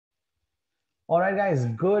All right, guys,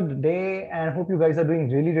 good day and hope you guys are doing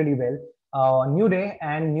really, really well. New day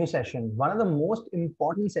and new session. One of the most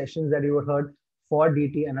important sessions that you have heard for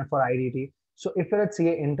DT and for IDT. So if you're at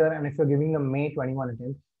CA Inter and if you're giving the May 21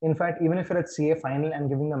 attempt, in fact, even if you're at CA Final and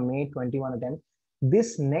giving the May 21 attempt,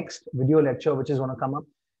 this next video lecture, which is going to come up,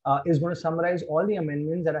 is going to summarize all the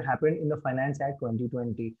amendments that have happened in the Finance Act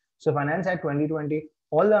 2020. So Finance Act 2020,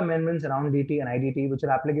 all the amendments around DT and IDT, which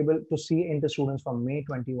are applicable to CA Inter students from May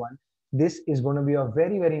 21. This is going to be a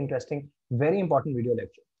very, very interesting, very important video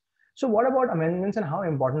lecture. So what about amendments and how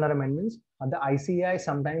important are amendments? The ICAI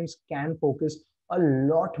sometimes can focus a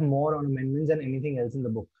lot more on amendments than anything else in the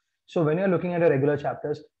book. So when you're looking at your regular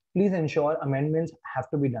chapters, please ensure amendments have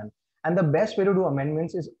to be done. And the best way to do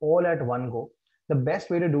amendments is all at one go. The best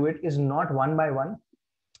way to do it is not one by one.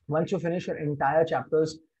 Once you finish your entire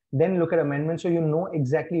chapters, then look at amendments so you know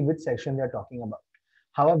exactly which section they're talking about.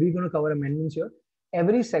 How are we going to cover amendments here?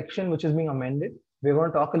 Every section which is being amended, we're going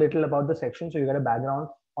to talk a little about the section so you get a background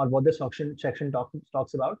on what the section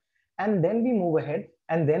talks about. And then we move ahead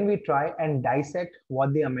and then we try and dissect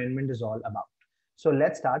what the amendment is all about. So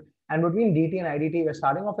let's start. And between DT and IDT, we're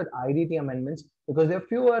starting off with IDT amendments because they're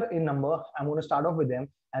fewer in number. I'm going to start off with them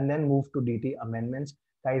and then move to DT amendments.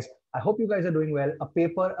 Guys, I hope you guys are doing well. A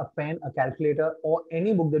paper, a pen, a calculator, or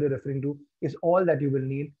any book that you're referring to is all that you will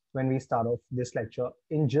need when we start off this lecture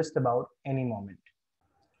in just about any moment.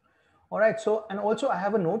 All right, so, and also I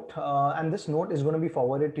have a note and this note is going to be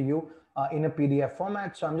forwarded to you in a PDF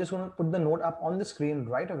format. So I'm just going to put the note up on the screen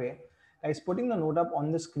right away. Guys, putting the note up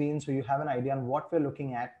on the screen so you have an idea on what we're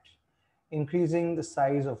looking at, increasing the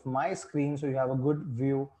size of my screen so you have a good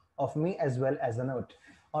view of me as well as the note.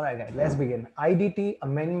 All right, guys, let's begin. IDT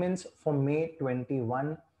amendments for May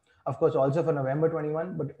 21, of course, also for November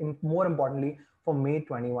 21, but more importantly, for May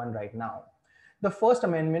 21 right now. The first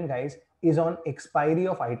amendment, guys, is on expiry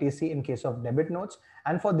of ITC in case of debit notes.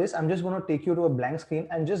 And for this, I'm just going to take you to a blank screen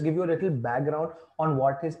and just give you a little background on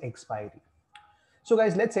what is expiry. So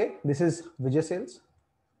guys, let's say this is Vijay Sales.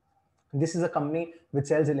 This is a company which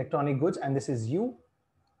sells electronic goods and this is you.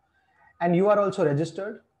 And you are also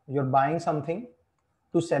registered. You're buying something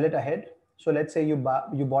to sell it ahead. So let's say you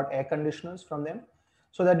bought air conditioners from them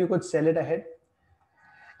so that you could sell it ahead.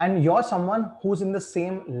 And you're someone who's in the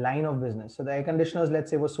same line of business. So the air conditioners, let's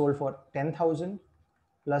say, were sold for 10,000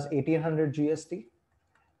 plus 1,800 GST.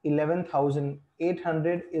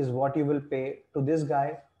 11,800 is what you will pay to this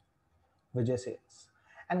guy, Vijay Sales.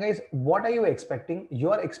 And guys, what are you expecting? You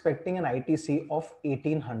are expecting an ITC of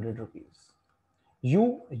 1,800 rupees.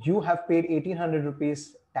 You have paid 1,800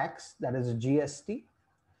 rupees tax, that is GST,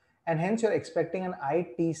 and hence you're expecting an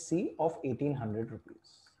ITC of 1,800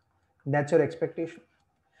 rupees. That's your expectation.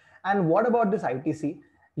 And what about this ITC?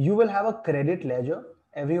 You will have a credit ledger.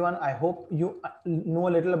 Everyone, I hope you know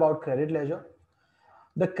a little about credit ledger.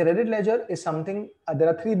 The credit ledger is something, there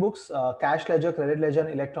are three books, cash ledger, credit ledger,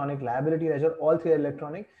 and electronic liability ledger, all three are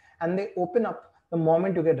electronic, and they open up the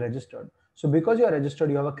moment you get registered. So because you are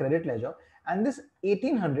registered, you have a credit ledger, and this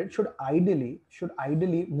 1,800 should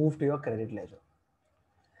ideally move to your credit ledger.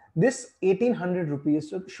 This 1,800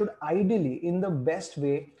 rupees should ideally, in the best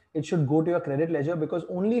way, it should go to your credit ledger, because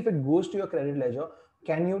only if it goes to your credit ledger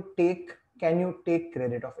can you take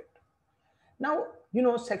credit of it. Now, you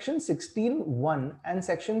know, section 16.1 and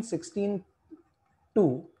section 16.2,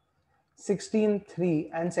 16.3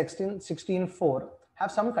 and section 16.4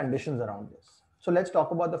 have some conditions around this. So let's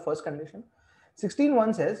talk about the first condition.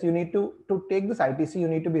 16.1 says you need to take this ITC, you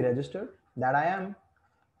need to be registered, that I am,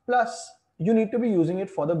 plus you need to be using it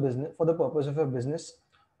for the business, for the purpose of a business.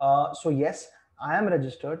 So yes, I am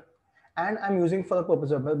registered and I'm using for the purpose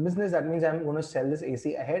of a business. That means I'm going to sell this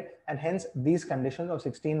AC ahead, and hence these conditions of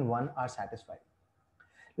 16.1 are satisfied.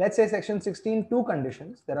 Let's say section 16.2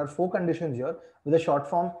 conditions. There are 4 conditions here with a short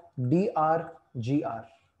form DRGR.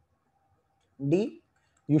 D,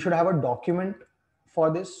 you should have a document for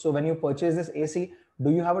this. So when you purchase this AC, do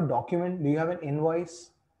you have a document? Do you have an invoice?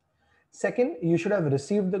 Second, you should have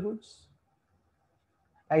received the goods.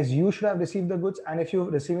 Guys, you should have received the goods, and if you're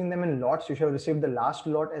receiving them in lots, you should have received the last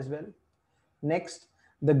lot as well. Next,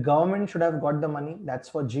 the government should have got the money. That's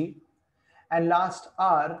for G. And last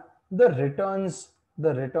R, the returns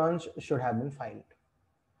should have been filed.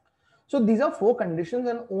 So these are 4 conditions,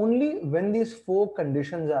 and only when these 4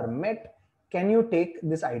 conditions are met can you take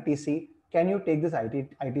this ITC,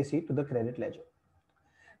 ITC to the credit ledger.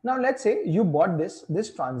 Now let's say you bought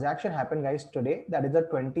this transaction happened, guys, today, that is the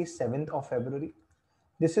 27th of February.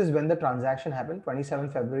 This is when the transaction happened,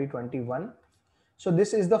 27 February 21. So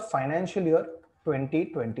this is the financial year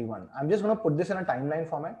 2021. I'm just going to put this in a timeline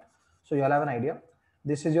format so you all have an idea.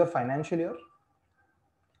 This is your financial year.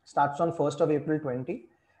 starts on 1st of April 20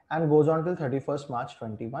 and goes on till 31st March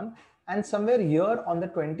 21. And somewhere here on the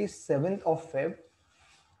 27th of Feb,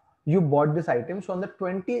 you bought this item. So on the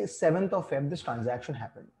 27th of Feb, this transaction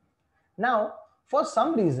happened. Now, for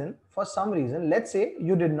some reason, let's say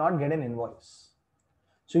you did not get an invoice.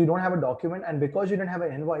 So you don't have a document, and because you don't have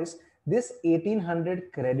an invoice, this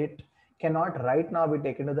 1800 credit cannot right now be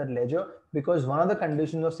taken to that ledger because one of the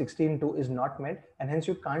conditions of 16.2 is not met, and hence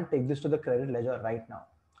you can't take this to the credit ledger right now.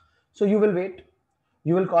 So you will wait.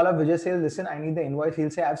 You will call up Vijay, say, listen, I need the invoice. He'll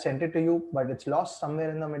say, I've sent it to you, but it's lost somewhere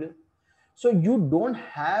in the middle. So you don't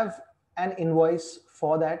have an invoice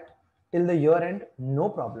for that till the year end, no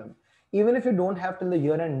problem. Even if you don't have till the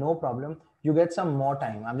year end, no problem. You get some more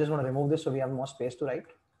time. I'm just going to remove this so we have more space to write.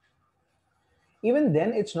 Even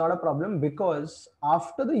then, it's not a problem because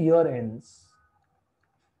after the year ends,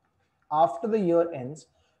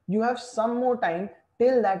 you have some more time.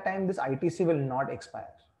 Till that time, this ITC will not expire.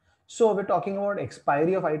 So we're talking about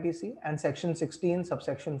expiry of ITC, and section 16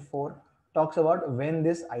 subsection 4 talks about when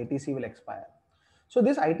this ITC will expire. So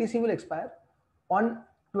this ITC will expire on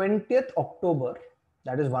 20th October.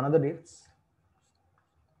 That is one of the dates.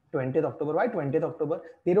 20th October. Why 20th October?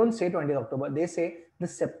 They don't say 20th October. They say the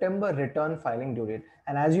September return filing due date.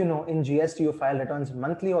 And as you know, in GST, you file returns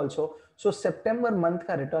monthly also. So September month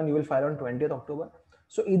ka return you will file on 20th October.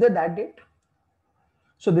 So either that date.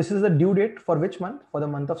 So this is the due date for which month? For the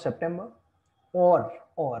month of September, or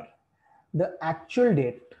the actual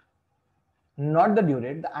date, not the due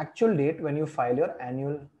date, the actual date when you file your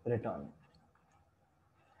annual return.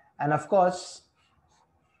 And of course,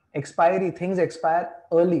 expiry, things expire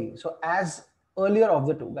early. So as earlier of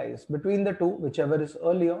the two, guys, between the two, whichever is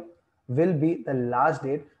earlier will be the last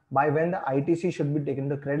date by when the ITC should be taken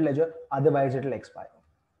to credit ledger, otherwise it will expire.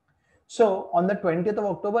 So on the 20th of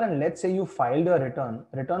October, and let's say you filed your return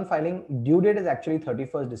filing due date is actually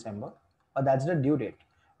 31st December, or that's the due date.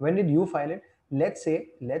 When did you file it? Let's say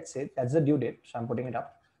that's the due date. So I'm putting it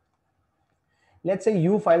up. Let's say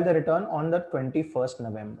you filed the return on the 21st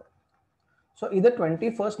November. So either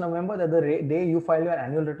 21st November, that's the day you file your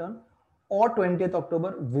annual return, or 20th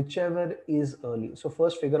October, whichever is early. So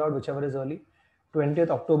first figure out whichever is early. 20th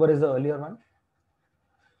October is the earlier one.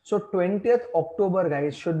 So 20th October,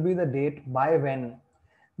 guys, should be the date by when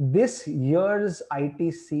this year's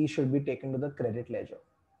ITC should be taken to the credit ledger.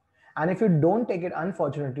 And if you don't take it,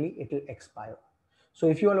 unfortunately, it will expire. So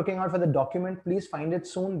if you are looking out for the document, please find it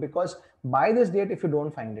soon, because by this date, if you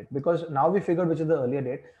don't find it, because now we figured which is the earlier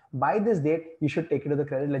date, by this date, you should take it to the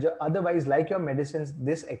credit ledger. Otherwise, like your medicines,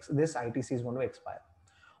 this ITC is going to expire.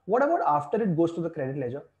 What about after it goes to the credit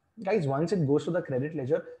ledger? Guys, once it goes to the credit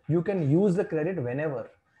ledger, you can use the credit whenever.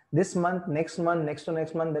 This month, next month, next to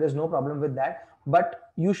next month, there is no problem with that.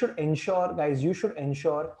 But you should ensure, guys,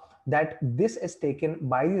 that this is taken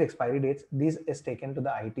by these expiry dates. This is taken to the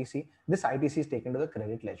ITC. This ITC is taken to the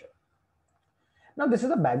credit ledger. Now, this is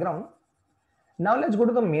the background. Now, let's go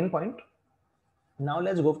to the main point.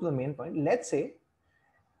 Let's say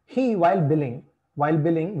while billing,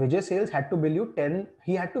 Vijay Sales had to bill you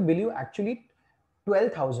actually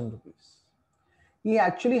 12,000 rupees. He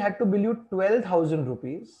actually had to bill you 12,000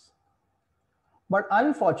 rupees, but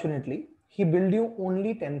unfortunately, he billed you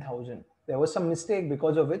only 10,000. There was some mistake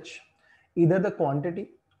because of which either the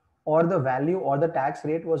quantity or the value or the tax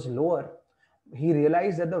rate was lower. He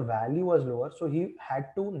realized that the value was lower, so he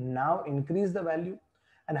had to now increase the value.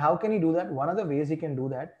 And how can he do that? One of the ways he can do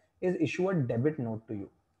that is issue a debit note to you.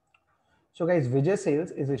 So guys, Vijay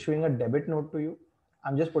Sales is issuing a debit note to you.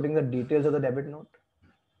 I'm just putting the details of the debit note.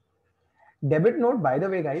 Debit note, by the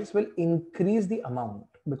way, guys, will increase the amount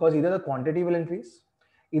because either the quantity will increase,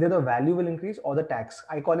 either the value will increase, or the tax.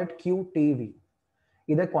 I call it QTV.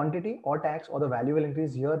 Either quantity or tax or the value will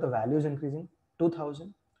increase. Here the value is increasing,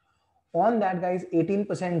 2,000. On that, guys, 18%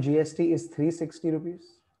 GST is 360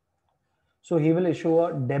 rupees. So he will issue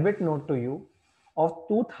a debit note to you of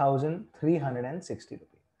 2,360 rupees.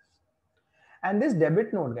 And this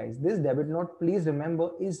debit note, guys, please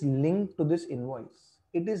remember, is linked to this invoice.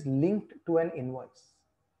 It is linked to an invoice.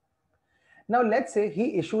 Now, let's say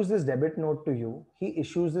he issues this debit note to you. In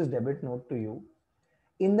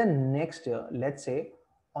the next year, let's say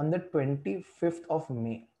on the 25th of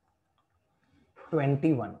May,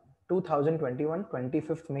 2021,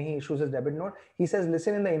 25th May, he issues his debit note. He says,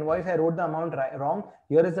 listen, in the invoice, I wrote the amount wrong.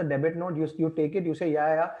 Here is the debit note. You take it. You say,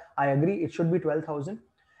 yeah, I agree. It should be 12,000.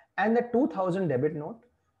 And the 2,000 debit note,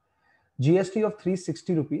 GST of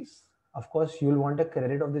 360 rupees. Of course, you will want a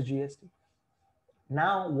credit of this GST.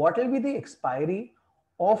 Now, what will be the expiry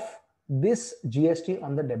of this GST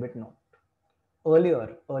on the debit note?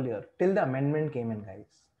 Earlier, till the amendment came in,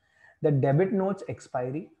 guys. The debit note's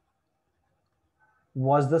expiry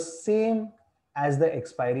was the same as the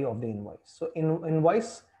expiry of the invoice. So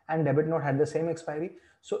invoice and debit note had the same expiry.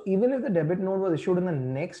 So even if the debit note was issued in the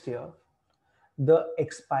next year, the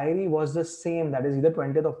expiry was the same, that is either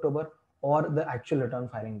 20th October or the actual return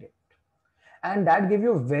filing date. And that gave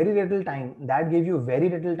you very little time. That gave you very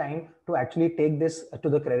little time to actually take this to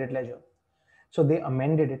the credit ledger. So they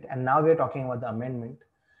amended it, and now we're talking about the amendment.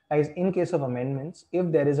 Guys, in case of amendments,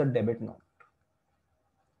 if there is a debit note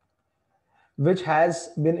which has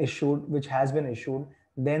been issued,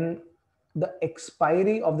 then the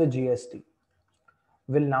expiry of the GST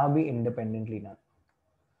will now be independently done.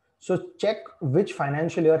 So check which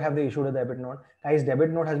financial year have they issued a debit note. Guys,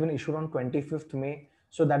 debit note has been issued on 25th May.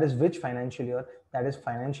 So that is which financial year? That is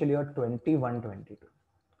financial year 21-22.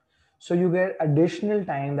 So you get additional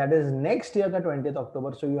time, that is next year, the 20th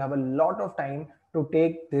October. So you have a lot of time to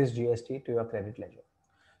take this GST to your credit ledger.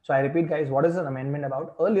 So I repeat, guys, what is an amendment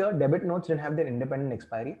about? Earlier, debit notes didn't have their independent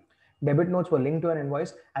expiry. Debit notes were linked to an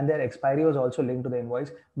invoice and their expiry was also linked to the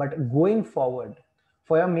invoice. But going forward,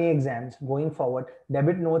 for your May exams, going forward,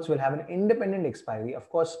 debit notes will have an independent expiry. Of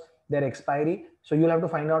course, their expiry. So you'll have to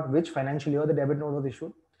find out which financial year the debit note was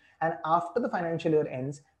issued. And after the financial year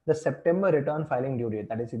ends, the September return filing due date,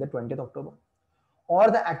 that is either 20th October or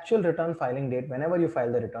the actual return filing date, whenever you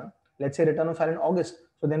file the return. Let's say return was filed in August.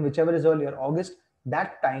 So then whichever is earlier, August,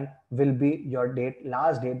 that time will be your date,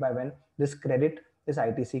 last date by when this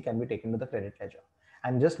ITC can be taken to the credit ledger.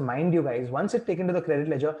 And just mind you guys, once it's taken to the credit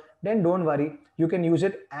ledger, then don't worry, you can use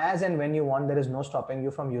it as and when you want. There is no stopping you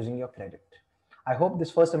from using your credit. I hope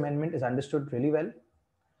this first amendment is understood really well.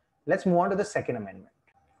 Let's move on to the second amendment.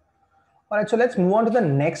 All right, so let's move on to the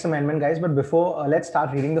next amendment, guys. But before, let's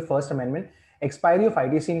start reading the first amendment. Expiry of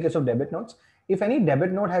ITC in case of debit notes. If any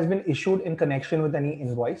debit note has been issued in connection with any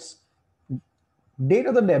invoice, date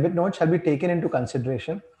of the debit note shall be taken into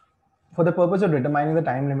consideration for the purpose of determining the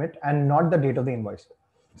time limit and not the date of the invoice.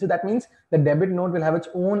 So that means the debit note will have its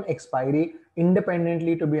own expiry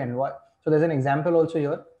independently to be invoiced. So there's an example also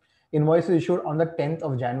here. Invoice is issued on the 10th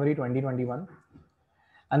of January 2021.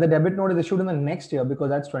 And the debit note is issued in the next year because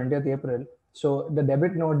that's 20th April. So the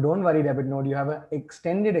debit note, don't worry, debit note, you have an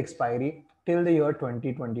extended expiry till the year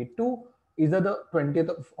 2022, either the 20th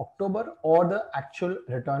of October or the actual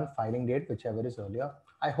return filing date, whichever is earlier.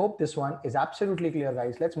 I hope this one is absolutely clear,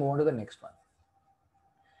 guys. Let's move on to the next one.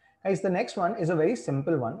 Guys, the next one is a very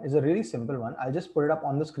simple one, is a really simple one. I'll just put it up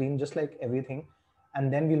on the screen just like everything,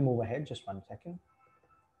 and then we'll move ahead. Just 1 second.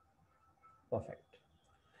 Perfect.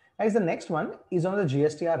 Guys, the next one is on the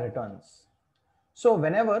GSTR returns. So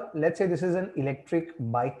whenever, let's say this is an electric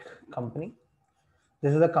bike company.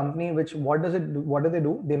 This is a company which, what do they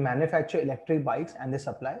do? They manufacture electric bikes and they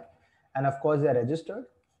supply. And of course, they are registered.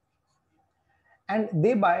 And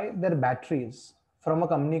they buy their batteries from a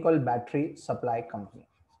company called Battery Supply Company.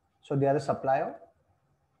 So they are a supplier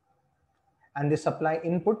and they supply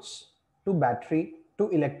inputs to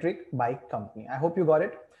electric bike company. I hope you got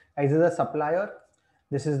it. Guys, this is a supplier.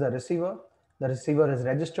 This is the receiver. The receiver is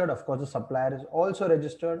registered. Of course, the supplier is also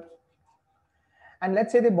registered. And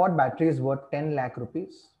let's say they bought batteries worth 10 lakh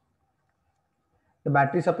rupees. The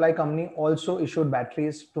battery supply company also issued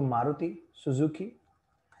batteries to Maruti, Suzuki,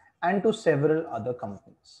 and to several other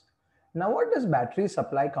companies. Now, what does battery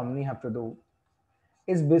supply company have to do?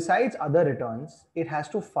 Is besides other returns, it has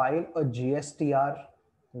to file a GSTR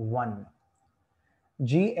 1.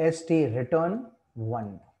 GST return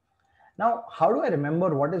 1. Now, how do I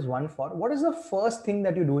remember what is 1 for? What is the first thing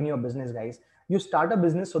that you do in your business, guys? You start a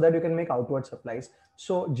business so that you can make outward supplies.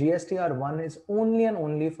 So GSTR 1 is only and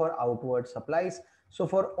only for outward supplies. So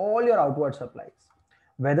for all your outward supplies,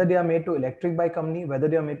 whether they are made to electric bike company, whether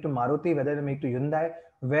they are made to Maruti, whether they're made to Hyundai,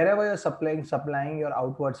 wherever you're supplying your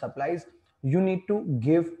outward supplies, you need to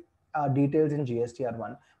give details in GSTR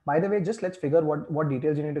 1. By the way, just let's figure what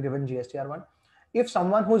details you need to give in GSTR 1. If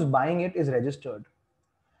someone who's buying it is registered,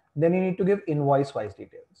 then you need to give invoice wise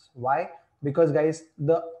details. Why? Because guys,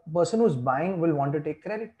 the person who's buying will want to take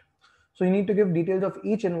credit. So you need to give details of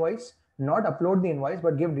each invoice, not upload the invoice,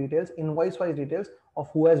 but give details, invoice wise details of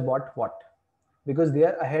who has bought what, because they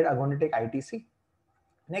are going to take ITC.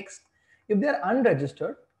 Next, if they are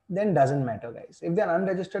unregistered, then doesn't matter, guys. If they are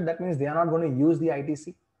unregistered, that means they are not going to use the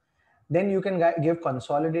ITC. Then you can give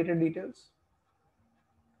consolidated details.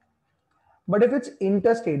 But if it's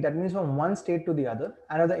interstate, that means from one state to the other,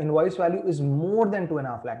 and if the invoice value is more than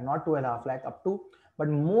 2.5 lakh, not 2.5 lakh up to, but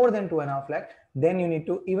more than 2.5 lakh, then you need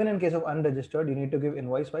to, even in case of unregistered, you need to give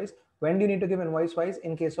invoice wise. When do you need to give invoice wise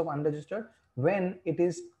in case of unregistered? When it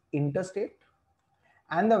is interstate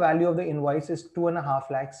and the value of the invoice is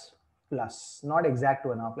 2.5 lakhs plus, not exact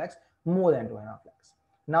 2.5 lakhs, more than 2.5 lakhs.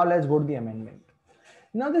 Now let's go to the amendment.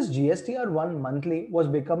 Now this GSTR1 monthly was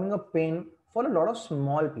becoming a pain for a lot of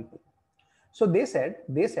small people. So they said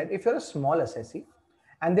if you're a small assessee,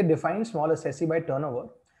 and they defined small assessee by turnover,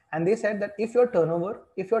 and they said that if your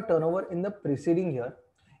turnover in the preceding year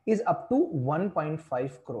is up to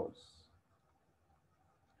 1.5 crores,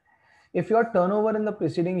 if your turnover in the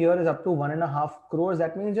preceding year is up to 1.5 crores,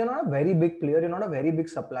 that means you're not a very big player, you're not a very big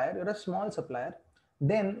supplier, you're a small supplier.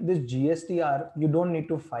 Then this GSTR, you don't need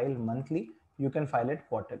to file monthly, you can file it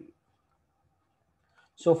quarterly.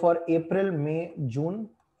 So for April, May, June,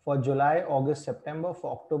 for July, August, September,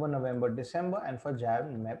 for October, November, December, and for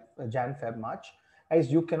Jan, Feb, March,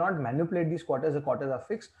 guys, you cannot manipulate these quarters. The quarters are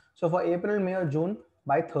fixed. So for April, May, or June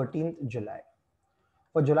by 13th July.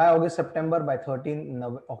 For July, August, September by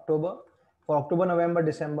 13th October. For October, November,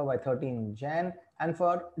 December by 13th Jan, and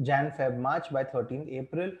for Jan, Feb, March by 13th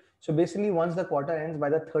April. So basically, once the quarter ends by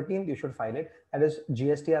the 13th, you should file it. That is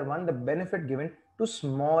GSTR1, the benefit given to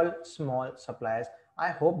small suppliers. I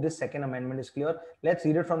hope this second amendment is clear. Let's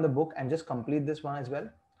read it from the book and just complete this one as well.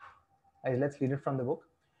 Guys, let's read it from the book.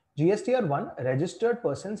 GSTR1, registered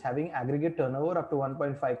persons having aggregate turnover up to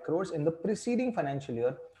 1.5 crores in the preceding financial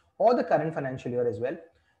year or the current financial year as well,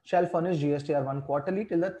 shall furnish GSTR1 quarterly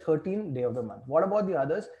till the 13th day of the month. What about the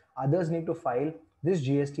others? Others need to file this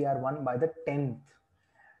GSTR1 by the 10th.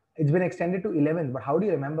 It's been extended to 11th, but how do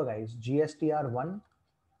you remember, guys? GSTR1,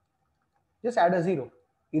 just add a 0,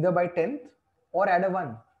 either by 10th or add a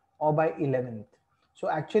 1, or by 11th. So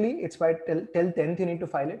actually it's by till 10th you need to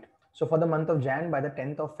file it. So for the month of Jan by the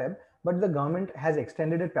 10th of Feb, but the government has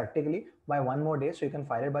extended it practically by one more day, so you can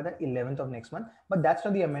file it by the 11th of next month. But that's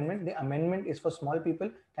not the amendment. The amendment is for small people,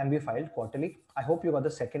 can be filed quarterly. I hope you got the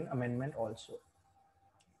second amendment also.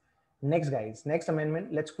 Next, guys, next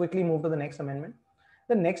amendment. Let's quickly move to the next amendment.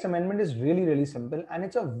 The next amendment is really simple, and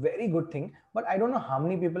it's a very good thing, but I don't know how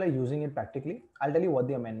many people are using it practically. I'll tell you what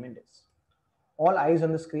the amendment is. All eyes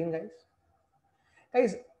on the screen, guys.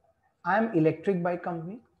 Guys, I'm electric bike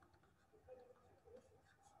company.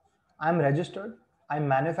 I'm registered. I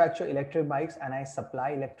manufacture electric bikes and I supply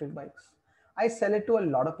electric bikes. I sell it to a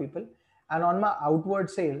lot of people, and on my outward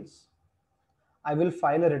sales, I will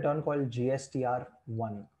file a return called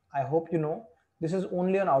GSTR1. I hope you know this is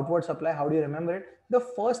only an outward supply. How do you remember it? The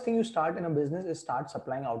first thing you start in a business is start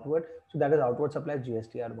supplying outward. So that is outward supply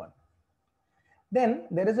GSTR1. Then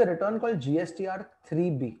there is a return called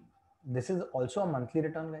GSTR3B. This is also a monthly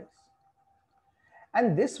return, guys.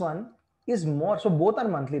 And this one is more, so both are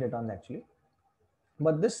monthly returns actually.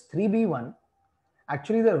 But this 3B1,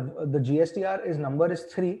 actually the GSTR is number is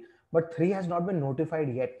 3, but 3 has not been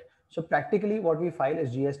notified yet. So practically what we file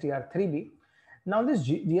is GSTR3B. Now this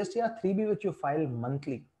GSTR3B which you file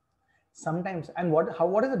monthly, sometimes, and what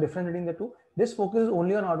is the difference between the two? This focuses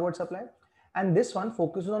only on outward supply, and this one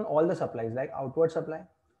focuses on all the supplies like outward supply,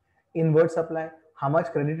 inward supply, how much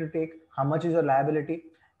credit you take, how much is your liability.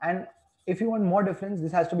 And if you want more difference,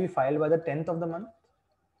 this has to be filed by the 10th of the month,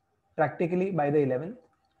 practically by the 11th,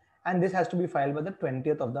 and this has to be filed by the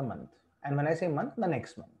 20th of the month. And when I say month, the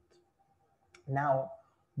next month. Now,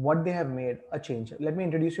 what they have made a change. Let me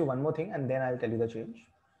introduce you one more thing and then I'll tell you the change.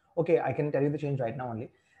 Okay, I can tell you the change right now only.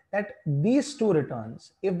 That these two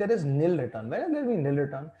returns, if there is nil return, where will there be nil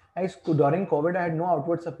return? During COVID, I had no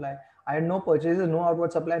outward supply. I had no purchases, no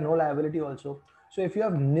outward supply, no liability also. So if you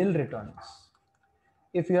have nil returns,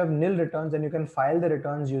 then you can file the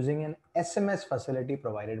returns using an SMS facility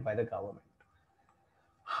provided by the government.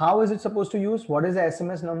 How is it supposed to use? What is the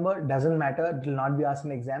SMS number? Doesn't matter. It will not be asked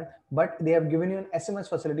in exam, but they have given you an SMS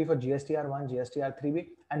facility for GSTR1, GSTR3B,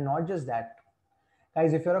 and not just that.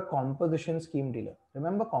 Guys, if you're a composition scheme dealer,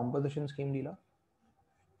 remember composition scheme dealer?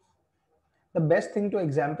 The best thing to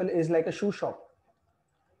example is like a shoe shop.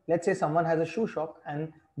 Let's say someone has a shoe shop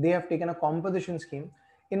and they have taken a composition scheme.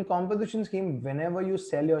 In composition scheme, whenever you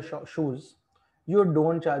sell your shoes, you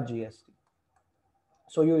don't charge GST.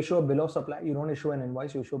 So you issue a bill of supply, you don't issue an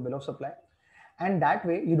invoice, you issue a bill of supply. And that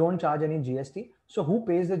way you don't charge any GST. So who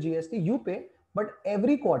pays the GST? You pay, but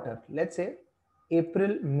every quarter, let's say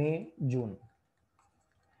April, May, June.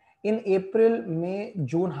 In April, May,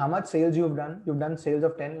 June, how much sales you've done? You've done sales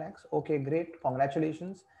of 10 lakhs. Okay, great.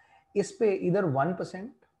 Congratulations. Is pay either 1%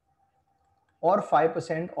 or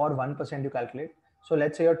 5% or 1% you calculate. So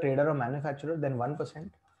let's say you're a trader or manufacturer, then 1%.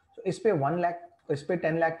 So is pay 1 lakh, is pay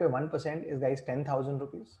 10 lakh pay 1% is guys 10,000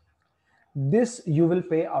 rupees. This you will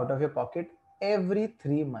pay out of your pocket every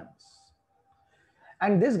 3 months.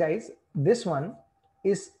 And this guys, this one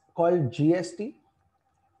is called GST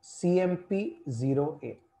CMP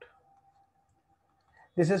 08.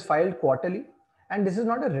 This is filed quarterly and this is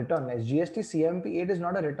not a return guys. GST CMP 8 is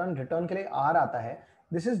not a return. Return के लिए R आता है.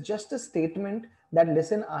 This is just a statement that,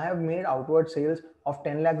 listen, I have made outward sales of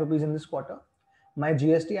 10 lakh rupees in this quarter. My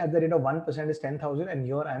GST at the rate of 1% is 10,000 and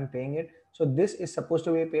here I am paying it. So this is supposed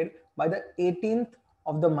to be paid by the 18th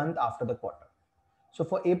of the month after the quarter. So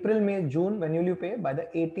for April, May, June, when will you pay? By the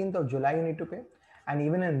 18th of July you need to pay. And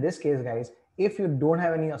even in this case, guys, if you don't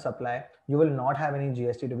have any supply, you will not have any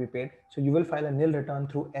GST to be paid. So you will file a nil return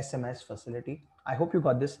through SMS facility. I hope you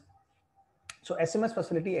got this. So SMS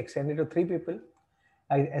facility extended to 3 people.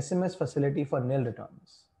 SMS facility for nil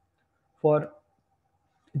returns. For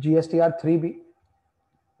GSTR 3B,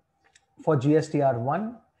 for GSTR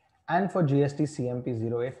 1, and for GST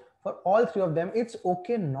CMP 08. For all 3 of them, it's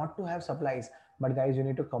okay not to have supplies, but guys, you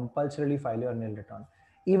need to compulsorily file your nil return.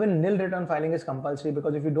 Even nil return filing is compulsory,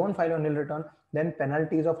 because if you don't file your nil return, then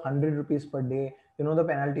penalties of 100 rupees per day, you know the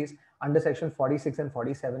penalties under section 46 and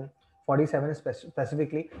 47. 47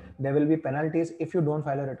 specifically, there will be penalties if you don't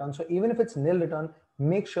file a return. So even if it's nil return,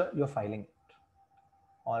 make sure you're filing it.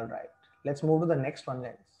 All right, let's move to the next one,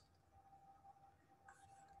 guys.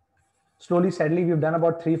 Slowly, steadily, we've done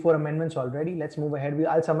about 3-4 amendments already. Let's move ahead.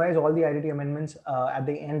 I'll summarize all the IDT amendments at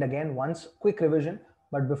the end again, once quick revision.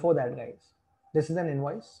 But before that, guys, this is an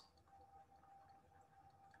invoice.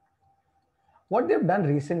 What they've done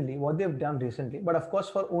recently, but of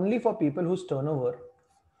course, only for people whose turnover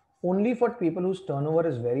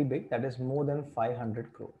is very big, that is more than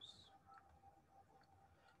 500 crores.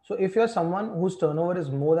 So if you're someone whose turnover is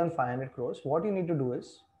more than 500 crores, what you need to do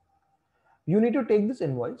is, you need to take this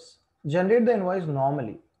invoice, generate the invoice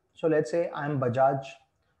normally. So let's say I'm Bajaj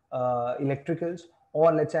Electricals,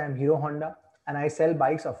 or let's say I'm Hero Honda, and I sell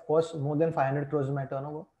bikes, of course, more than 500 crores is my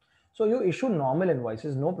turnover. So you issue normal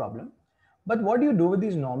invoices, no problem. But what do you do with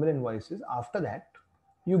these normal invoices? After that,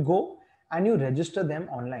 you go and you register them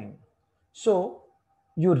online. So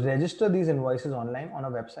you register these invoices online on a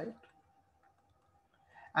website.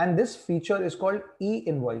 And this feature is called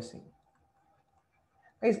e-invoicing.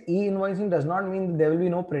 Guys, e-invoicing does not mean there will be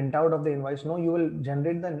no printout of the invoice. No, you will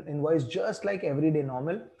generate the invoice just like everyday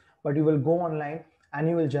normal, but you will go online and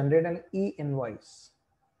you will generate an e-invoice.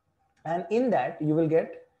 And in that, you will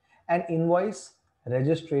get an invoice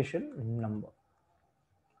registration number.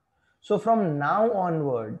 So from now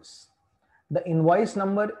onwards, the invoice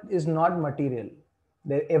number is not material.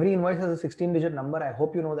 Every invoice has a 16-digit number. I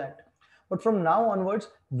hope you know that. But from now onwards,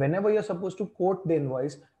 whenever you're supposed to quote the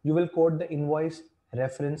invoice, you will quote the invoice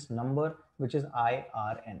reference number, which is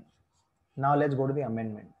IRN. Now let's go to the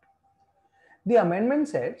amendment. The amendment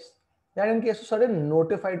says that in case of certain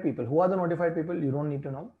notified people, who are the notified people? You don't need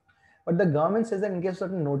to know. But the government says that in case of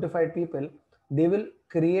certain notified people, they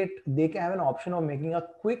can have an option of making a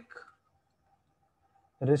quick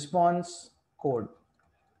response code.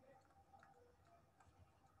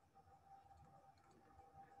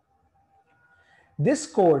 This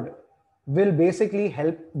code will basically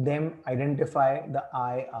help them identify the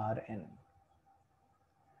IRN.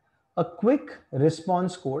 A quick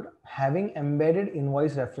response code having embedded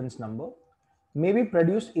invoice reference number may be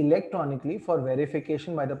produced electronically for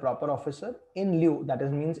verification by the proper officer in lieu, that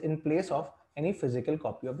is, means in place of any physical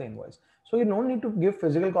copy of the invoice. So you don't need to give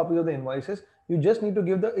physical copies of the invoices. You just need to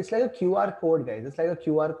give it's like a QR code, guys. It's like a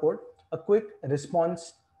QR code, a quick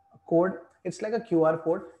response code. It's like a QR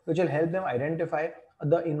code which will help them identify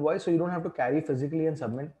the invoice, so you don't have to carry physically and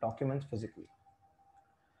submit documents physically.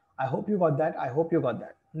 I hope you got that. I hope you got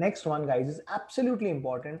that. Next one, guys, is absolutely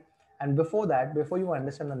important. And before that, before you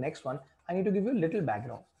understand the next one, I need to give you a little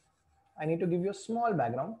background. I need to give you a small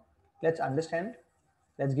background. Let's understand.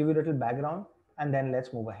 Let's give you a little background and then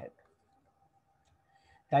let's move ahead.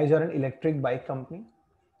 Guys, you're an electric bike company.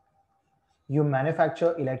 You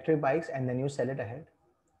manufacture electric bikes and then you sell it ahead.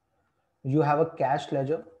 You have a cash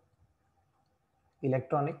ledger,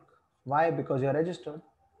 electronic. Why? Because you're registered.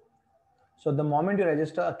 So the moment you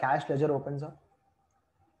register, a cash ledger opens up.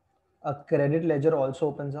 A credit ledger also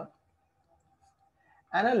opens up.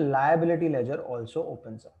 And a liability ledger also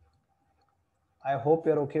opens up. I hope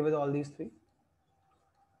you're okay with all these 3.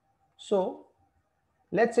 So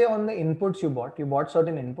let's say on the inputs you bought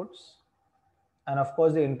certain inputs. And of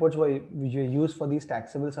course, the inputs were used for these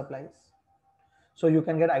taxable supplies. So you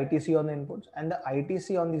can get ITC on the inputs, and the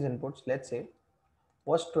ITC on these inputs, let's say,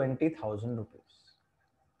 was 20,000 rupees.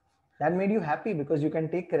 That made you happy because you can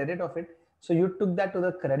take credit of it. So you took that to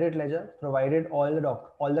the credit ledger, provided all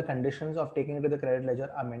the conditions of taking it to the credit ledger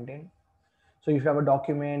are maintained. So you should have a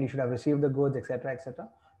document, you should have received the goods, etc., etc.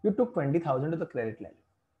 You took 20,000 to the credit ledger.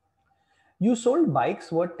 You sold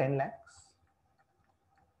bikes worth 10 lakhs.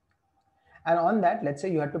 And on that, let's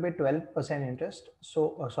say you had to pay 12% interest.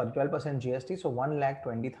 So, 12% GST. So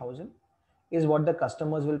 1,20,000 is what the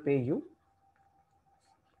customers will pay you.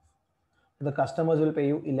 the customers will pay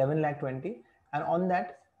you 11 lakh 20, and on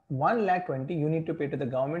that 1 lakh 20 you need to pay to the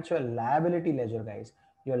government. So your liability ledger, guys,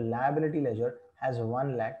 your liability ledger has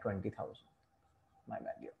 1 lakh 20,000. My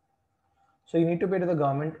bad here. So you need to pay to the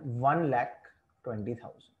government 1 lakh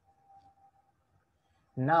 20,000.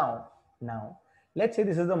 Now, let's say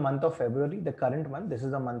this is the month of February, the current month, this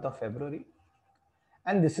is the month of February.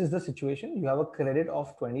 And this is the situation. You have a credit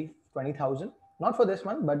of 20,000, not for this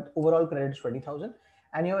month, but overall credit is 20,000.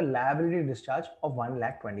 And you have a liability discharge of 1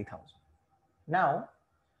 lakh 20,000. Now,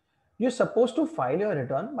 you're supposed to file your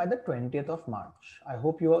return by the 20th of March. I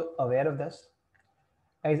hope you are aware of this.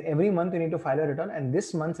 Guys, every month you need to file a return, and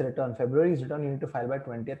this month's return, February's return, you need to file by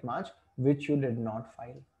 20th March, which you did not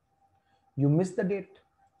file. You missed the date.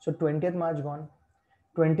 So 20th March gone,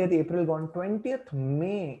 20th April gone, 20th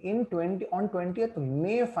May, on 20th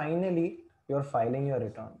May, finally, you're filing your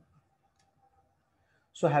return.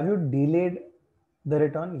 So have you delayed the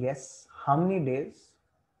return? Yes. How many days?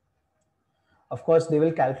 Of course, they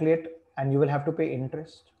will calculate and you will have to pay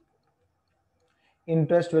interest.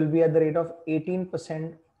 Interest will be at the rate of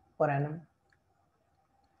 18% per annum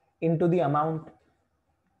into the amount,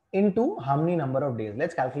 into how many number of days.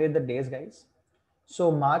 Let's calculate the days, guys.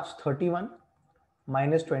 So March 31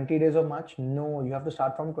 minus 20 days of March. No, you have to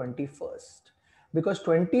start from 21st, because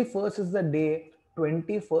 21st is the day,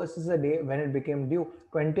 21st is the day when it became due.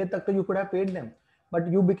 20th tak you could have paid them, but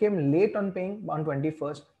you became late on paying on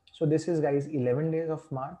 21st. So this is, guys, 11 days of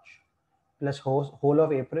March plus whole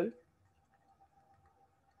of April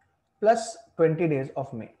plus 20 days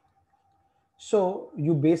of May. So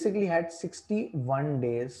you basically had 61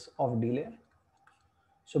 days of delay.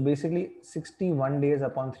 So basically 61 days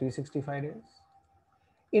upon 365 days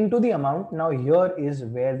into the amount. Now here is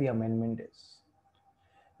where the amendment is.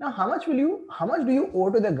 Now how much do you owe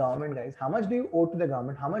to the government, guys? How much do you owe to the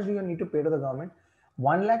government? How much do you need to pay to the government?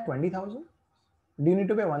 1,20,000? Do you need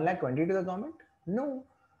to pay 1,20,000 to the government? No,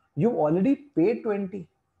 you already paid 20.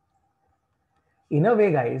 In a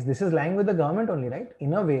way, guys, this is lying with the government only, right?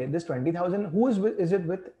 In a way, this 20,000, who is it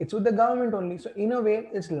with? It's with the government only. So in a way,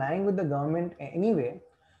 it's lying with the government anyway.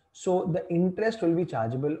 So the interest will be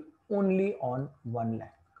chargeable only on 1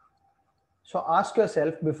 lakh. So ask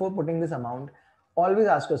yourself, before putting this amount, always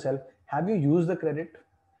ask yourself, have you used the credit?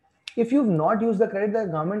 If you've not used the credit, the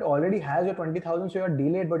government already has your 20,000, so you're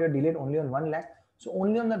delayed, but you're delayed only on 1 lakh. So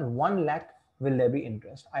only on that 1 lakh will there be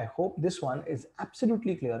interest. I hope this one is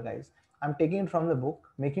absolutely clear, guys. I'm taking it from the book,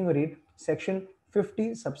 making you read section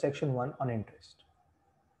 50, subsection 1 on interest.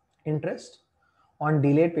 Interest on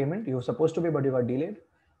delayed payment, you're supposed to pay, but you got delayed.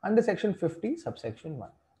 Under section 50, subsection 1.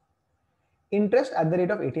 Interest at the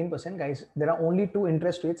rate of 18%, guys. There are only two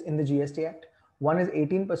interest rates in the GST Act. One is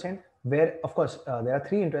 18%, where of course there are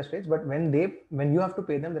three interest rates, but when you have to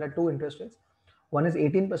pay them, there are two interest rates. One is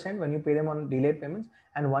 18% when you pay them on delayed payments,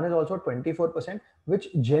 and one is also 24%, which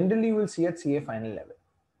generally you will see at CA final level.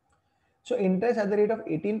 So interest at the rate of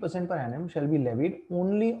 18% per annum shall be levied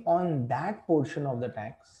only on that portion of the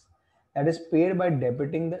tax that is paid by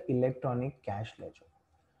debiting the electronic cash ledger.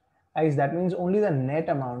 Guys, that means only the net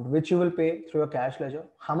amount which you will pay through your cash ledger.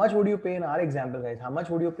 How much would you pay in our example, guys? How much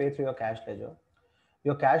would you pay through your cash ledger?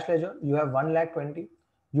 Your cash ledger, you have 1,20,000.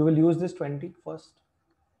 You will use this 20 first.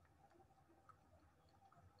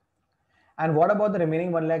 And what about the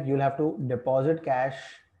remaining 1 lakh? You'll have to deposit cash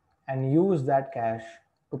and use that cash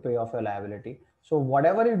to pay off your liability. So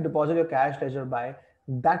whatever you deposit your cash ledger by,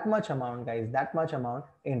 that much amount, guys, that much amount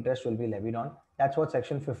interest will be levied on. That's what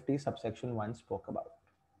section 50, subsection 1 spoke about.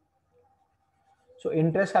 So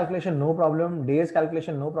interest calculation, no problem. Days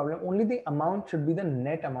calculation, no problem. Only the amount should be the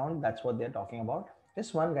net amount. That's what they're talking about.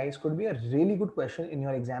 This one, guys, could be a really good question in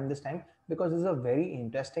your exam this time, because this is a very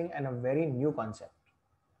interesting and a very new concept.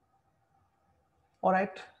 All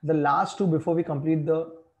right, the last two before we complete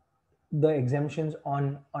the exemptions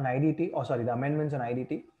on IDT, or sorry, the amendments on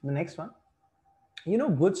IDT. The next one,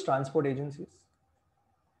 goods transport agencies.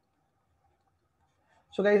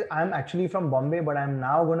 So guys, I'm actually from Bombay, but I'm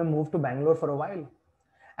now going to move to Bangalore for a while.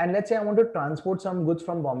 And let's say I want to transport some goods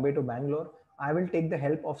from Bombay to Bangalore. I will take the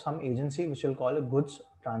help of some agency, which we'll call a goods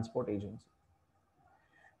transport agency.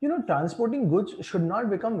 Transporting goods should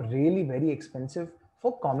not become really very expensive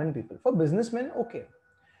for common people. For businessmen, okay.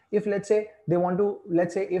 If let's say if they want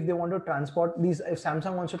to transport these, if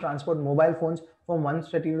Samsung wants to transport mobile phones from one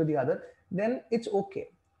city to the other, then it's okay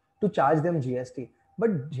to charge them GST.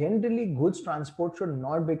 But generally, goods transport should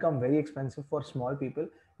not become very expensive for small people,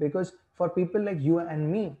 because for people like you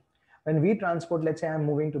and me, when we transport, let's say I'm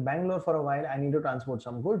moving to Bangalore for a while, I need to transport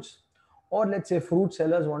some goods. Or let's say fruit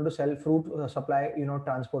sellers want to sell fruit,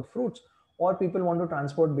 transport fruits. or people want to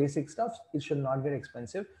transport basic stuff, it should not get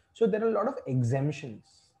expensive. So there are a lot of exemptions.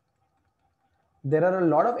 There are a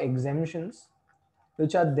lot of exemptions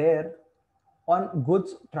which are there on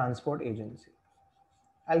goods transport agency.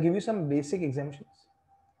 I'll give you some basic exemptions.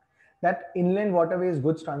 That inland waterways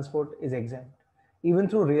goods transport is exempt. Even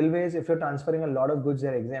through railways, if you're transferring a lot of goods,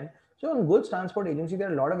 they're exempt. So on goods transport agency, there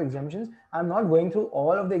are a lot of exemptions. I'm not going through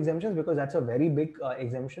all of the exemptions because that's a very big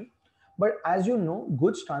exemption. But as you know,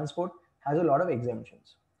 goods transport has a lot of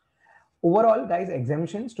exemptions. Overall, guys,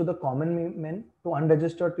 exemptions to the common men, to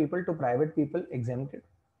unregistered people, to private people exempted.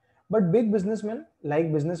 But big businessmen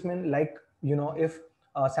like, if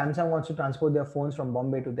Samsung wants to transport their phones from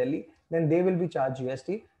Bombay to Delhi, then they will be charged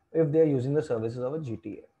GST if they are using the services of a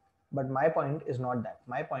GTA. But my point is not that.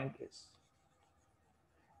 My point is,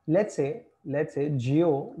 let's say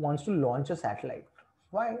Jio wants to launch a satellite.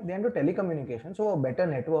 Why? They into telecommunication, so a better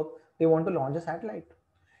network. They want to launch a satellite.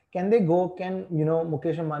 Can they go? Can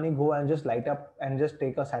Mukesh Ambani go and just light up and just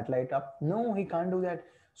take a satellite up? No, he can't do that.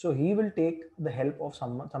 So he will take the help of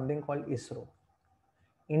something called ISRO,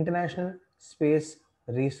 International Space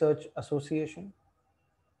Research Association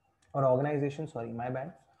or organization. Sorry, my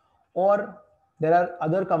bad. Or there are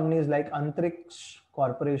other companies like Antriksh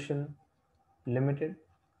Corporation Limited.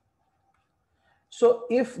 So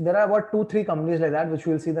if there are about 2-3 companies like that, which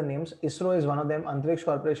we'll see the names, ISRO is one of them, Antriksh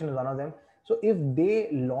Corporation is one of them. So if they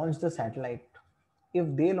launch the satellite,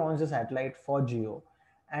 for Geo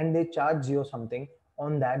and they charge Geo something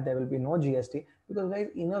on that, there will be no GST, because guys,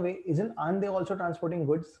 in a way, aren't they also transporting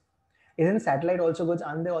goods? Isn't satellite also goods?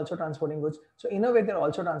 Aren't they also transporting goods? So in a way, they're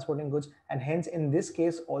also transporting goods, and hence in this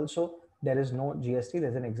case also there is no GST.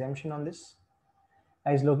 There's an exemption on this.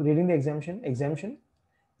 Guys, look, reading the exemption.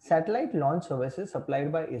 Satellite launch services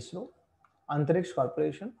supplied by ISRO, Antriksh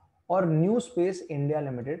Corporation, or New Space India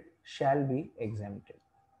Limited shall be exempted.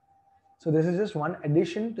 So this is just one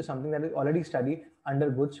addition to something that is already studied under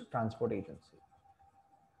Goods Transport Agency.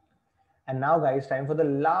 And now, guys, time for the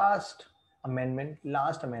last amendment,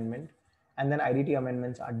 and then IDT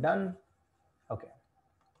amendments are done. Okay,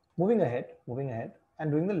 moving ahead,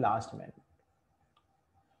 and doing the last amendment.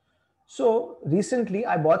 So recently,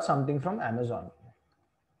 I bought something from Amazon.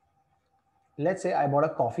 Let's say I bought a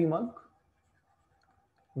coffee mug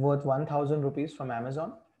worth 1,000 rupees from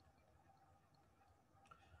Amazon.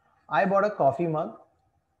 I bought a coffee mug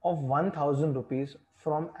of 1,000 rupees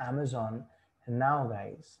from Amazon. Now,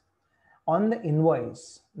 guys, on the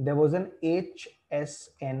invoice, there was an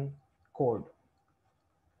HSN code.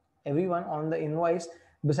 Everyone on the invoice,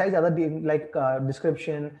 besides other like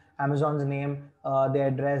description, Amazon's name, their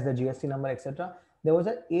address, the GST number, etc., there was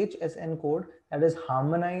a HSN code, that is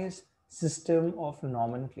Harmonized System of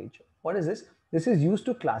Nomenclature. What is this? This is used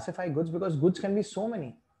to classify goods, because goods can be so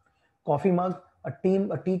many. Coffee mug, a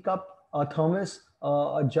teacup, a thermos,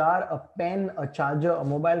 a jar, a pen, a charger, a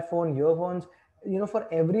mobile phone, earphones. For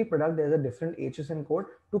every product, there's a different HSN code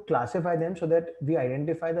to classify them so that we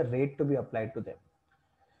identify the rate to be applied to them.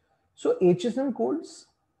 So HSN codes,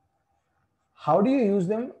 how do you use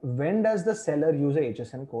them? When does the seller use a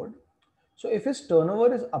HSN code? So if his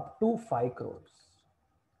turnover is up to 5 crores,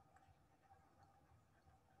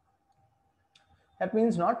 that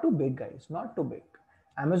means not too big, guys, not too big.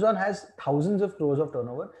 Amazon has thousands of crores of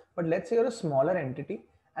turnover, but let's say you're a smaller entity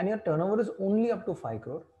and your turnover is only up to 5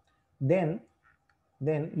 crore, then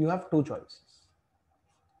you have two choices.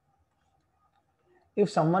 If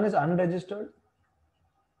someone is unregistered,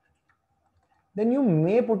 then you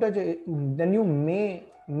may put an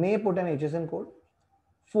HSN code,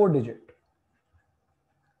 4-digit.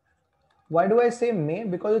 Why do I say may?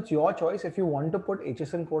 Because it's your choice if you want to put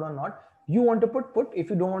HSN code or not. You want to put. If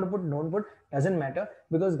you don't want to put, don't put. Doesn't matter,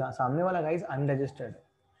 because samne wala guy is unregistered.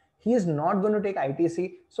 He is not going to take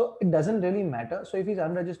ITC, so it doesn't really matter. So if he's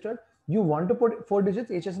unregistered, you want to put 4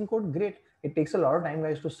 digits HSN code, great. It takes a lot of time,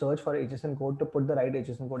 guys, to search for HSN code, to put the right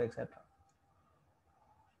HSN code, etc.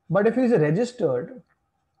 But if he's registered,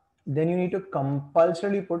 then you need to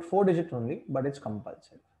compulsorily put 4 digits only, but it's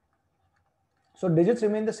compulsory. So digits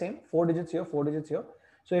remain the same, 4 digits here, 4 digits here.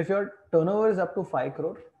 So if your turnover is up to 5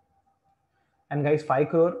 crore, and guys, 5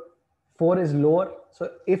 crore, 4 is lower. So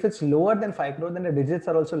if it's lower than 5 crore, then the digits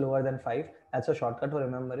are also lower than 5. That's a shortcut to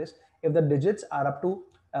remember is, if the digits are up to,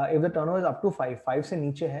 if the turnover is up to 5 se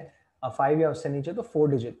niche hai, 5 ya usse niche, to 4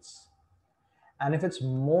 digits. And if it's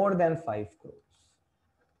more than 5 crores,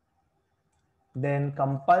 then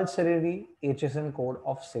compulsory HSN code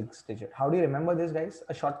of 6 digit. How do you remember this, guys?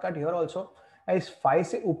 A shortcut here also, guys, 5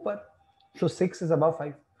 se upar, so 6 is above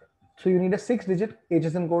 5. So you need a 6-digit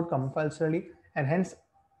HSN code compulsorily, and hence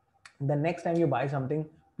the next time you buy something,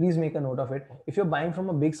 please make a note of it. If you're buying from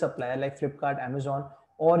a big supplier like Flipkart, Amazon,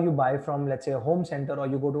 or you buy from, let's say, a home center, or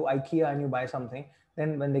you go to IKEA and you buy something,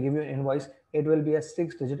 then when they give you an invoice, it will be a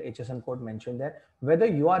 6-digit HSN code mentioned there. Whether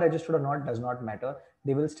you are registered or not does not matter.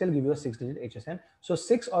 They will still give you a 6-digit HSN. So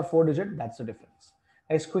 6 or 4-digit, that's the difference.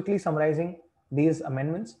 Guys, quickly summarizing these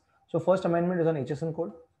amendments. So first amendment is on HSN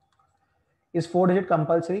code. Is 4-digit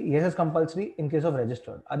compulsory? Yes, it's compulsory in case of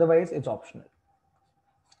registered. Otherwise, it's optional.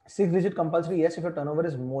 6-digit compulsory, yes, if your turnover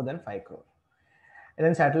is more than 5 crore. And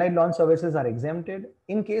then satellite launch services are exempted.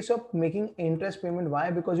 In case of making interest payment, why?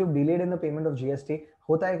 Because you've delayed in the payment of GST.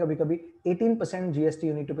 Hota hai kabhi kabhi, 18% GST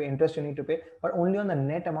you need to pay, interest you need to pay, but only on the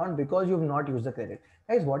net amount because you've not used the credit.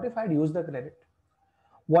 Guys, what if I'd used the credit?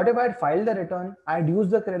 What if I'd filed the return, I'd used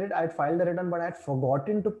the credit, I'd filed the return, but I'd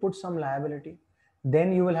forgotten to put some liability?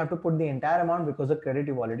 Then you will have to put the entire amount because the credit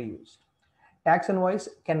you've already used. Tax invoice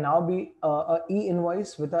can now be a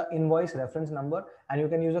e-invoice with an invoice reference number, and you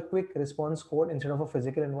can use a quick response code instead of a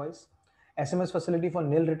physical invoice. SMS facility for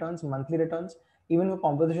nil returns, monthly returns, even for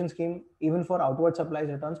composition scheme, even for outward supplies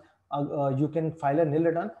returns, you can file a nil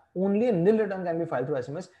return. Only a nil return can be filed through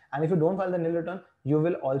SMS, and if you don't file the nil return, you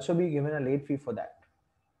will also be given a late fee for that.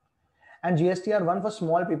 And GSTR 1 for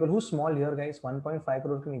small people. Who's small here, guys? 1.5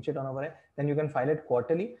 crore ke niche turnover hai, then you can file it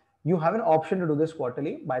quarterly. You have an option to do this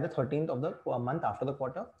quarterly by the 13th of the month after the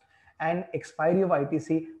quarter. And expiry of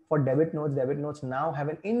ITC for debit notes now have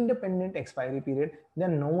an independent expiry period. They're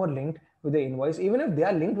no more linked with the invoice. Even if they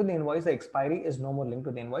are linked with the invoice, the expiry is no more linked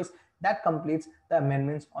with the invoice. That completes the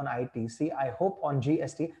amendments on ITC. I hope on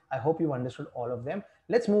GST, I hope you understood all of them.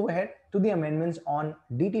 Let's move ahead to the amendments on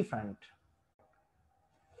DT front.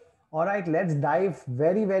 All right, let's dive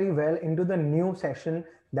very, very well into the new session,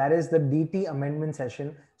 that is the DT amendment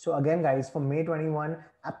session. So again, guys, for May 21,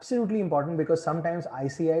 absolutely important because sometimes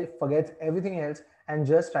ICI forgets everything else and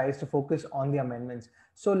just tries to focus on the amendments.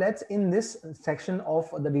 So let's, in this section of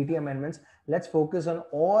the DT amendments, let's focus on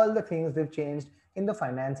all the things they've changed in the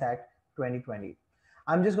Finance Act 2020.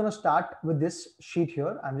 I'm just going to start with this sheet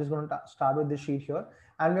here. I'm just going to start with this sheet here.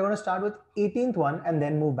 And we're going to start with 18th one and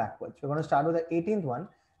then move backwards. We're going to start with the 18th one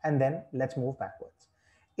and then let's move backwards.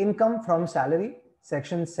 Income from salary,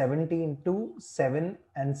 section 17(2), 7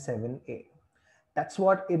 and 7A. That's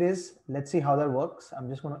what it is. Let's see how that works. I'm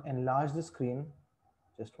just going to enlarge the screen.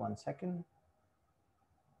 Just 1 second.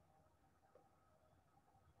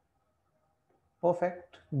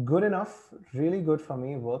 Perfect. Good enough. Really good for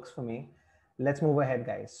me. Works for me. Let's move ahead,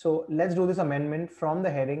 guys. So let's do this amendment from the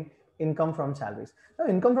heading income from salaries. Now,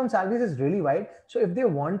 income from salaries is really wide. So if they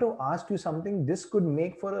want to ask you something, this could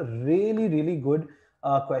make for a really, really good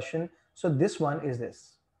question. So this one is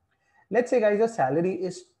this. Let's say, guys, your salary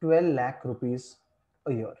is 12 lakh rupees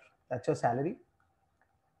a year. That's your salary.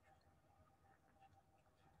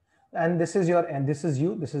 And this is your, and this is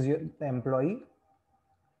you, this is your the employee.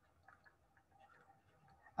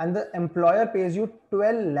 And the employer pays you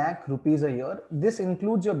 12 lakh rupees a year. This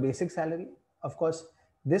includes your basic salary. Of course,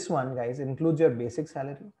 this one, guys, includes your basic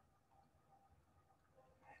salary.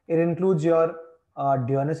 It includes your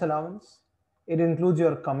dearness allowance. It includes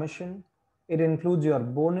your commission. It includes your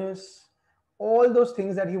bonus. All those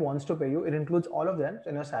things that he wants to pay you, it includes all of them.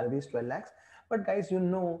 And your salary is 12 lakhs. But guys, you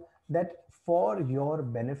know that for your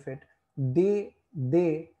benefit,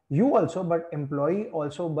 you also, but employee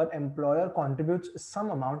also, but employer contributes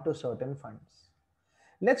some amount to certain funds.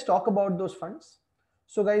 Let's talk about those funds.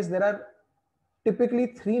 So guys, there are typically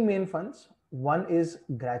 3 main funds. One is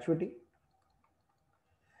gratuity.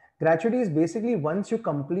 Gratuity is basically once you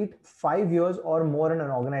complete 5 years or more in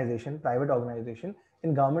an organization, private organization.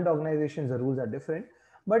 In government organizations, the rules are different.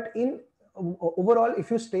 But in overall,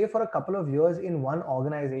 if you stay for a couple of years in one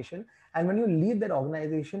organization, and when you leave that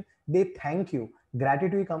organization, they thank you.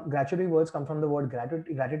 Gratuity words come from the word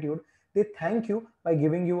gratitude. They thank you by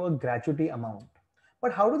giving you a gratuity amount.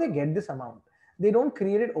 But how do they get this amount? They don't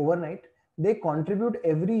create it overnight. They contribute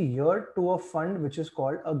every year to a fund which is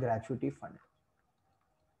called a gratuity fund.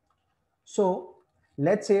 So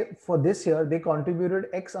let's say for this year, they contributed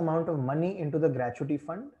X amount of money into the gratuity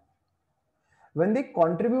fund. When they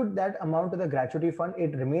contribute that amount to the gratuity fund,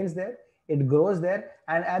 it remains there, it grows there,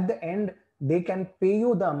 and at the end, they can pay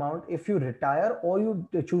you the amount. If you retire or you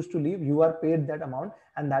choose to leave, you are paid that amount,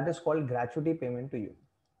 and that is called gratuity payment to you.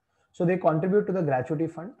 So they contribute to the gratuity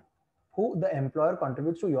fund. Who? The employer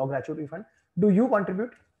contributes to your gratuity fund. Do you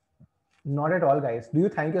contribute? Not at all, guys. Do you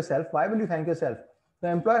thank yourself? Why will you thank yourself? The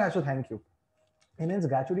employer has to thank you. In its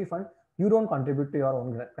gratuity fund, you don't contribute to your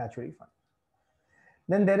own gratuity fund.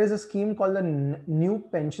 Then there is a scheme called the new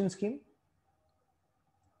pension scheme,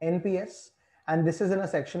 NPS, and this is in a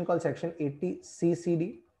section called section 80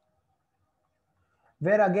 CCD.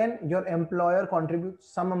 where again your employer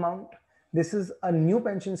contributes some amount. This is a new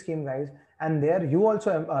pension scheme, guys, and there you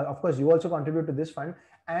also, of course, you also contribute to this fund,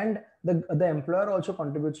 and the employer also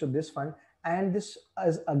contributes to this fund, and this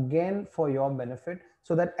is again for your benefit,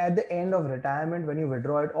 so that at the end of retirement, when you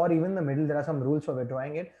withdraw it, or even the middle, there are some rules for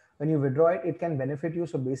withdrawing it. When you withdraw it, it can benefit you.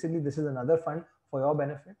 So basically, this is another fund for your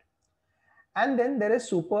benefit. And then there is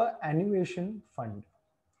superannuation fund.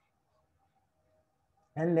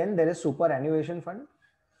 And then there is superannuation fund.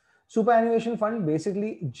 Superannuation fund,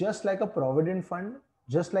 basically just like a provident fund,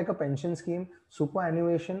 just like a pension scheme,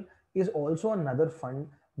 superannuation is also another fund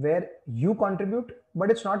where you contribute, but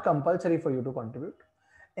it's not compulsory for you to contribute.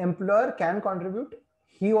 Employer can contribute.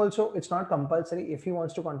 He also, it's not compulsory. If he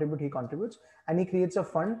wants to contribute, he contributes, and he creates a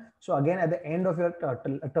fund. So again, at the end of your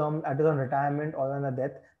term, either on retirement or on a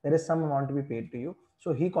death, there is some amount to be paid to you.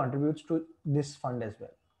 So he contributes to this fund as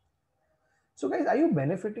well. So guys, are you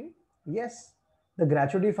benefiting? Yes. The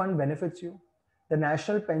gratuity fund benefits you. The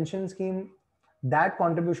national pension scheme, that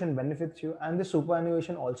contribution benefits you, and the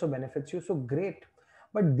superannuation also benefits you. So great.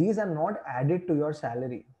 But these are not added to your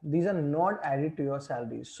salary. These are not added to your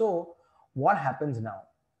salary. So what happens now?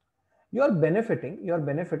 You're benefiting,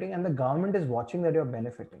 and the government is watching that you're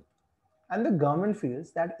benefiting. And the government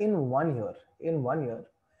feels that in 1 year,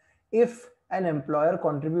 if an employer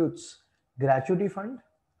contributes gratuity fund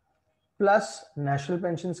plus national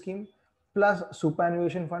pension scheme plus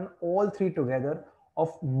superannuation fund, all three together,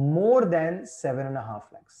 of more than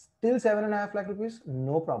 7.5 lakhs, till 7.5 lakh rupees,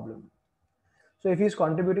 no problem. So if he's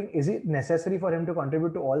contributing, is it necessary for him to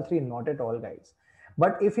contribute to all three? Not at all, guys.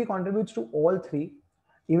 But if he contributes to all three,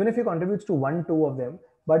 even if he contributes to one, two of them,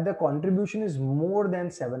 but the contribution is more than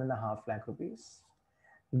 7.5 lakh rupees,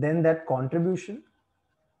 then that contribution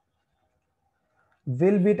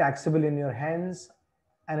will be taxable in your hands,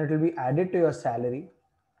 and it will be added to your salary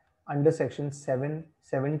under section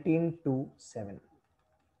 17(2)(7).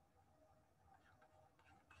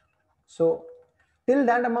 So till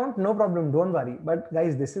that amount, no problem, don't worry. But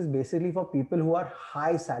guys, this is basically for people who are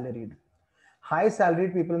high salaried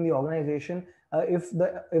people in the organization. If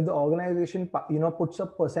the organization puts a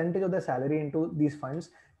percentage of the salary into these funds,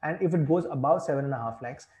 and if it goes above 7.5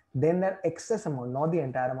 lakhs, then that excess amount, not the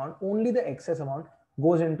entire amount, only the excess amount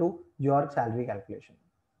goes into your salary calculation.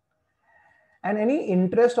 And any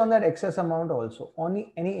interest on that excess amount also,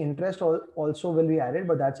 any interest also will be added,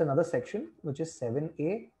 but that's another section, which is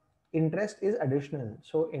 7A. Interest is additional,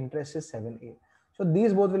 so interest is 7A. So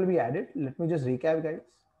these both will be added. Let me just recap, guys.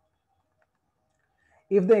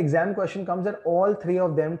 If the exam question comes that all three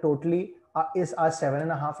of them totally are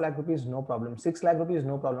 7.5 lakh rupees, no problem. 6 lakh rupees,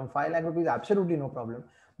 no problem. 5 lakh rupees, absolutely no problem.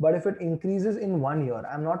 But if it increases in 1 year,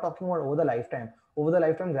 I'm not talking about over the lifetime. Over the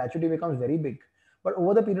lifetime, gratuity becomes very big. But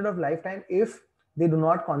over the period of lifetime, if they do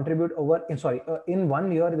not contribute in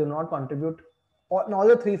 1 year, they do not contribute all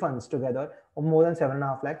the three funds together of more than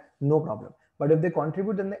 7.5 lakh, no problem. But if they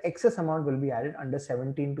contribute, then the excess amount will be added under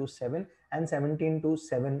 17(2)(7) and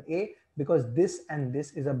 17(2)(7)A, because this and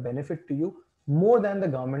this is a benefit to you more than the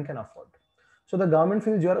government can afford. So the government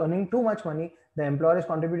feels you are earning too much money, the employer is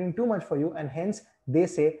contributing too much for you, and hence they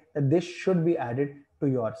say that this should be added to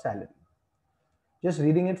your salary. Just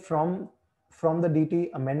reading it from the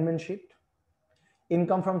DT amendment sheet.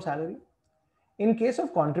 Income from salary. In case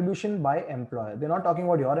of contribution by employer, they're not talking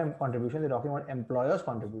about your contribution, they're talking about employer's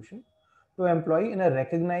contribution to employee in a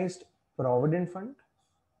recognized provident fund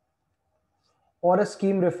or a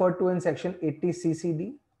scheme referred to in section 80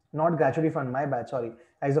 CCD, not gratuity fund, my bad, sorry.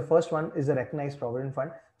 As the first one is the recognized provident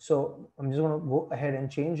fund. So I'm just going to go ahead and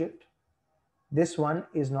change it. This one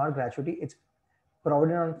is not gratuity, it's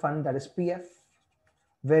provident fund, that is PF,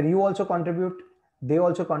 where you also contribute, they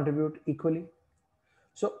also contribute equally.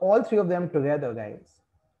 So all three of them together, guys,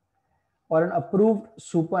 or an approved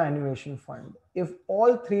superannuation fund, if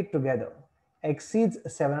all three together exceeds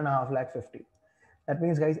 7.5 lakh 50, that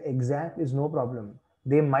means, guys, exact is no problem.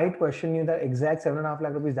 They might question you that exact 7.5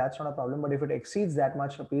 lakh rupees, that's not a problem. But if it exceeds that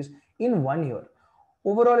much rupees in 1 year,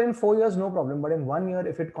 overall in 4 years, no problem. But in 1 year,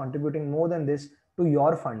 if it contributing more than this to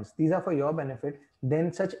your funds, these are for your benefit,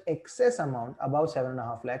 then such excess amount above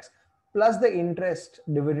 7.5 lakhs plus the interest,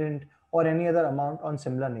 dividend, or any other amount on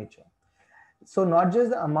similar nature. So not just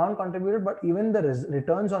the amount contributed, but even the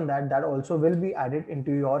returns on that also will be added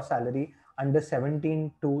into your salary under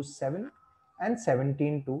 17(2)(7) and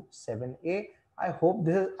 17(2)(7)A. I hope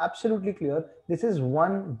this is absolutely clear. This is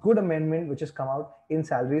one good amendment which has come out in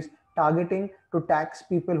salaries, targeting to tax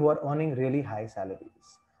people who are earning really high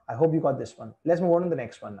salaries. I hope you got this one. Let's move on to the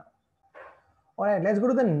next one now. All right, let's go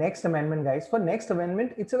to the next amendment, guys. For next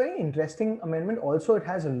amendment, it's a very interesting amendment. Also, it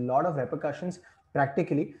has a lot of repercussions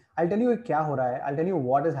practically. I'll tell you kya ho raha hai. I'll tell you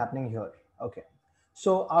what is happening here. Okay,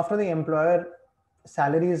 so after the employer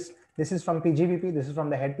salaries, this is from PGBP, this is from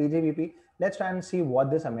the head PGBP. Let's try and see what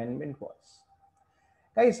this amendment was.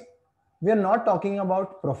 Guys, we are not talking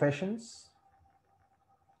about professions,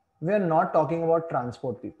 we are not talking about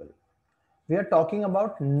transport people, we are talking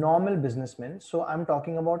about normal businessmen. So I'm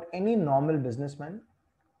talking about any normal businessman.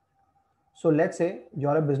 So let's say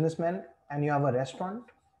you're a businessman and you have a restaurant,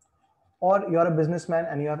 or you're a businessman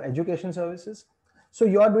and you have education services. So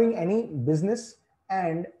you're doing any business,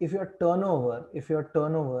 and if your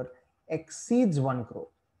turnover exceeds 1 crore,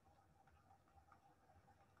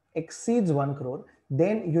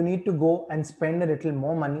 then you need to go and spend a little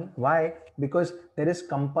more money. Why? Because there is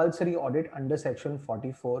compulsory audit under section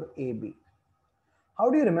 44AB. How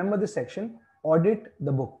do you remember this section? Audit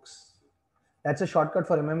the books. That's a shortcut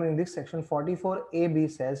for remembering this. Section 44AB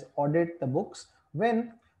says audit the books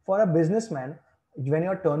when, for a businessman, when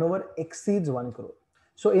your turnover exceeds 1 crore.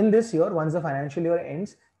 So in this year, once the financial year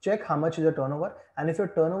ends, check how much is your turnover, and if your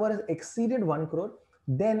turnover has exceeded 1 crore,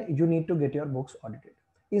 then you need to get your books audited.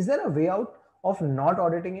 Is there a way out of not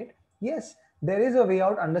auditing it? Yes, there is a way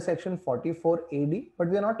out under section 44AD, but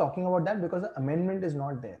we are not talking about that because the amendment is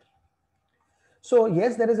not there. So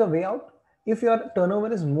yes, there is a way out. If your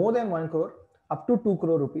turnover is more than 1 crore, up to 2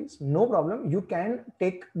 crore rupees, no problem. You can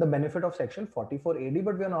take the benefit of section 44AD,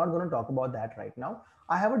 but we are not going to talk about that right now.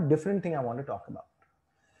 I have a different thing I want to talk about.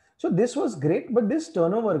 So this was great, but this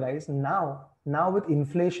turnover, guys, now with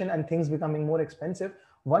inflation and things becoming more expensive,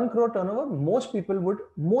 1 crore turnover, most people would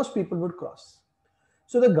cross.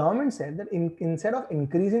 So the government said that instead of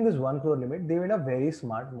increasing this 1 crore limit, they made a very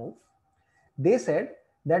smart move. They said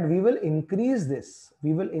that we will increase this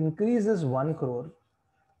 1 crore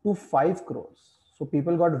to 5 crores. So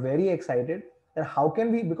people got very excited that how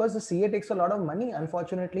can we, because the CA takes a lot of money,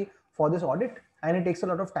 unfortunately, for this audit, and it takes a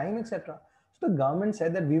lot of time, etc. So the government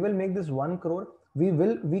said that we will make this 1 crore,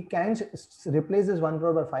 we can replace this 1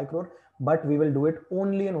 crore by 5 crore, but we will do it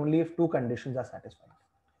only and only if two conditions are satisfied.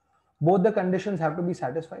 Both the conditions have to be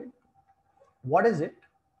satisfied. What is it?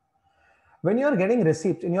 When you are getting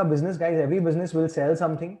receipts in your business, guys, every business will sell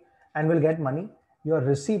something and will get money. Your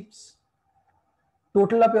receipts,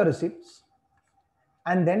 total up your receipts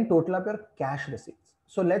and then total up your cash receipts.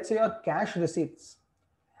 So let's say your cash receipts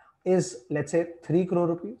is, let's say, 3 crore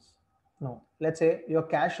rupees. No, let's say your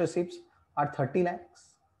cash receipts are 30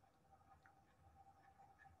 lakhs.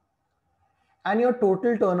 And your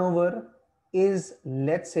total turnover is,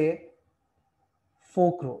 let's say,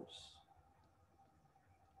 4 crores.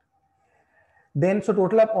 Then so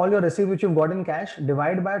total up all your receipts which you've got in cash,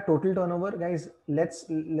 divide by total turnover. Guys, let's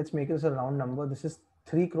make this a round number. This is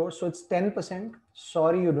 3 crores, so it's 10%.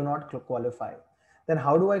 Sorry, you do not qualify. Then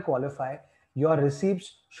how do I qualify? Your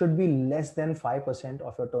receipts should be less than 5%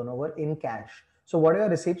 of your turnover in cash. So what are your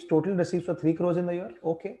receipts? Total receipts for 3 crores in the year.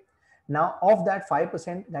 Okay. Now of that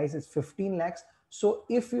 5%, guys, is 15 lakhs. So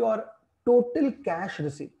if your total cash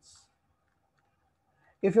receipts,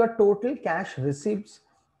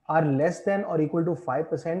 are less than or equal to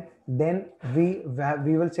 5%, then we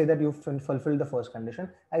will say that you've fulfilled the first condition.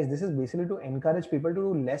 Guys, this is basically to encourage people to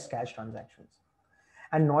do less cash transactions.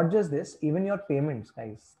 And not just this, even your payments,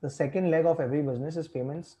 guys. The second leg of every business is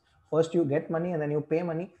payments. First you get money and then you pay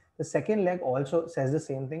money. The second leg also says the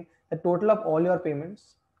same thing. The total of all your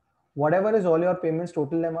payments, whatever is all your payments,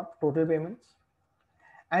 total them up, total payments,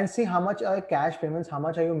 and see how much are cash payments, how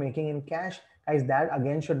much are you making in cash. Guys, that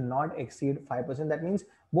again should not exceed 5%. That means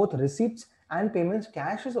both receipts and payments.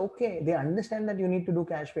 Cash is okay, they understand that you need to do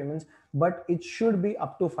cash payments, but it should be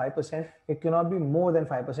up to 5%. It cannot be more than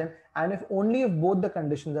 5%. And if only if both the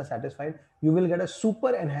conditions are satisfied, you will get a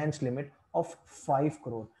super enhanced limit of 5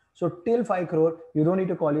 crore. So till 5 crore, you don't need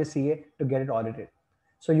to call your CA to get it audited.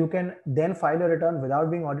 So you can then file a return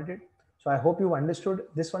without being audited. So I hope you understood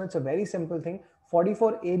this one. It's a very simple thing.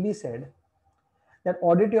 44AB said that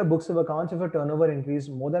audit your books of accounts if your turnover increased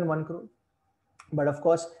more than 1 crore. But of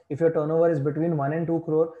course, if your turnover is between 1 and 2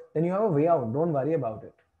 crore, then you have a way out. Don't worry about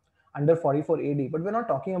it under 44AD. But we're not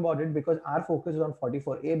talking about it because our focus is on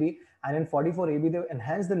 44AB, and in 44AB, they've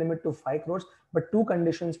enhanced the limit to 5 crores. But two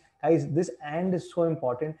conditions, guys, this and is so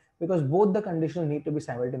important because both the conditions need to be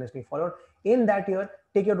simultaneously followed. In that year,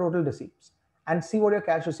 take your total receipts and see what your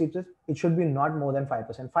cash receipts is. It should be not more than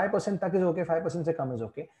 5%. 5% tak is okay, 5% se kam is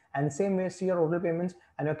okay. And same way, see your total payments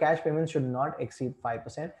and your cash payments should not exceed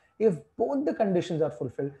 5%. If both the conditions are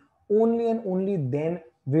fulfilled, only and only then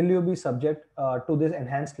will you be subject to this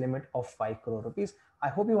enhanced limit of 5 crore rupees. I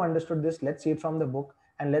hope you understood this. Let's see it from the book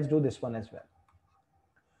and let's do this one as well.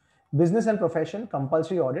 Business and profession,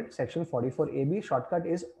 compulsory audit, section 44AB, shortcut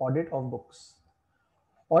is audit of books.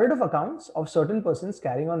 Audit of accounts of certain persons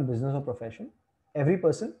carrying on business or profession. Every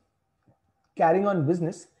person carrying on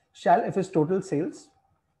business shall, if his total sales,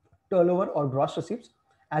 turnover, or gross receipts,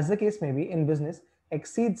 as the case may be in business,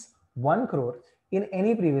 exceeds 1 crore in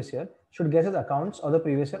any previous year, should get his accounts of the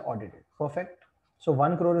previous year audited. Perfect. So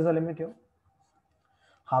 1 crore is the limit here.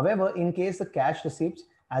 However, in case the cash receipts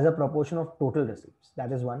as a proportion of total receipts,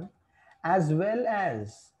 that is one, as well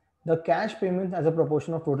as the cash payments as a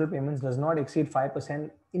proportion of total payments does not exceed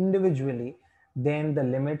 5% individually, then the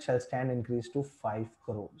limit shall stand increased to 5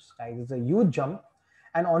 crores. Guys, it's a huge jump.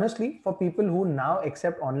 And honestly, for people who now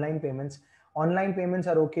accept online payments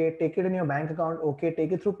are okay. Take it in your bank account, okay.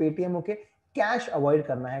 Take it through Paytm, okay. Cash avoid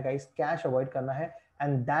karna hai, guys. Cash avoid karna hai.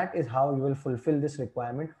 And that is how you will fulfill this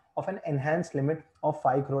requirement of an enhanced limit of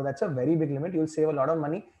 5 crore. That's a very big limit. You'll save a lot of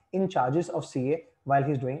money in charges of CA while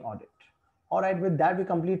he's doing audit. All right, with that we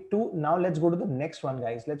complete 2. Now let's go to the next one,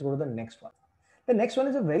 guys. Let's go to the next one. The next one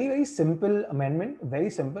is a very, very simple amendment. Very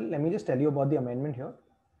simple. Let me just tell you about the amendment here.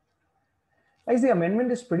 Guys, the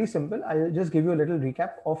amendment is pretty simple. I'll just give you a little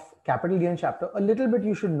recap of capital gain chapter. A little bit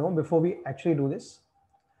you should know before we actually do this.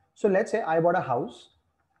 So let's say I bought a house,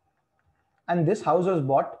 and this house was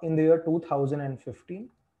bought in the year 2015.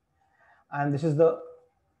 And this is the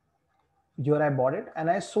year I bought it, and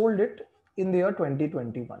I sold it in the year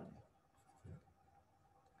 2021.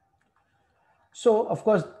 So of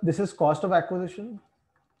course, this is cost of acquisition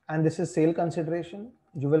and this is sale consideration.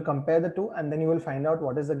 You will compare the two and then you will find out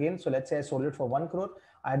what is the gain. So let's say I sold it for 1 crore.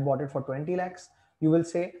 I had bought it for 20 lakhs. You will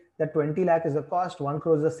say that 20 lakh is the cost, 1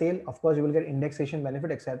 crore is the sale. Of course, you will get indexation benefit,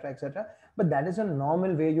 etc., etc. But that is a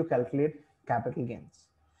normal way you calculate capital gains.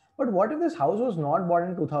 But what if this house was not bought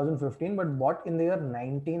in 2015, but bought in the year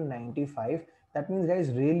 1995? That means,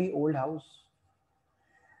 guys, really old house.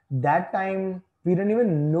 That time, we didn't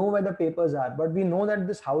even know where the papers are, but we know that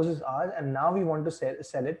this house is ours and now we want to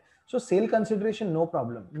sell it. So sale consideration, no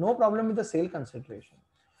problem. No problem with the sale consideration.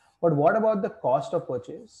 But what about the cost of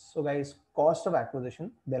purchase? So guys, cost of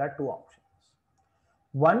acquisition, there are two options.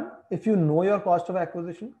 One, if you know your cost of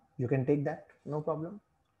acquisition, you can take that, no problem.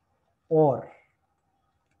 Or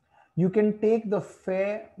you can take the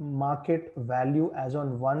fair market value as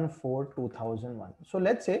on 1/4/2001. So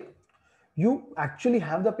let's say you actually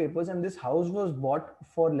have the papers and this house was bought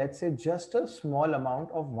for, let's say, just a small amount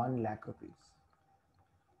of 1 lakh rupees.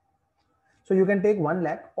 So you can take 1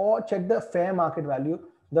 lakh or check the fair market value.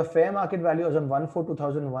 The fair market value as on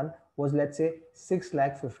 1/4/2001 was, let's say, 6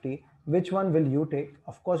 lakh 50. Which one will you take?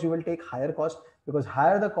 Of course, you will take higher cost, because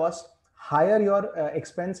higher the cost, higher your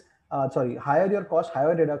expense, higher your cost,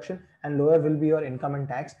 higher deduction, and lower will be your income and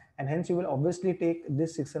tax. And hence you will obviously take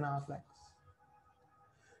this 6.5 lakhs.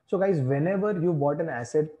 So guys, whenever you bought an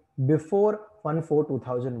asset before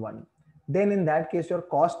 1/4/2001, then in that case, your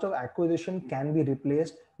cost of acquisition can be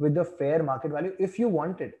replaced with the fair market value if you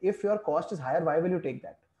want it. If your cost is higher, why will you take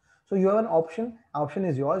that? So you have an option. Option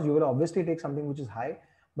is yours. You will obviously take something which is high.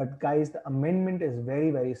 But guys, the amendment is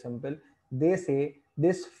very, very simple. They say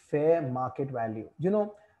this fair market value. You know,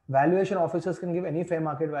 valuation officers can give any fair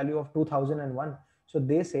market value of 2001. So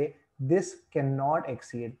they say this cannot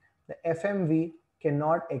exceed, the FMV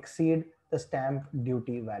cannot exceed the stamp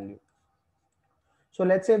duty value. So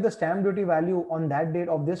let's say if the stamp duty value on that date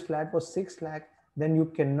of this flat was 6 lakh, then you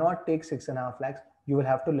cannot take 6.5 lakhs. You will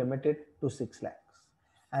have to limit it to 6 lakhs.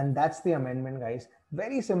 And that's the amendment, guys.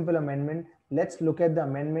 Very simple amendment. Let's look at the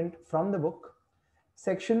amendment from the book.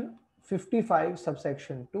 Section 55,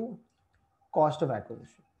 subsection 2, cost of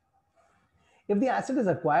acquisition. If the asset is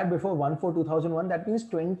acquired before 1/4/2001, that means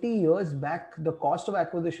 20 years back, the cost of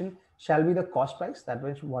acquisition shall be the cost price, that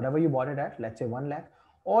means whatever you bought it at, let's say 1 lakh,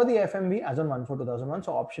 or the FMV as on 1/4/2001.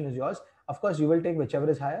 So option is yours. Of course, you will take whichever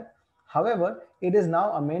is higher. However, it is now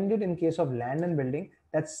amended in case of land and building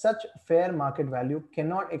that such fair market value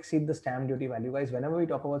cannot exceed the stamp duty value. Guys, whenever we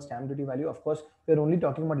talk about stamp duty value, of course, we're only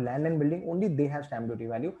talking about land and building. Only they have stamp duty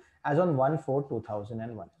value as on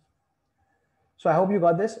 1/4/2001. So I hope you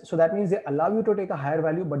got this. So that means they allow you to take a higher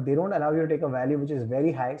value, but they don't allow you to take a value which is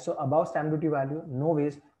very high. So above stamp duty value, no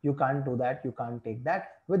ways, you can't do that. You can't take that.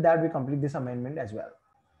 With that, we complete this amendment as well.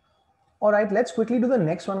 All right, let's quickly do the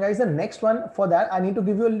next one, guys. The next one, for that, I need to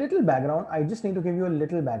give you a little background. I just need to give you a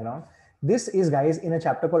little background. This is, guys, in a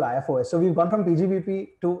chapter called IFOS. So we've gone from PGBP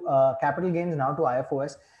to capital gains, now to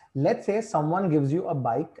IFOS. Let's say someone gives you a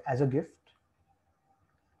bike as a gift.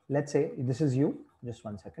 Let's say this is you. Just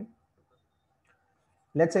one second.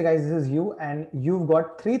 Let's say, guys, this is you and you've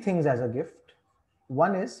got 3 things as a gift.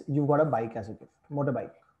 One is you've got a bike as a gift,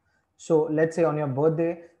 motorbike. So let's say on your birthday,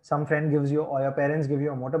 some friend gives you or your parents give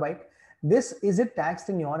you a motorbike. Is it taxed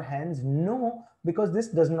in your hands? No, because this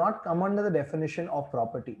does not come under the definition of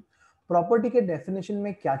property. Property के definition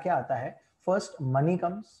में क्या क्या आता है? First, money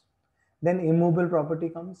comes, then immovable property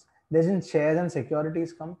comes, then shares and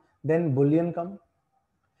securities come, then bullion come.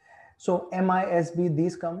 So MISB,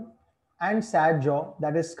 these come, and sad jaw,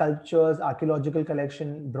 that is sculptures, archaeological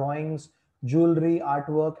collection, drawings, jewelry,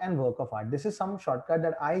 artwork, and work of art. This is some shortcut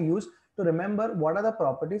that I use to remember what are the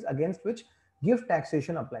properties against which gift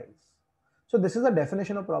taxation applies. So this is the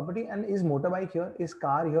definition of property. And is motorbike here? Is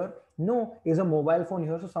car here? No. Is a mobile phone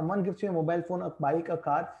here? So someone gives you a mobile phone, a bike, a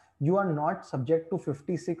car, you are not subject to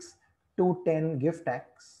 56(2)(10) gift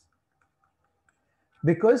tax,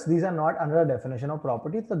 because these are not under a definition of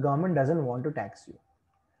property. The government doesn't want to tax you.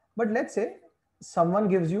 But let's say someone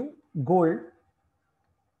gives you gold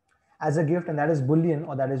as a gift, and that is bullion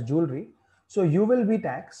or that is jewelry. So you will be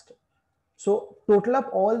taxed. So total up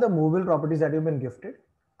all the movable properties that you've been gifted,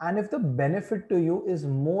 and if the benefit to you is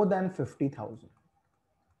more than 50,000,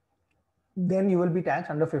 then you will be taxed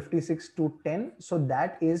under 56(2)(10). So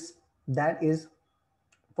that is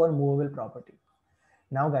for movable property.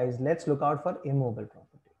 Now guys, let's look out for immovable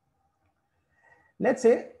property. Let's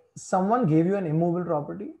say someone gave you an immovable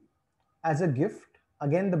property as a gift.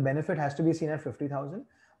 Again, the benefit has to be seen at 50,000,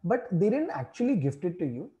 but they didn't actually gift it to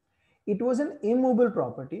you. It was an immovable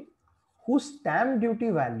property whose stamp duty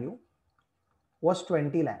value was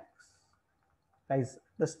 20 lakhs. Guys,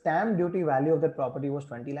 the stamp duty value of that property was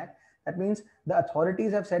 20 lakh. That means the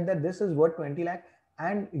authorities have said that this is worth 20 lakh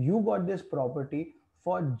and you got this property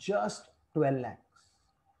for just 12 lakhs.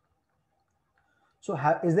 So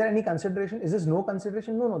is there any consideration? Is this no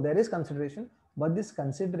consideration? No, there is consideration, but this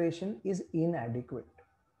consideration is inadequate.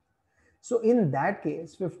 So in that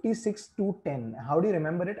case, 56(2)(10), how do you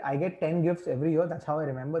remember it? I get 10 gifts every year. That's how I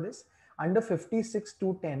remember this. Under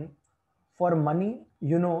 56(2)(10), for money,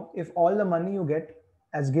 you know, if all the money you get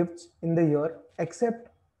as gifts in the year, except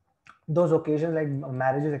those occasions like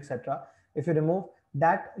marriages, etc., if you remove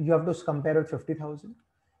that, you have to compare with 50,000.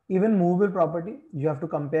 Even movable property, you have to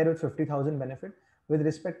compare with 50,000 benefit. With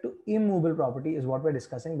respect to immovable property is what we're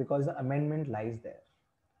discussing, because the amendment lies there.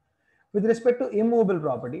 With respect to immovable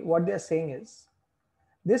property, what they are saying is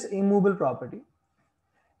this immovable property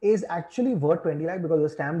is actually worth 20 lakh because the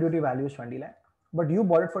stamp duty value is 20 lakh, but you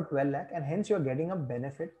bought it for 12 lakh and hence you're getting a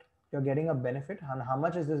benefit. You're getting a benefit. And how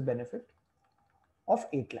much is this benefit? Of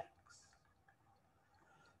 8 lakhs.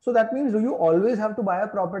 So that means, do you always have to buy a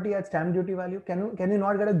property at stamp duty value? Can you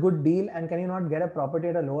not get a good deal, and can you not get a property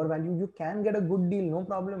at a lower value? You can get a good deal, no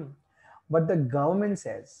problem. But the government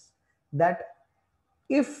says that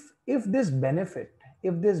if this benefit,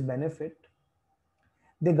 the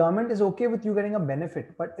government is okay with you getting a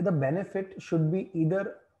benefit, but the benefit should be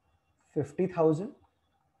either 50,000,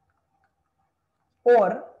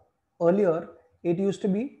 or earlier it used to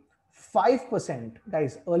be 5%.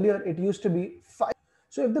 Guys, earlier it used to be 5%.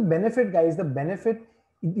 So if the benefit, guys,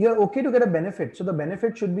 you're okay to get a benefit. So the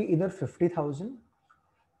benefit should be either 50,000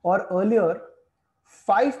 or earlier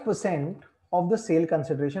 5% of the sale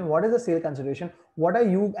consideration. What is the sale consideration? What are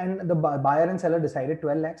you and the buyer and seller decided?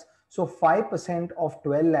 12 lakhs. So 5% of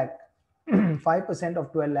 12 lakh, 5%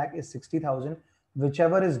 of 12 lakh is 60,000,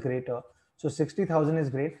 whichever is greater. So 60,000 is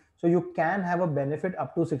great. So you can have a benefit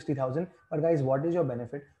up to 60,000. But guys, what is your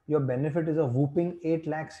benefit? Your benefit is a whooping 8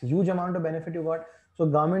 lakhs, huge amount of benefit you got. So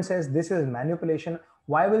government says this is manipulation.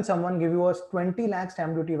 Why will someone give you a 20 lakh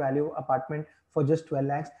stamp duty value apartment for just 12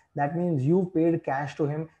 lakhs? That means you paid cash to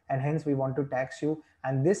him and hence we want to tax you.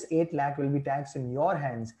 And this 8 lakh will be taxed in your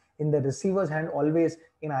hands, in the receiver's hand. Always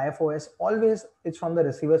in IFOS, always it's from the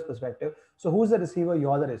receiver's perspective. So who's the receiver?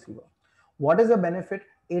 You're the receiver. What is the benefit?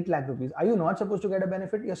 8 lakh rupees. Are you not supposed to get a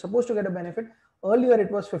benefit? You're supposed to get a benefit. Earlier it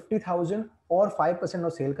was 50,000 or 5%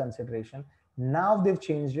 of sale consideration. Now they've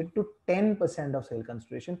changed it to 10% of sale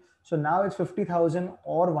consideration. So now it's 50,000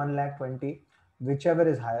 or 1,20,000, whichever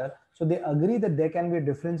is higher. So they agree that there can be a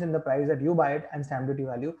difference in the price that you buy it and stamp duty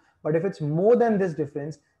value. But if it's more than this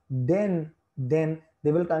difference, then they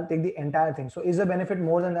will take the entire thing. So is the benefit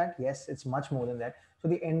more than that? Yes, it's much more than that. So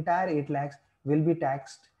the entire 8 lakhs will be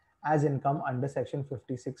taxed as income under section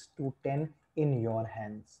 56(2)(10) in your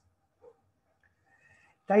hands.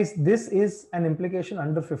 Guys, this is an implication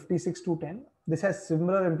under 56(2)(10). This has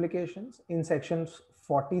similar implications in sections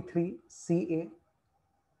 43CA.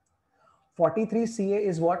 43CA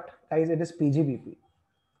is what, guys? It is PGBP.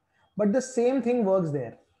 But the same thing works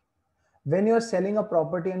there. When you're selling a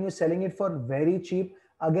property and you're selling it for very cheap,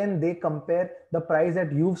 again, they compare the price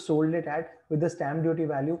that you've sold it at with the stamp duty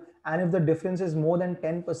value. And if the difference is more than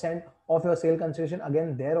 10% of your sale consideration,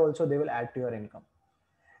 again, there also they will add to your income.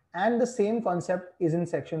 And the same concept is in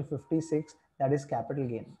section 56, that is capital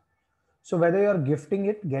gain. So whether you're gifting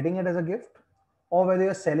it, getting it as a gift, or whether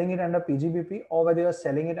you're selling it under PGBP, or whether you're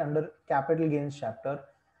selling it under capital gains chapter,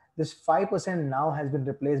 this 5% now has been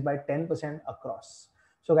replaced by 10% across.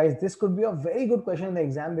 So guys, this could be a very good question in the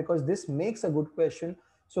exam because this makes a good question.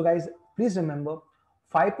 So guys, please remember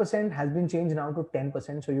 5% has been changed now to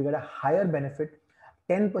 10%. So you get a higher benefit.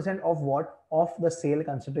 10% of what? Of the sale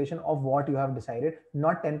consideration of what you have decided,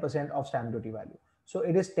 not 10% of stamp duty value. So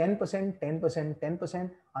it is 10%, 10%,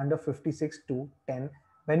 10% under 56 to 10.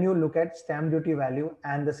 When you look at stamp duty value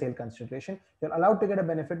and the sale consideration, you're allowed to get a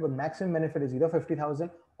benefit, but maximum benefit is either 50,000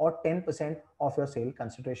 or 10% of your sale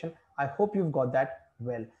consideration. I hope you've got that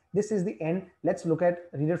well. This is the end. Let's read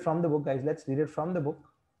it from the book, guys. Let's read it from the book.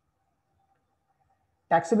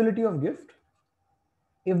 Taxability of gift.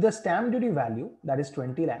 If the stamp duty value, that is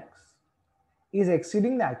 20 lakhs, is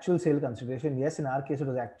exceeding the actual sale consideration, yes, in our case, it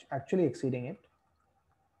was actually exceeding it,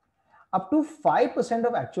 up to 5%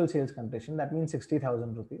 of actual sales consideration, that means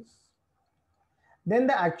 60,000 rupees, then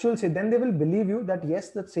they will believe you that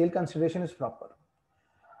yes, the sale consideration is proper.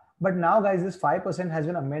 But now guys, this 5% has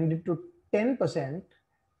been amended to 10%,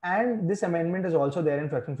 and this amendment is also there in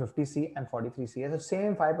section 50C and 43C. The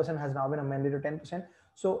same 5% has now been amended to 10%.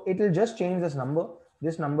 So it will just change this number.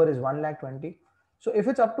 This number is 1,20,000. So if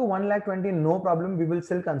it's up to 1,20,000, no problem. We will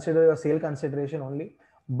still consider your sale consideration only.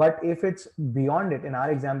 But if it's beyond it, in our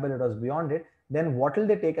example, it was beyond it, then what will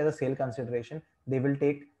they take as a sale consideration? They will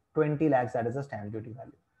take 20 lakhs, that is the stamp duty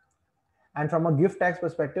value. And from a gift tax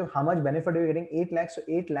perspective, how much benefit are you getting? 8 lakhs. So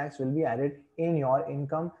 8 lakhs will be added in your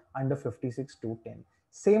income under 56 to 10.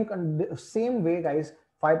 Same way, guys,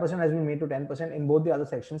 5% has been made to 10% in both the other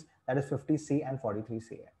sections, that is 50C and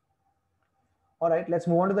 43C. All right, let's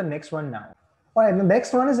move on to the next one now. All right, the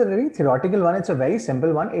next one is a very theoretical one. It's a very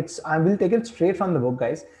simple one. I will take it straight from the book,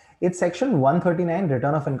 guys. It's section 139,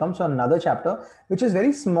 return of income. So another chapter, which is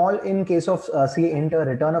very small in case of enter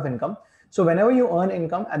return of income. So whenever you earn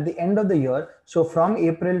income at the end of the year, so from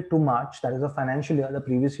April to March, that is a financial year, the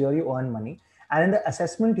previous year you earn money, and in the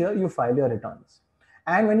assessment year, you file your returns.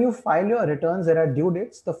 And when you file your returns, there are due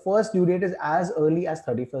dates. The first due date is as early as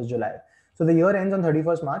 31st July. So the year ends on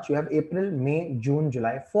 31st March. You have April, May, June,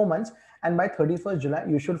 July, 4 months. And by 31st July,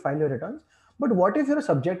 you should file your returns. But what if you're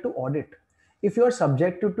subject to audit? If you're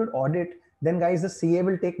subjected to audit, then guys, the CA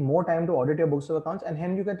will take more time to audit your books of accounts, and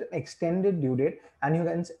hence you get an extended due date, and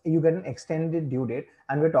you get an extended due date,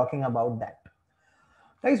 and we're talking about that.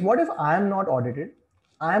 Guys, what if I am not audited?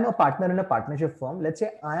 I am a partner in a partnership firm. Let's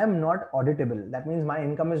say I am not auditable. That means my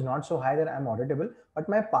income is not so high that I'm auditable, but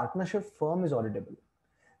my partnership firm is auditable.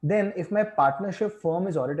 Then if my partnership firm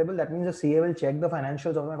is auditable, that means the CA will check the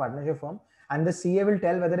financials of my partnership firm, and the CA will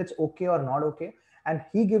tell whether it's okay or not okay, and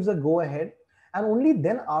he gives a go ahead. And only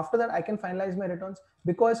then after that I can finalize my returns,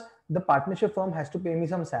 because the partnership firm has to pay me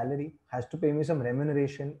some salary, has to pay me some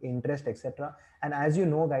remuneration, interest, etc. And as you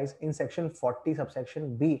know, guys, in section 40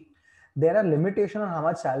 subsection B, there are limitations on how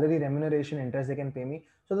much salary, remuneration, interest they can pay me.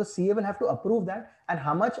 So the CA will have to approve that, and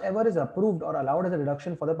how much ever is approved or allowed as a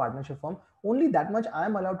deduction for the partnership firm, only that much I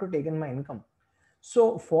am allowed to take in my income.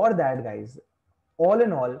 So for that, guys, all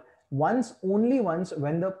in all, only once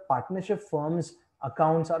when the partnership firm's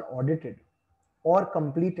accounts are audited or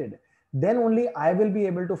completed, then only I will be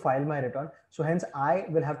able to file my return. So hence I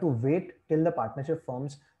will have to wait till the partnership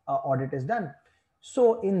firm's audit is done.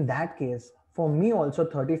 So in that case, for me also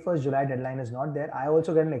 31st July deadline is not there. I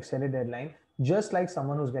also get an extended deadline, just like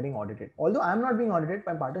someone who's getting audited. Although I'm not being audited,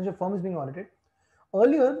 my partnership firm is being audited.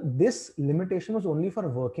 Earlier, this limitation was only for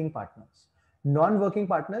working partners. Non-working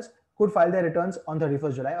partners could file their returns on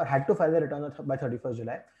 31st July or had to file their returns by 31st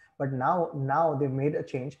July. But now they've made a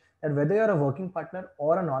change that whether you're a working partner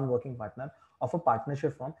or a non-working partner of a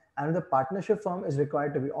partnership firm, and if the partnership firm is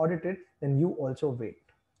required to be audited, then you also wait.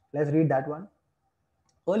 Let's read that one.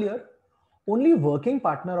 Earlier, only working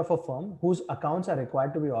partner of a firm whose accounts are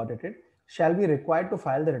required to be audited shall be required to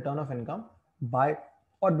file the return of income by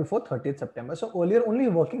or before 30th September. So earlier, only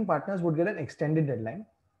working partners would get an extended deadline.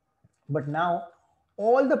 But now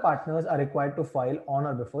all the partners are required to file on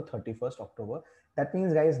or before 31st October. That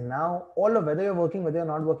means, guys, now all of whether you're working, whether you're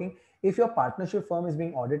not working, if your partnership firm is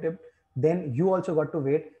being audited, then you also got to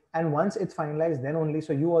wait. And once it's finalized, then only,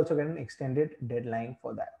 so you also get an extended deadline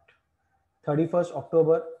for that. 31st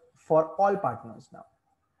October for all partners now.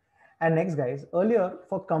 And next, guys, earlier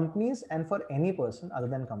for companies and for any person other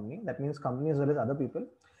than company, that means company as well as other people,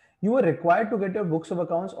 you were required to get your books of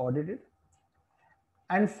accounts audited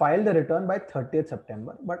and file the return by 30th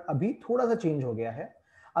September. But अभी थोड़ा सा change हो गया है.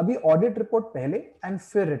 अभी audit report पहले and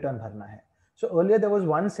फिर return भरना है. So earlier there was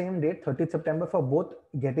one same date, 30th September, for both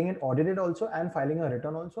getting it audited also and filing a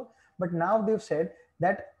return also. But now they've said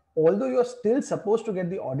that although you're still supposed to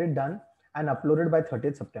get the audit done and uploaded by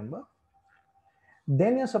 30th September,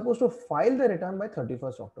 then you're supposed to file the return by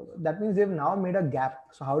 31st October. That means they've now made a gap.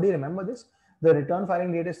 So how do you remember this? The return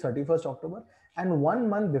filing date is 31st October, and 1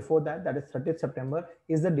 month before that, that is 30th September,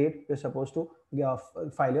 is the date you're supposed to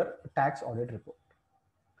file your tax audit report.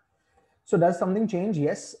 So does something change?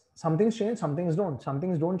 Yes, something's changed, some things don't. Some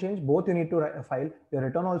things don't change. Both you need to file your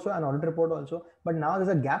return also and audit report also. But now there's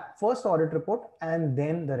a gap. First audit report and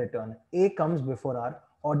then the return. A comes before R,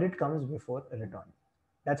 audit comes before return.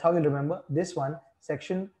 That's how you'll remember this one,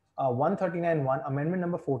 section 139.1, amendment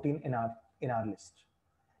number 14 in our list.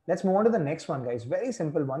 Let's move on to the next one, guys. Very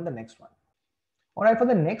simple one, the next one. All right, for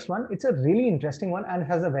the next one, it's a really interesting one and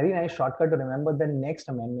has a very nice shortcut to remember the next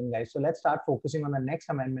amendment, guys. So let's start focusing on the next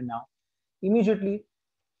amendment now. Immediately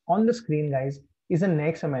on the screen, guys, is the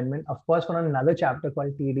next amendment, of course, for another chapter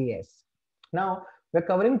called TDS. Now, we're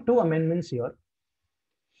covering two amendments here.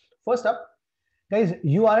 First up, guys,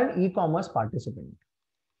 you are an e-commerce participant.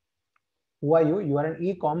 Who are you? You are an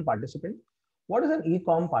e-com participant. What is an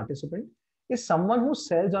e-com participant? Is someone who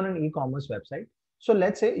sells on an e-commerce website. So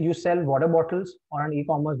let's say you sell water bottles on an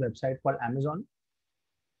e-commerce website called Amazon.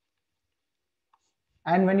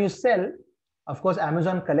 And when you sell, of course,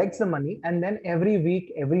 Amazon collects the money, and then every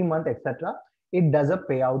week, every month, etc., it does a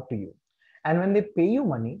payout to you. And when they pay you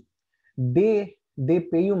money, they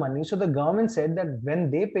pay you money. So the government said that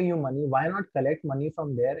when they pay you money, why not collect money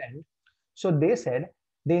from their end? So they said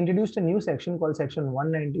they introduced a new section called section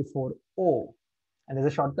 194O, and there's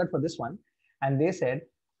a shortcut for this one. And they said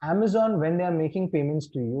Amazon, when they are making payments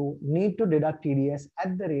to you, need to deduct TDS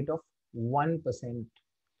at the rate of 1%.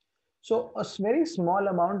 So a very small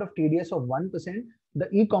amount of TDS of 1%, the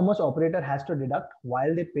e-commerce operator has to deduct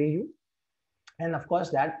while they pay you. And of course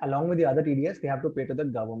that along with the other TDS, they have to pay to the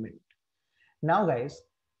government. Now guys,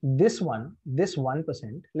 this 1%,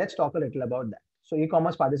 let's talk a little about that. So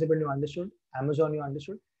e-commerce participant, you understood. Amazon, you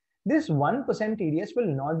understood. This 1% TDS will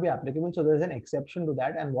not be applicable. So there's an exception to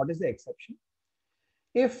that. And what is the exception?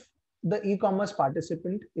 If the e-commerce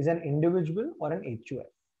participant is an individual or an HUF,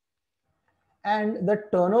 and the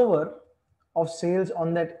turnover of sales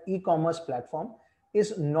on that e-commerce platform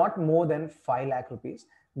is not more than 5 lakh rupees,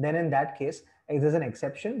 then in that case, there's an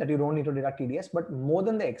exception that you don't need to deduct TDS. But more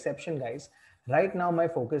than the exception, guys, right now my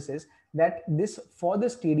focus is that for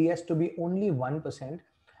this TDS to be only 1%,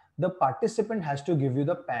 the participant has to give you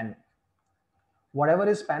the PAN. Whatever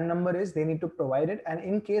his PAN number is, they need to provide it. And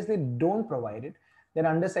in case they don't provide it, then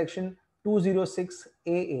under section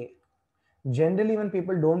 206AA, generally when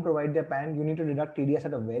people don't provide their PAN, you need to deduct TDS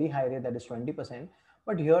at a very high rate, that is 20%.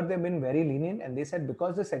 But here they've been very lenient, and they said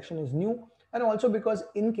because the section is new, and also because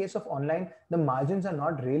in case of online, the margins are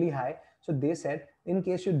not really high. So they said in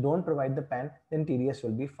case you don't provide the PAN, then TDS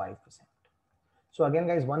will be 5%. So again,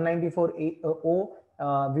 guys,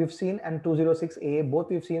 194O we've seen, and 206A both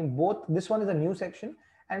we've seen. Both, this one is a new section,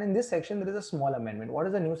 and in this section there is a small amendment. What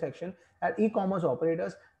is the new section? That e-commerce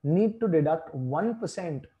operators need to deduct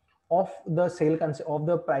 1% of the sale of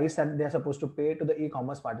the price that they're supposed to pay to the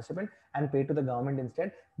e-commerce participant and pay to the government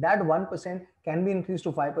instead. That 1% can be increased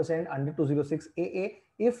to 5% under 206AA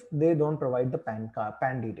if they don't provide the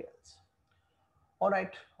PAN details. All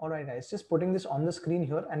right, guys, just putting this on the screen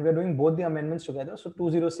here, and we're doing both the amendments together. So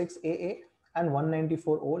 206AA and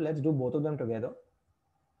 194O, let's do both of them together.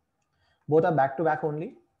 Both are back to back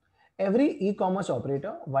only. Every e-commerce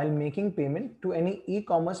operator, while making payment to any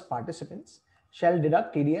e-commerce participants, shall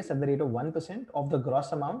deduct TDS at the rate of 1% of the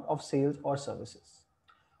gross amount of sales or services.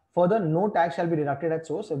 Further, no tax shall be deducted at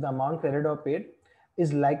source if the amount credited or paid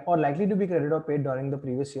is likely to be credited or paid during the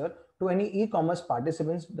previous year to any e-commerce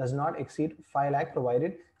participants does not exceed 5 lakh,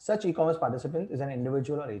 provided such e-commerce participant is an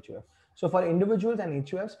individual or HUF. So for individuals and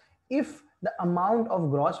HUFs, if the amount of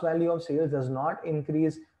gross value of sales does not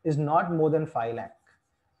increase, is not more than 5 lakh,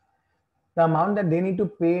 the amount that they need to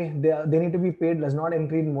pay, they need to be paid does not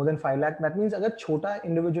increase more than 5 lakh. That means agar chota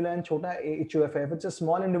individual and chota HUF, if it's a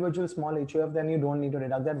small individual, small HUF, then you don't need to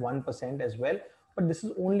deduct that 1% as well. But this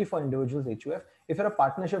is only for individuals HUF. If you're a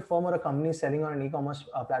partnership firm or a company selling on an e-commerce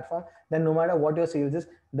platform, then no matter what your sales is,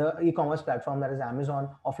 the e-commerce platform, that is Amazon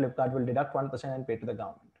or Flipkart, will deduct 1% and pay to the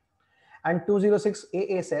government. And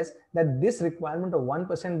 206AA says that this requirement of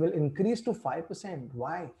 1% will increase to 5%.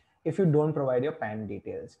 Why? If you don't provide your PAN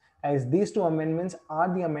details. As these two amendments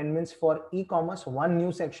are the amendments for e-commerce, one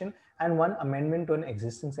new section and one amendment to an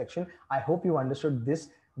existing section. I hope you understood this.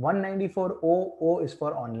 194O is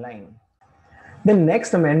for online. The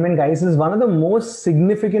next amendment, guys, is one of the most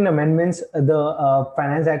significant amendments the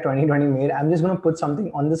Finance Act 2020 made. I'm just going to put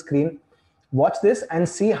something on the screen. Watch this and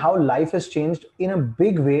see how life has changed in a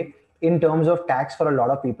big way in terms of tax for a lot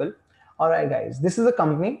of people. All right, guys, this is a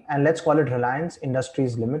company, and let's call it Reliance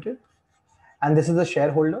Industries Limited. And this is the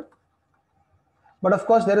shareholder. But of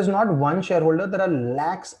course, there is not one shareholder. There are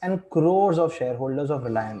lakhs and crores of shareholders of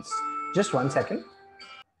Reliance. Just one second.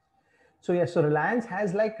 So yes, so Reliance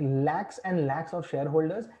has like lakhs and lakhs of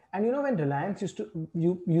shareholders. And you know, when Reliance used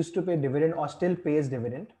to pay dividend or still pays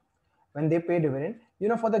dividend, when they pay dividend, you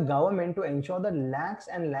know, for the government to ensure that lakhs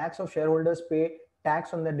and lakhs of shareholders pay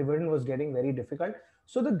tax on that dividend was getting very difficult.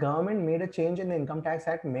 So the government made a change in the Income Tax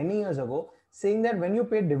Act many years ago, saying that when you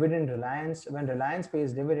pay dividend, when Reliance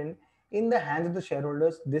pays dividend in the hands of the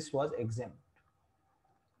shareholders, this was exempt.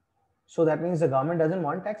 So that means the government doesn't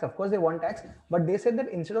want tax. Of course, they want tax, but they said that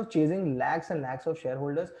instead of chasing lakhs and lakhs of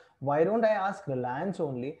shareholders, why don't I ask Reliance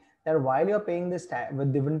only that while you're paying this tax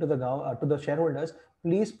with dividend to the shareholders,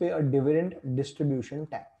 please pay a dividend distribution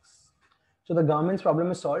tax. So the government's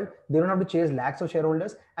problem is solved. They don't have to chase lakhs of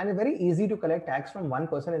shareholders, and it's very easy to collect tax from one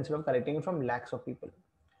person instead of collecting it from lakhs of people.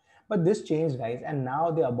 But this changed, guys, and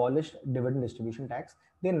now they abolished dividend distribution tax.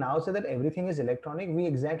 They now say that everything is electronic. We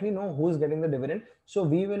exactly know who's getting the dividend. So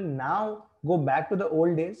we will now go back to the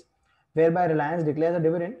old days whereby Reliance declares a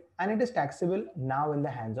dividend and it is taxable now in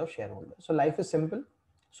the hands of shareholders. So life is simple.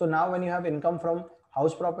 So now when you have income from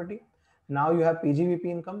house property, now you have PGVP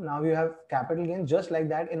income, now you have capital gains, just like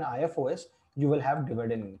that in IFOS, you will have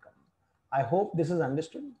dividend income. I hope this is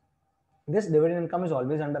understood. This dividend income is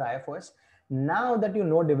always under IFOS. Now that you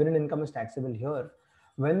know dividend income is taxable here,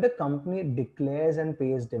 when the company declares and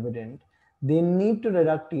pays dividend, they need to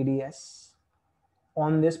deduct TDS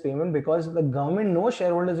on this payment because the government knows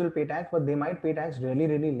shareholders will pay tax, but they might pay tax really,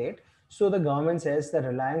 really late. So the government says that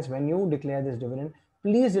Reliance, when you declare this dividend,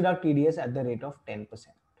 please deduct TDS at the rate of 10%.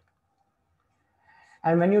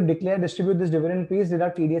 And when you distribute this dividend, please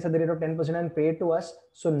deduct TDS at the rate of 10% and pay it to us.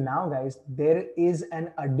 So now, guys, there is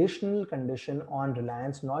an additional condition on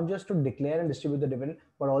Reliance, not just to declare and distribute the dividend,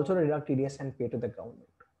 but also to deduct TDS and pay to the government.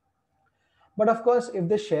 But of course, if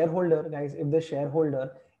the shareholder, guys, if the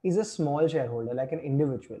shareholder is a small shareholder, like an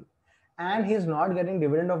individual, and he's not getting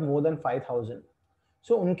dividend of more than 5,000,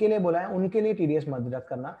 so उनके लिए बोला है, उनके लिए TDS मत deduct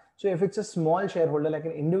करना. So if it's a small shareholder like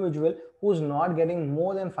an individual who's not getting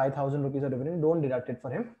more than 5,000 rupees of dividend, don't deduct it for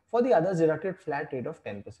him. For the others, deduct it flat rate of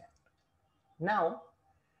 10%. Now,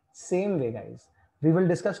 same way, guys, we will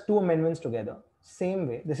discuss two amendments together. Same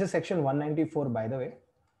way. This is section 194, by the way.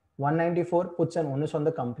 194 puts an onus on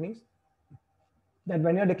the companies that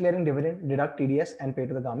when you're declaring dividend, deduct TDS and pay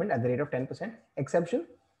to the government at the rate of 10%. Exception,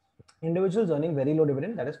 individuals earning very low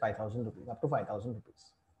dividend, that is 5,000 rupees, up to 5,000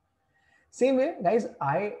 rupees. Same way, guys,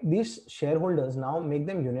 these shareholders now make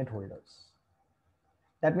them unit holders.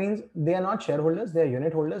 That means they are not shareholders, they are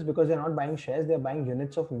unit holders because they're not buying shares, they're buying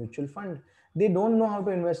units of mutual fund. They don't know how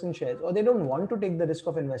to invest in shares, or they don't want to take the risk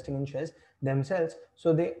of investing in shares themselves.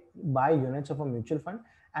 So they buy units of a mutual fund.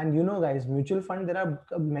 And you know, guys, mutual fund, there are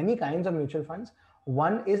many kinds of mutual funds.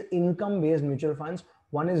 One is income-based mutual funds,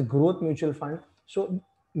 one is growth mutual fund. So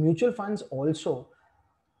mutual funds also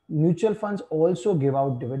give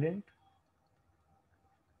out dividend,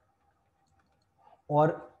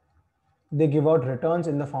 or they give out returns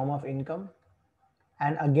in the form of income.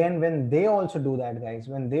 And again, when they also do that, guys,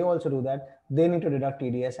 they need to deduct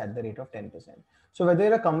TDS at the rate of 10%. So whether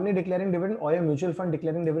you're a company declaring dividend or a mutual fund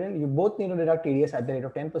declaring dividend, you both need to deduct TDS at the rate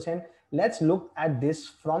of 10%. Let's look at this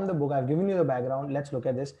from the book. I've given you the background. Let's look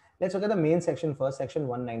at this. Let's look at the main section first, section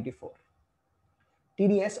 194.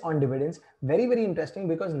 TDS on dividends. Very, very interesting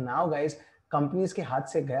because now, guys, companies के हाथ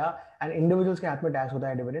से गया and individuals के हाथ में tax होता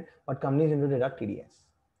है dividend, but companies need to deduct TDS.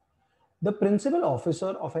 The principal officer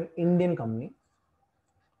of an Indian company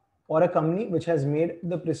or a company which has made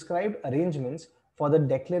the prescribed arrangements for the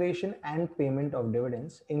declaration and payment of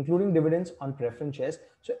dividends, including dividends on preference shares.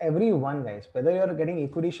 So everyone, guys, whether you are getting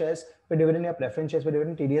equity shares पे dividend या preference shares पे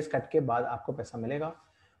dividend, TDS cut के बाद आपको पैसा मिलेगा.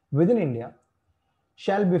 Within India,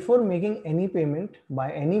 shall before making any payment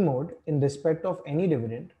by any mode in respect of any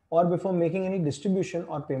dividend or before making any distribution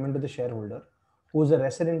or payment to the shareholder who is a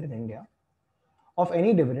resident in India of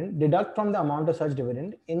any dividend, deduct from the amount of such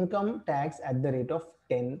dividend income tax at the rate of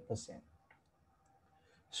 10%.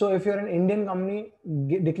 So if you're an Indian company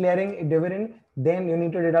declaring a dividend, then you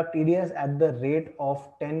need to deduct TDS at the rate of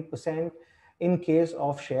 10%. In case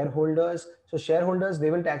of shareholders, so shareholders,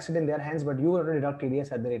 they will tax it in their hands, but you have to deduct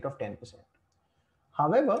TDS at the rate of 10%.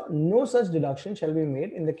 However, no such deduction shall be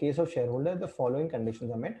made in the case of shareholder. The following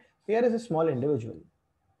conditions are met. Here is a small individual.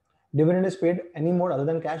 Dividend is paid any mode other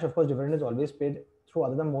than cash. Of course, dividend is always paid through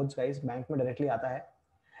other than modes, guys. Bank में directly आता है.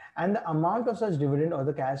 And the amount of such dividend or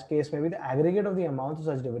the cash case may be the aggregate of the amount of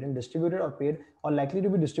such dividend distributed or paid or likely to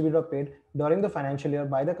be distributed or paid during the financial year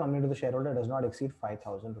by the company to the shareholder does not exceed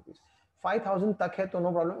 5,000 rupees. 5,000 तक है तो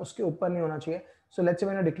no problem, उसके ऊपर नहीं होना चाहिए. So let's say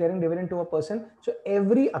when you're declaring dividend to a person, so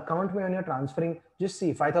every account में when you're transferring, just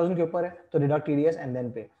see 5,000 के ऊपर है तो deduct TDS and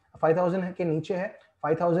then pay. 5,000 के नीचे है,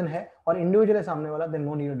 5,000 है और individual है सामने वाला, then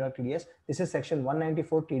no need to deduct TDS. This is section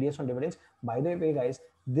 194 TDS on dividends. By the way, guys,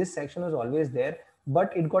 this section was always there,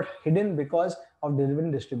 but it got hidden because of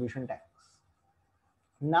dividend distribution tax.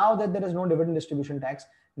 Now that there is no dividend distribution tax,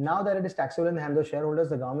 now that it is taxable in the hands of shareholders,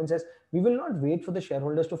 the government says we will not wait for the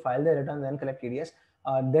shareholders to file their return, then collect TDS,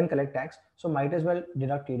 then collect tax. So might as well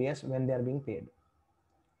deduct TDS when they are being paid.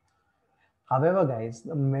 However, guys,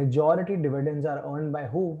 the majority dividends are earned by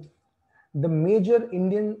who? The major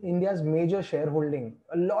India's major shareholding.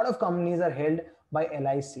 A lot of companies are held by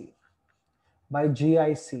LIC, by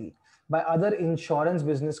GIC, by other insurance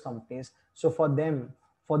business companies. So for them,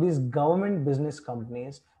 for these government business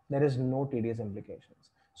companies, there is no TDS implications.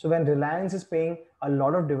 So when Reliance is paying a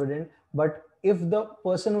lot of dividend, but if the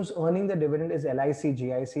person who's earning the dividend is LIC,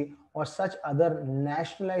 GIC, or such other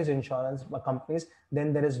nationalized insurance companies,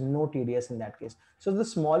 then there is no TDS in that case. So the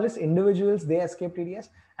smallest individuals, they escape TDS,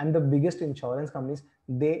 and the biggest insurance companies,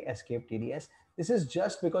 they escape TDS. This is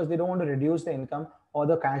just because they don't want to reduce the income or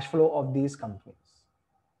the cash flow of these companies.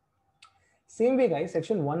 Same way, guys,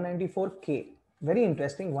 section 194K, very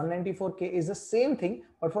interesting. 194K is the same thing,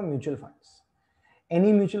 but for mutual funds.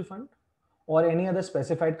 Any mutual fund or any other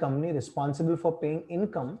specified company responsible for paying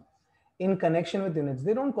income in connection with units.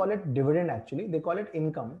 They don't call it dividend actually, they call it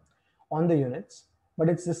income on the units, but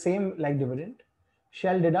it's the same like dividend.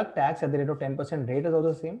 Shall deduct tax at the rate of 10%, rate is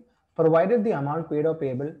also the same, provided the amount paid or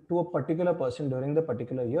payable to a particular person during the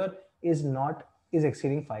particular year is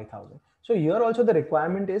exceeding 5,000. So here also the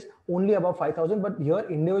requirement is only above 5,000, but here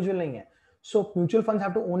individual nahi hai. So mutual funds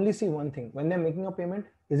have to only see one thing. When they're making a payment,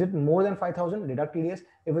 is it more than 5,000? Deduct TDS.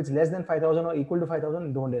 If it's less than 5,000 or equal to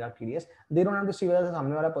 5,000, don't deduct TDS. They don't have to see whether the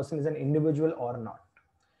samne wala person is an individual or not.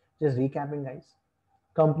 Just recapping, guys.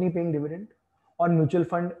 Company paying dividend or mutual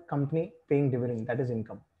fund company paying dividend, that is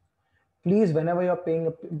income. Please, whenever you're paying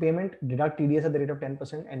a payment, deduct TDS at the rate of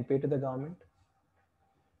 10% and pay to the government.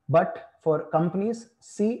 But for companies,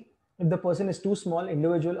 see if the person is too small,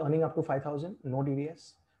 individual earning up to 5,000, no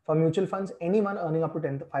TDS. For mutual funds, anyone earning up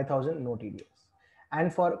to 5,000, no TDS.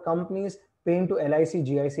 And for companies paying to LIC,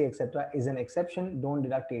 GIC, etc. is an exception. Don't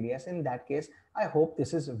deduct TDS in that case. I hope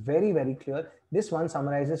this is very, very clear. This one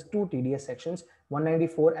summarizes two TDS sections,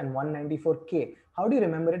 194 and 194K. How do you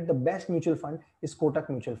remember it? The best mutual fund is Kotak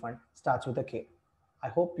Mutual Fund, starts with a K. I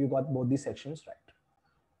hope you got both these sections right.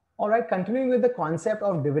 All right, continuing with the concept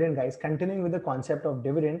of dividend, guys,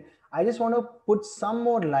 I just want to put some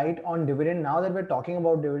more light on dividend. Now that we're talking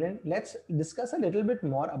about dividend, let's discuss a little bit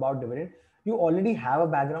more about dividend. You already have a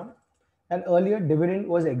background, and earlier dividend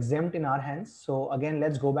was exempt in our hands. So again,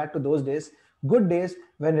 let's go back to those days, good days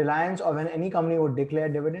when Reliance or when any company would declare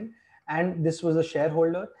dividend, and this was a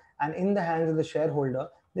shareholder, and in the hands of the shareholder,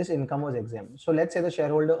 this income was exempt. So let's say the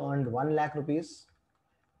shareholder earned 1 lakh rupees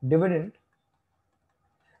dividend.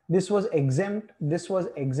 This was exempt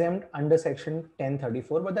under section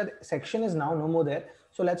 1034, but that section is now no more there.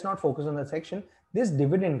 So let's not focus on that section. This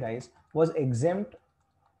dividend, guys, was exempt.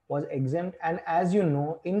 And as you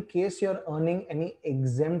know, in case you're earning any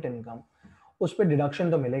exempt income, उस पे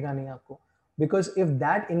deduction तो मिलेगा नहीं आपको, because if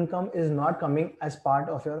that income is not coming as part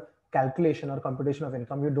of your calculation or computation of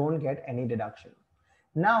income, you don't get any deduction.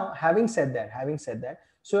 Now, having said that,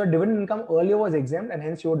 so your dividend income earlier was exempt and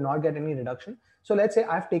hence you would not get any deduction. So let's say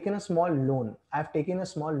I've taken a small loan.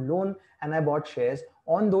 And I bought shares.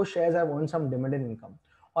 On those shares, I've earned some dividend income.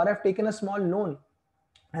 Or I've taken a small loan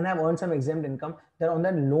and I've earned some exempt income. Then on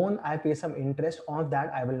that loan, I pay some interest. On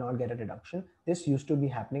that, I will not get a deduction. This used to be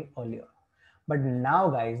happening earlier. But now,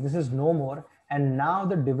 guys, this is no more. And now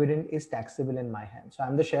the dividend is taxable in my hand. So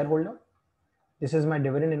I'm the shareholder. This is my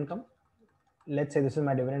dividend income. Let's say this is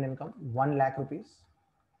my dividend income, 1 lakh rupees.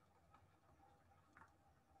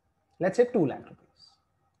 Let's say 2 lakh rupees.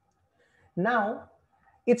 Now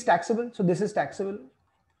it's taxable. So this is taxable.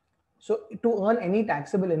 So to earn any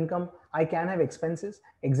taxable income, I can have expenses.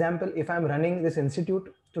 Example, if I'm running this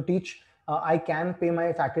institute to teach, I can pay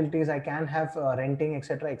my faculties, I can have renting,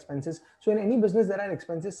 etc. expenses. So in any business, there are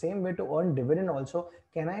expenses. Same way to earn dividend also,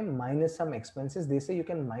 can I minus some expenses? They say you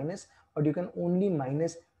can minus, but you can only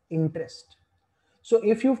minus interest. So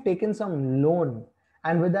if you've taken some loan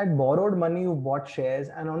and with that borrowed money, you bought shares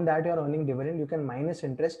and on that you're earning dividend, you can minus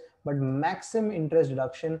interest, but maximum interest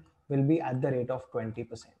deduction will be at the rate of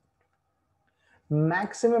 20%.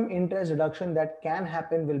 Maximum interest deduction that can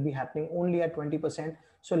happen will be happening only at 20%.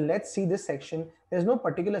 So let's see this section. There's no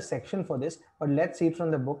particular section for this, but let's see it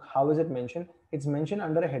from the book. How is it mentioned? It's mentioned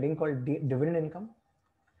under a heading called dividend income.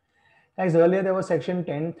 Guys, earlier there was section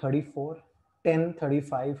 1034,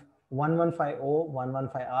 1035, 1150,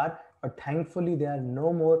 115R, but thankfully there are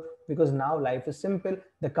no more, because now life is simple.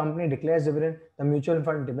 The company declares dividend, the mutual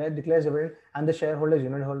fund declares dividend, and the shareholders,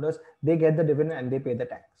 unit holders, they get the dividend and they pay the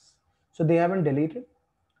tax. So they haven't deleted.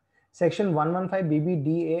 Section 115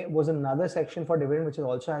 BBDA was another section for dividend which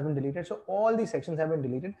also has been deleted. So all these sections have been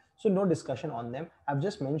deleted. So no discussion on them. I've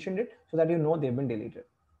just mentioned it so that you know they've been deleted.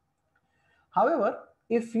 However,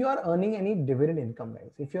 if you are earning any dividend income,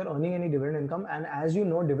 guys, if you're earning any dividend income, and as you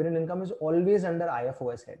know, dividend income is always under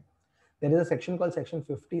IFOS head. There is a section called section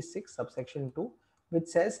 56 subsection 2, which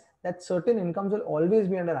says that certain incomes will always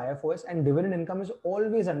be under IFOS and dividend income is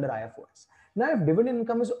always under IFOS. Now, if dividend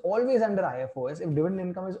income is always under IFOS,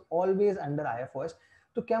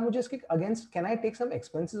 तो क्या मुझे इसके against, can I take some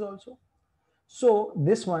expenses also? So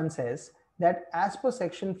this one says that as per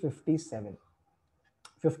section 57,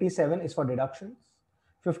 57 is for deductions.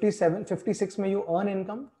 56 may you earn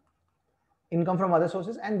income from other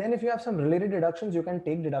sources, and then if you have some related deductions, you can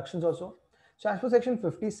take deductions also. So as per section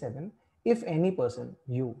 57, if any person,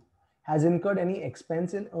 you, has incurred any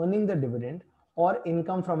expense in earning the dividend or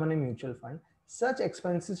income from a mutual fund, such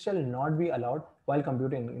expenses shall not be allowed while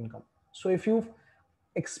computing income. So if you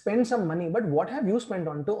expend some money, but what have you spent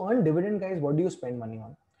on? To earn dividend, guys, what do you spend money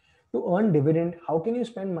on? To earn dividend, how can you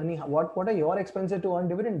spend money? What are your expenses to earn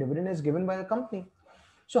dividend? Dividend is given by the company.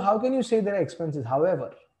 So how can you say there are expenses?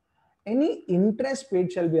 However, any interest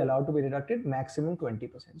paid shall be allowed to be deducted, maximum 20%.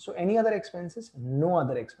 So any other expenses? No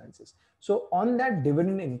other expenses. So on that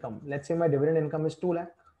dividend income, let's say my dividend income is 2 lakh.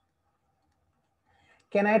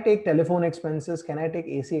 Can I take telephone expenses? Can I take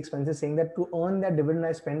AC expenses, saying that to earn that dividend,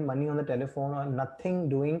 I spend money on the telephone or nothing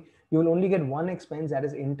doing? You will only get one expense, that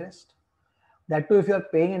is interest. That too if you are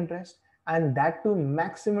paying interest, and that too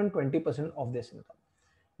maximum 20% of this income.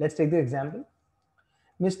 Let's take the example.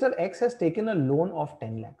 Mr. X has taken a loan of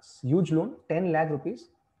 10 lakhs, huge loan, 10 lakh rupees.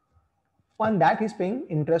 On that, he's paying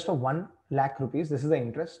interest of 1 lakh rupees. This is the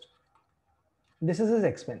interest. This is his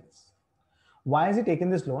expense. Why has he taken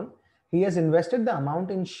this loan? He has invested the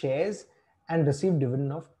amount in shares and received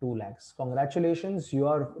dividend of 2 lakhs. Congratulations, you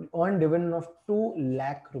are earned dividend of 2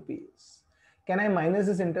 lakh rupees. Can I minus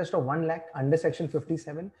this interest of 1 lakh under section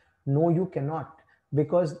 57? No, you cannot,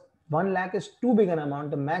 because 1 lakh is too big an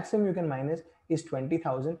amount. The maximum you can minus is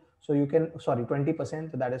 20,000. So you can,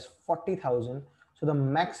 20%, so that is 40,000. So the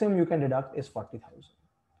maximum you can deduct is 40,000.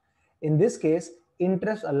 In this case,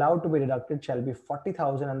 interest allowed to be deducted shall be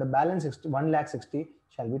 40,000 and the balance 1 lakh 60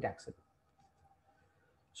 shall be taxable.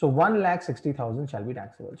 So 1 lakh 60,000 shall be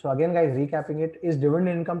taxable. So again, guys, recapping it, is dividend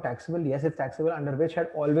income taxable? Yes, it's taxable. Under which head?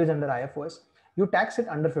 Always under IFOS. You tax it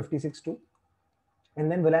under 56(2). And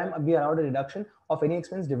then will I be allowed a deduction of any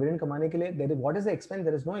expense? Dividend kamane ke liye, what is the expense?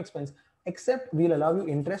 There is no expense, except we'll allow you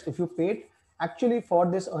interest if you paid. Actually, for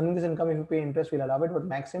this earning this income, if you pay interest, we'll allow it, but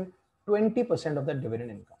maximum 20% of the dividend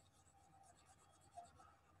income.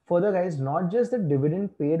 Further, guys, not just the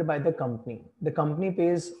dividend paid by the company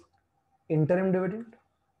pays interim dividend.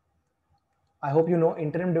 I hope you know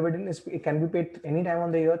interim dividend it can be paid anytime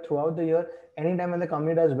on the year, throughout the year, anytime when the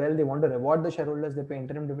company does well, they want to reward the shareholders, they pay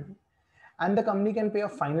interim dividend. And the company can pay a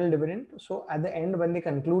final dividend. So at the end, when they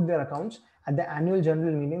conclude their accounts, at the annual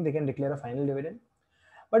general meeting, they can declare a final dividend.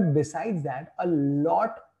 But besides that, a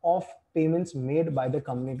lot of payments made by the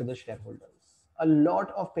company to the shareholders, a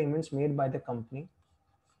lot of payments made by the company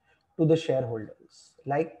to the shareholders,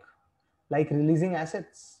 like releasing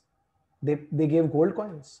assets. They gave gold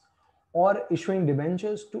coins or issuing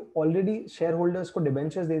debentures to already shareholders ko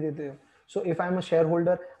debentures de dete ho. So if I'm a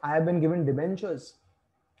shareholder, I have been given debentures.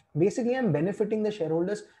 Basically, I'm benefiting the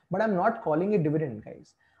shareholders, but I'm not calling it dividend,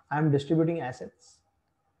 guys. I'm distributing assets.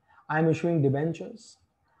 I'm issuing debentures.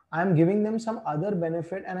 I'm giving them some other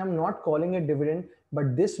benefit and I'm not calling it dividend,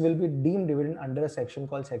 but this will be deemed dividend under a section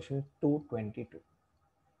called section 222.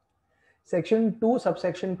 Section 2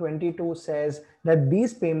 subsection 22 says that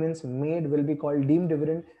these payments made will be called deemed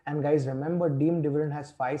dividend. And guys, remember, deemed dividend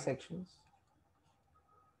has 5 sections.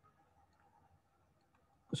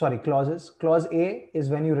 Clauses. Clause A is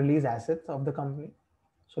when you release assets of the company.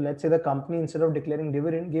 So let's say the company, instead of declaring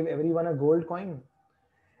dividend, give everyone a gold coin.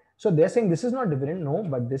 So they're saying this is not dividend, no,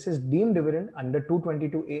 but this is deemed dividend under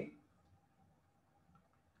 222A.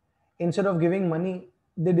 Instead of giving money,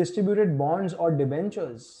 they distributed bonds or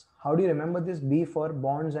debentures. How do you remember this? B for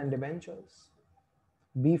bonds and debentures.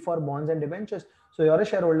 B for bonds and debentures. So you're a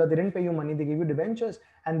shareholder, they didn't pay you money, they gave you debentures,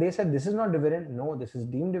 and they said this is not dividend. No, this is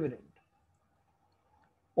deemed dividend.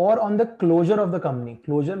 Or on the closure of the company.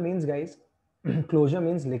 Closure means, guys, closure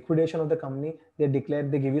means liquidation of the company. They declare,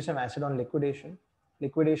 they give you some asset on liquidation.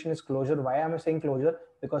 Liquidation is closure. Why am I saying closure?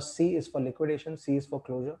 Because C is for liquidation, C is for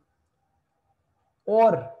closure.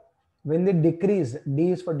 Or when they decrease,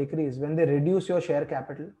 D is for decrease, when they reduce your share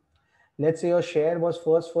capital. Let's say your share was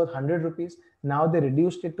first for 100 rupees, now they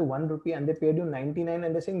reduced it to 1 rupee and they paid you 99,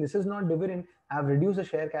 and they're saying this is not dividend, I've reduced the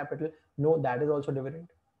share capital. No, that is also dividend.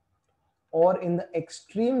 Or in the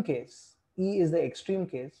extreme case, E is the extreme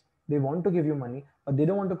case, they want to give you money but they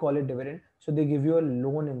don't want to call it dividend, so they give you a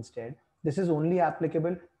loan instead. This is only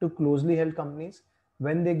applicable to closely held companies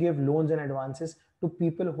when they give loans and advances to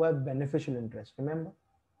people who have beneficial interest. Remember,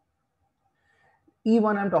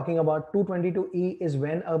 E1 I'm talking about, 222E is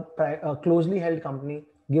when a closely held company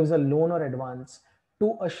gives a loan or advance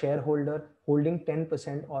to a shareholder holding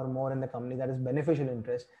 10% or more in the company, that is beneficial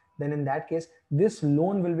interest. Then in that case, this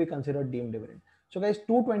loan will be considered deemed dividend. So guys,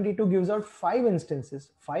 222 gives out 5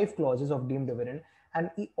 instances, 5 clauses of deemed dividend,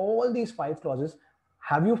 and all these 5 clauses,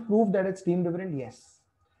 have you proved that it's deemed dividend? Yes.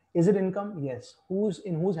 Is it income? Yes.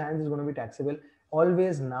 In whose hands is going to be taxable?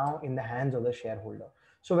 Always now in the hands of the shareholder.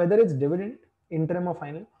 So whether it's dividend, interim or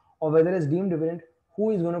final, or whether it's deemed dividend,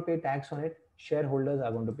 who is going to pay tax on it? Shareholders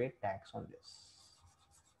are going to pay tax on this.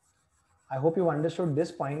 I hope you understood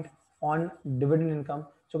this point on dividend income.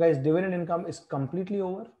 So guys, dividend income is completely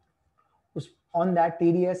over. On that,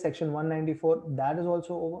 TDS section 194, that is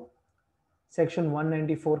also over. Section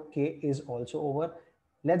 194K is also over.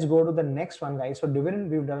 Let's go to the next one, guys. So dividend,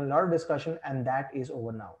 we've done a lot of discussion and that is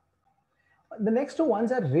over now. The next two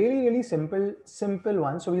ones are really simple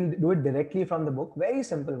ones. So we'll do it directly from the book, very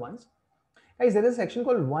simple ones. Guys, there is a section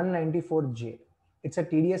called 194J. It's a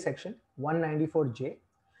TDS section, 194J.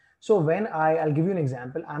 So when I'll give you an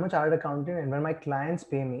example. I'm a chartered accountant, and when my clients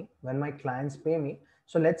pay me,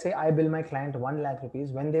 so let's say I bill my client 1 lakh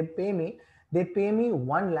rupees. When they pay me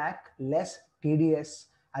 1 lakh less TDS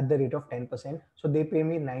at the rate of 10%. So they pay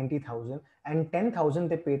me 90,000 and 10,000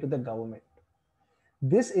 they pay to the government.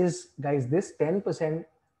 This is, guys, this 10%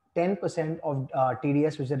 of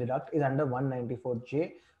TDS which they deduct is under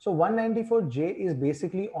 194J. So 194J is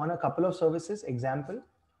basically on a couple of services. Example,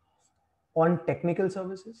 on technical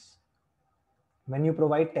services, when you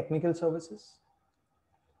provide technical services,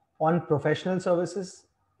 on professional services,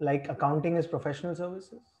 like accounting is professional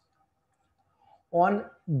services, on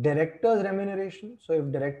directors remuneration. So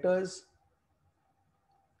if directors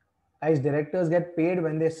get paid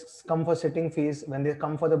when they come for sitting fees, when they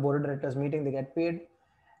come for the board of directors meeting, they get paid.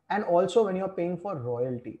 And also when you're paying for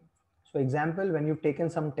royalty. So example, when you've taken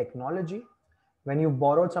some technology, when you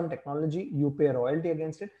borrowed some technology, you pay royalty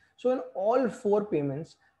against it. So in all 4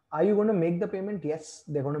 payments, are you going to make the payment? Yes,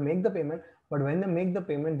 they're going to make the payment. But when they make the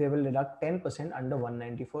payment, they will deduct 10% under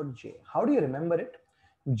 194J. How do you remember it?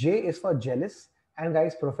 J is for jealous. And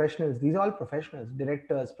guys, professionals, these are all professionals,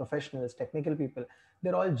 directors, professionals, technical people,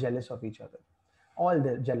 they're all jealous of each other. All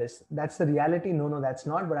they're jealous. That's the reality. No, that's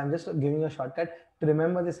not. But I'm just giving a shortcut to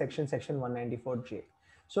remember the section 194J.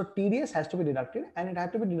 So TDS has to be deducted, and it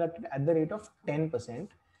has to be deducted at the rate of 10%.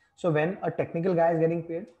 So when a technical guy is getting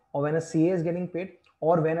paid, or when a CA is getting paid,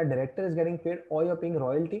 or when a director is getting paid, or you're paying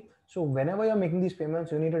royalty. So whenever you're making these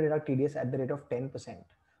payments, you need to deduct TDS at the rate of 10%.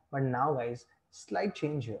 But now, guys, slight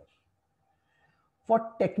change here.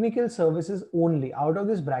 For technical services only, out of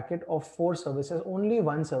this bracket of 4 services, only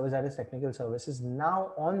 1 service, that is technical services,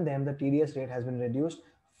 now on them the TDS rate has been reduced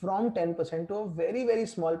from 10% to a very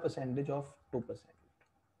small percentage of 2%.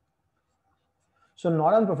 So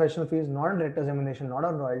not on professional fees, not on director's remuneration, not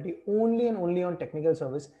on royalty, only and only on technical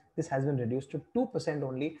service, this has been reduced to 2%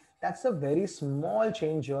 only. That's a very small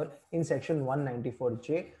change here in section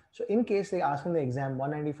 194J. So in case they ask in the exam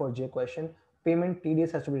 194J question, payment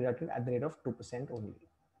TDS has to be deducted at the rate of 2% only.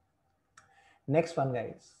 Next one,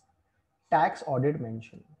 guys, tax audit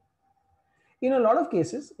mention. In a lot of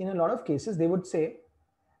cases, they would say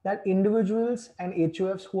that individuals and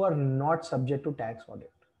HUFs who are not subject to tax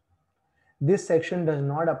audit. This section does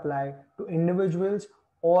not apply to individuals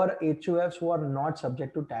or HUFs who are not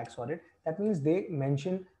subject to tax audit. That means they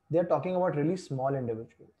are talking about really small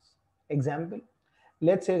individuals. Example,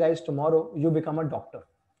 let's say, guys, tomorrow you become a doctor.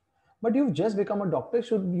 But you've just become a doctor,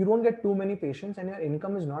 so you don't get too many patients and your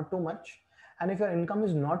income is not too much. And if your income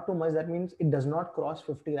is not too much, that means it does not cross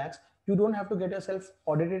 50 lakhs. You don't have to get yourself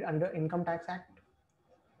audited under Income Tax Act.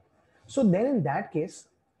 So then in that case,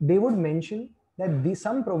 they would mention that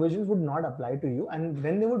some provisions would not apply to you. And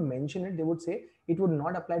when they would mention it, they would say it would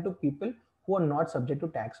not apply to people who are not subject to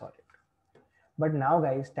tax audit. But now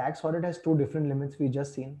guys, tax audit has two different limits we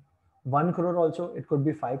just seen. 1 crore also, it could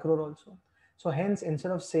be 5 crore also. So hence,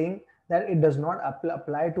 instead of saying that it does not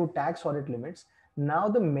apply to tax audit limits, now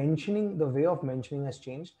the way of mentioning has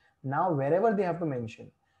changed. Now wherever they have to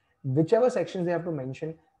mention, whichever sections they have to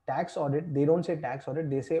mention tax audit, they don't say tax audit,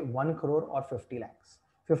 they say 1 crore or 50 lakhs.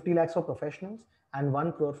 50 lakhs for professionals and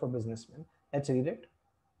 1 crore for businessmen. Let's read it.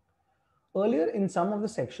 Earlier in some of the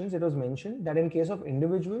sections, it was mentioned that in case of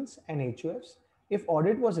individuals and HUFs, if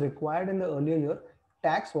audit was required in the earlier year,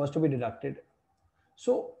 tax was to be deducted.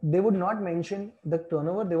 So they would not mention the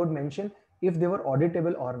turnover, they would mention if they were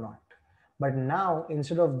auditable or not. But now,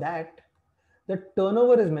 instead of that, the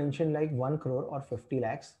turnover is mentioned like 1 crore or 50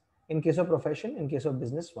 lakhs. In case of profession, in case of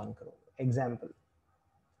business, 1 crore. Example.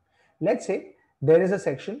 Let's say there is a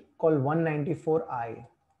section called 194I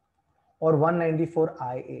or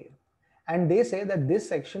 194IA. And they say that this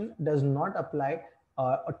section does not apply,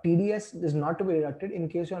 or TDS is not to be deducted in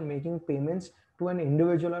case you are making payments to an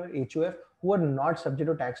individual or HUF who are not subject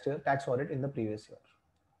to tax audit in the previous year.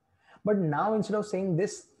 But now instead of saying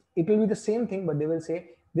this, it will be the same thing, but they will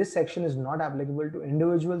say this section is not applicable to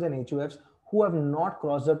individuals and HUFs who have not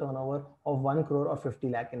crossed the turnover of 1 crore or 50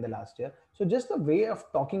 lakh in the last year. So just the way of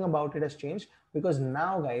talking about it has changed, because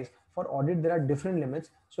now guys, for audit, there are different limits.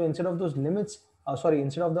 So instead of those limits,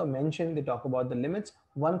 instead of the mention, they talk about the limits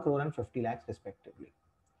 1 crore and 50 lakhs respectively.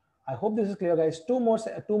 I hope this is clear guys. Two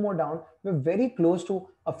more down. We're very close to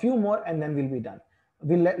a few more and then we'll be done.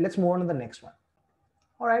 Let's move on to the next one.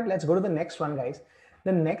 All right, let's go to the next one, guys.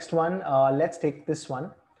 The next one, let's take this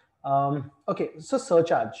one. Okay, so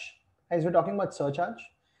surcharge. Guys, we're talking about surcharge.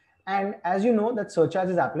 And as you know, that surcharge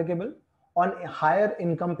is applicable on higher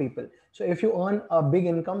income people. So if you earn a big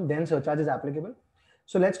income, then surcharge is applicable.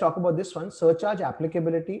 So let's talk about this one, surcharge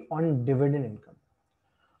applicability on dividend income.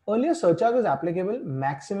 Earlier, surcharge was applicable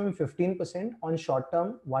maximum 15% on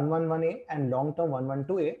short-term 111A and long-term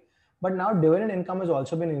 112A. But now dividend income has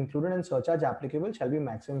also been included and surcharge applicable shall be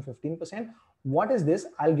maximum 15%. What is this?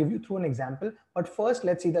 I'll give you through an example. But first,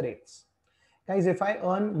 let's see the rates. Guys, if I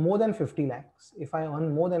earn more than 50 lakhs,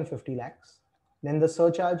 then the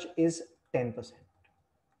surcharge is 10%.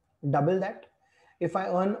 Double that. If I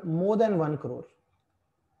earn more than 1 crore,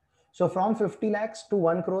 so from 50 lakhs to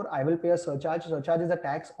 1 crore, I will pay a surcharge. Surcharge is a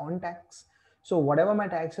tax on tax. So whatever my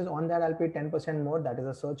tax is on that, I'll pay 10% more. That is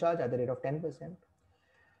a surcharge at the rate of 10%.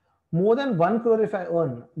 More than 1 crore if I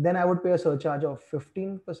earn, then I would pay a surcharge of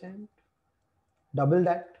 15%. Double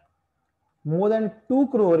that. More than 2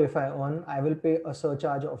 crore if I earn, I will pay a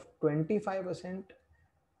surcharge of 25%.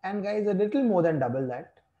 And guys, a little more than double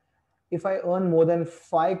that. If I earn more than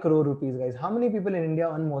 5 crore rupees, guys, how many people in India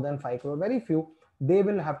earn more than 5 crore? Very few. They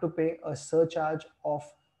will have to pay a surcharge of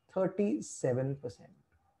 37%.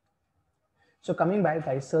 So coming back,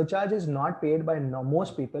 guys, surcharge is not paid by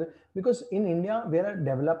most people because in India, we're a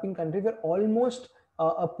developing country. We're almost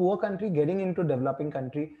a poor country getting into developing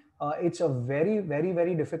country. It's a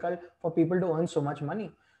very difficult for people to earn so much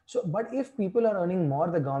money. So, but if people are earning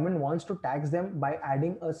more, the government wants to tax them by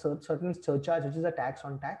adding a certain surcharge, which is a tax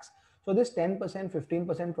on tax. So this 10%,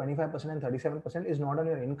 15%, 25% and 37% is not on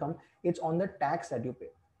your income. It's on the tax that you pay.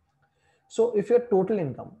 So if your total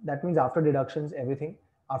income, that means after deductions, everything,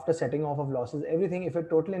 after setting off of losses, everything, if your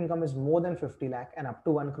total income is more than 50 lakh and up to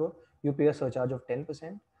 1 crore, you pay a surcharge of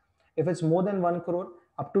 10%. If it's more than 1 crore,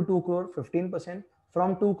 up to 2 crore, 15%,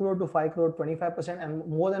 from 2 crore to 5 crore, 25%, and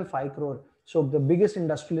more than 5 crore. So the biggest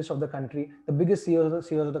industrialists of the country, the biggest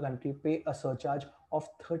CEOs of the country pay a surcharge of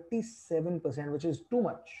 37%, which is too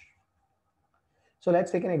much. So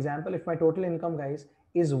let's take an example. If my total income, guys,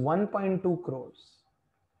 is 1.2 crores,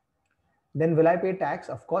 then will I pay tax?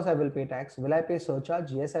 Of course I will pay tax. Will I pay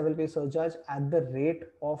surcharge? Yes, I will pay surcharge at the rate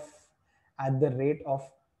of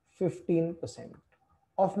 15%.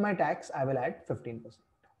 Of my tax, I will add 15%.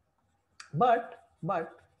 But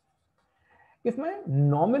if my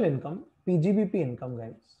normal income, PGBP income,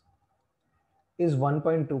 guys, is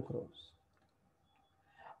 1.2 crores.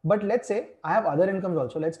 But let's say I have other incomes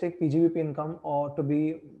also. Let's take PGBP income or to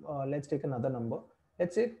be, let's take another number.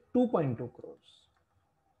 Let's say 2.2 crores.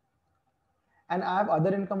 And I have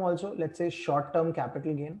other income also. Let's say short-term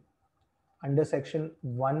capital gain under section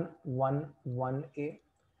 111A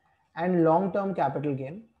and long-term capital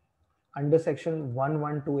gain under section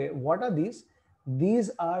 112A. What are these? These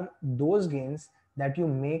are those gains that you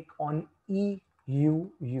make on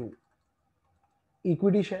EUU,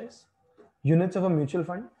 equity shares, units of a mutual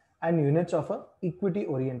fund, and units of a equity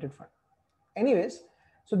oriented fund. Anyways,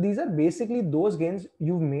 so these are basically those gains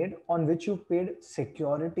you've made on which you paid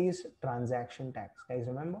securities transaction tax. Guys,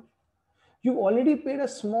 remember? You've already paid a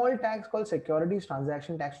small tax called securities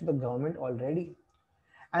transaction tax to the government already.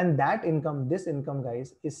 And that income, this income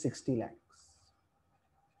guys, is 60 lakhs.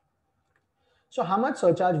 So how much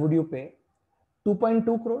surcharge would you pay?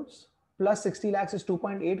 2.2 crores plus 60 lakhs is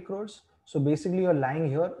 2.8 crores. So basically you're lying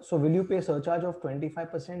here. So will you pay surcharge of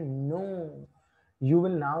 25%? No. You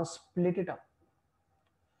will now split it up.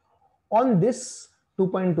 On this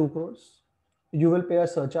 2.2 crores, you will pay a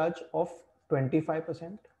surcharge of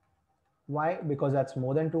 25%. Why? Because that's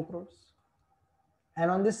more than 2 crores. And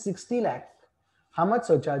on this 60 lakh, how much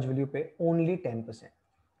surcharge will you pay? Only 10%.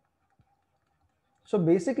 So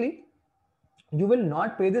basically, you will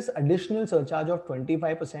not pay this additional surcharge of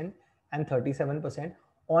 25% and 37%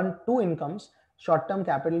 on two incomes, short-term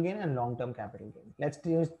capital gain and long-term capital gain. Let's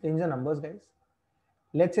change the numbers, guys.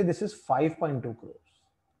 Let's say this is 5.2 crores.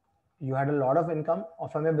 You had a lot of income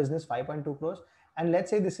from your business, 5.2 crores. And let's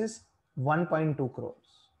say this is 1.2 crores.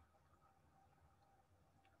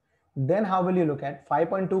 Then how will you look at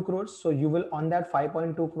 5.2 crores? So you will on that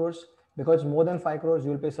 5.2 crores, because more than 5 crores,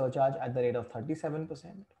 you will pay surcharge at the rate of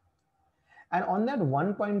 37%. And on that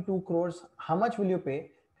 1.2 crores, how much will you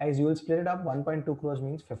pay? Guys, you will split it up. 1.2 crores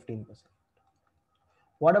means 15%.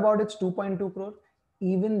 What about its 2.2 crores?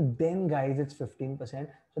 Even then, guys, it's 15%.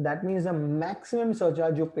 So that means the maximum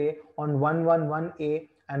surcharge you pay on 111A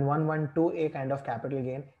and 112A kind of capital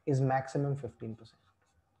gain is maximum 15%.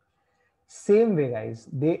 Same way, guys,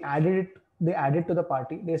 they added to the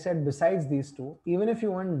party. They said besides these two, even if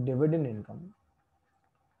you earn dividend income,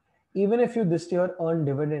 even if you this year earn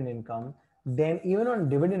dividend income, then even on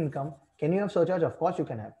dividend income, can you have surcharge? Of course you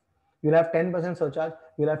can have. You'll have 10% surcharge,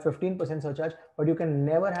 you'll have 15% surcharge, but you can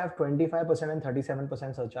never have 25% and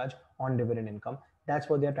 37% surcharge on dividend income. That's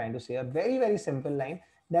what they're trying to say. A very, very simple line,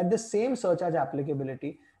 that the same surcharge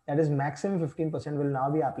applicability, that is maximum 15%, will now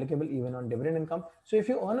be applicable even on dividend income. So if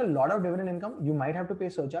you earn a lot of dividend income, you might have to pay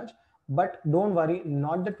surcharge, but don't worry,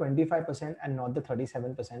 not the 25% and not the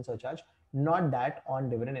 37% surcharge, not that on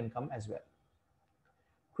dividend income as well.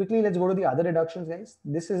 Quickly, let's go to the other deductions, guys.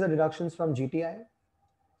 This is the deductions from GTI.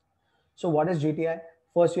 So what is GTI?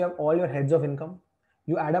 First, you have all your heads of income.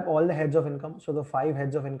 You add up all the heads of income. So the 5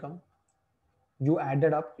 heads of income, you add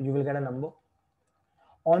it up, you will get a number.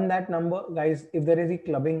 On that number, guys, if there is a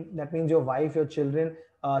clubbing, that means your wife, your children,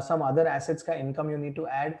 some other assets ka income you need to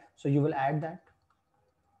add. So you will add that.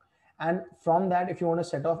 And from that, if you want to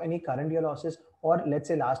set off any current year losses, or let's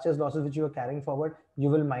say last year's losses which you are carrying forward, you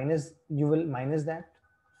will minus that.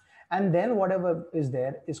 And then whatever is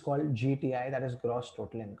there is called GTI, that is gross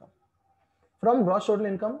total income. From gross total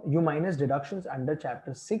income, you minus deductions under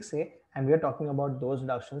chapter 6A, and we are talking about those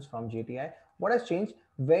deductions from GTI. What has changed?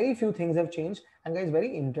 Very few things have changed. And guys,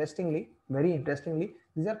 very interestingly,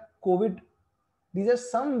 these are COVID. These are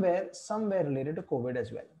somewhere related to COVID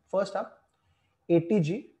as well. First up,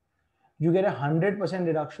 80G, you get 100%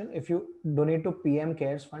 deduction if you donate to PM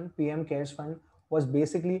Cares Fund. PM Cares Fund was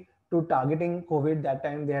basically to targeting COVID. That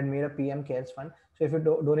time they had made a PM Cares Fund. So if you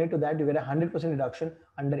donate to that, you get 100% deduction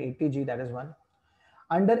under 80G. That is one.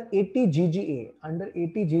 Under 80GGA,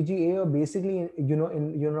 you're basically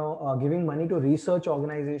giving money to research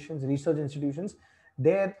organizations, research institutions.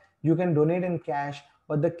 There you can donate in cash,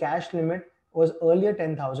 but the cash limit was earlier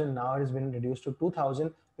 10,000. Now it has been reduced to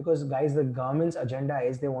 2,000 because, guys, the government's agenda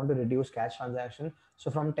is they want to reduce cash transaction.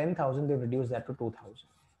 So from 10,000 they've reduced that to 2,000.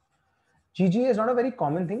 GG is not a very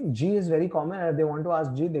common thing. G is very common, and if they want to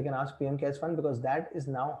ask G, they can ask PM Cares Fund, because that is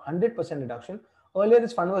now 100% reduction. Earlier,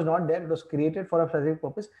 this fund was not there. It was created for a specific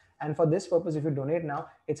purpose. And for this purpose, if you donate now,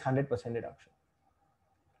 it's 100% reduction.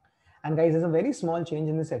 And guys, there's a very small change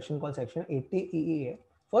in this section called section 80EEA.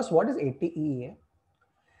 First, what is 80EEA?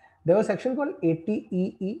 There was a section called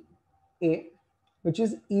 80EEA, which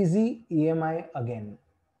is easy EMI again.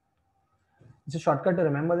 It's a shortcut to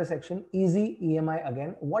remember the section, easy EMI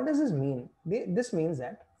again. What does this mean? This means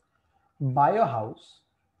that buy a house,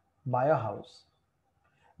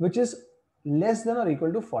 which is less than or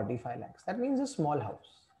equal to 45 lakhs. That means a small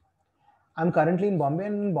house. I'm currently in Bombay,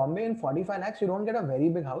 and in Bombay in 45 lakhs, you don't get a very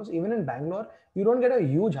big house. Even in Bangalore, you don't get a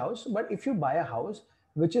huge house. But if you buy a house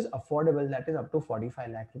which is affordable, that is up to 45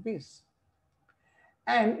 lakh rupees.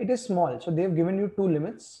 And it is small. So they've given you two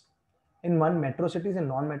limits. In one, metro cities and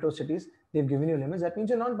non-metro cities, they've given you limits. That means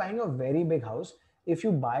you're not buying a very big house. If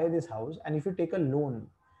you buy this house and if you take a loan,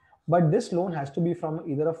 but this loan has to be from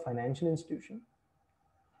either a financial institution,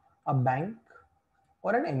 a bank,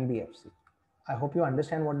 or an NBFC. I hope you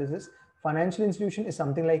understand what this is. Financial institution is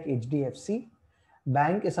something like HDFC.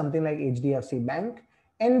 Bank is something like HDFC Bank.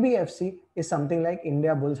 NBFC is something like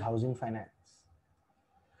India Bulls Housing Finance.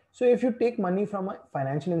 So if you take money from a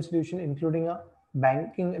financial institution, including a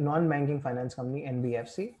banking, non-banking finance company,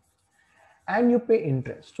 NBFC, and you pay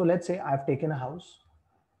interest. So let's say I've taken a house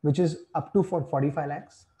which is up to for 45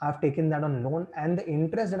 lakhs. I've taken that on loan, and the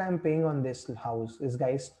interest that I'm paying on this house is,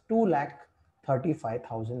 guys, 2 lakh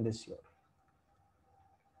 35,000 this year.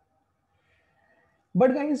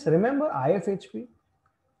 But guys, remember IFHP,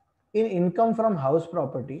 in income from house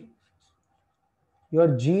property, your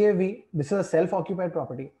GAV, this is a self-occupied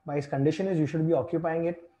property. By its condition is you should be occupying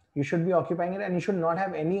it. You should be occupying it and you should not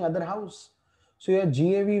have any other house. So your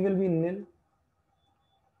GAV will be nil.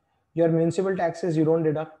 Your municipal taxes you don't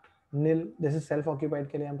deduct, nil. This is self-occupied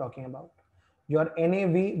ke liye I'm talking about. Your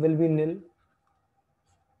NAV will be nil.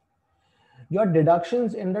 Your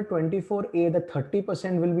deductions in the 24A, the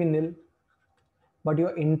 30% will be nil. But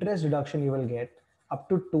your interest deduction you will get up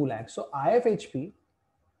to 2 lakhs. So IFHP,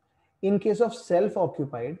 in case of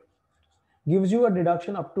self-occupied, gives you a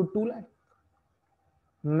deduction up to 2 lakh.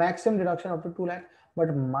 Maximum deduction up to 2 lakh.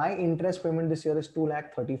 But my interest payment this year is 2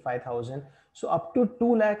 lakh 35,000. So up to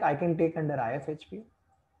 2 lakh I can take under IFHP.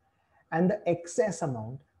 And the excess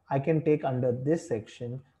amount I can take under this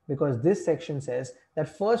section, because this section says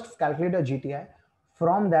that first calculate a GTI.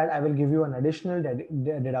 From that, I will give you an additional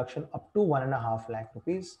deduction up to 1.5 lakh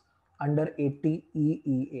rupees under 80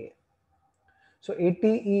 EEA. So 80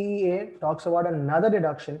 EEA talks about another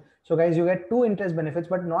deduction. So guys, you get two interest benefits,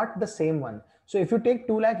 but not the same one. So if you take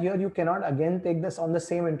 2 lakh here, you cannot again take this on the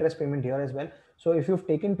same interest payment here as well. So if you've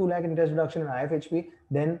taken 2 lakh interest deduction in IFHP,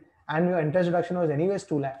 then, and your interest deduction was anyways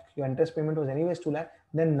 2 lakh, your interest payment was anyways 2 lakh,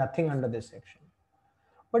 then nothing under this section.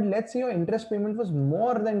 But let's say your interest payment was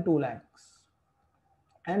more than 2 lakhs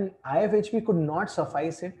and IFHP could not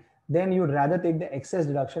suffice it, then you'd rather take the excess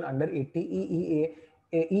deduction under 80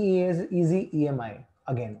 EEA. EEA is easy EMI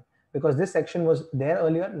again, because this section was there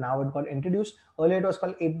earlier, now it got introduced. Earlier it was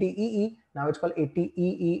called 80 EE, now it's called 80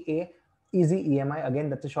 EEA, easy EMI. Again,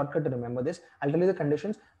 that's a shortcut to remember this. I'll tell you the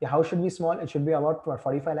conditions. Your house should be small, it should be about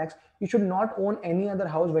 45 lakhs. You should not own any other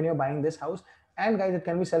house when you're buying this house. And guys, it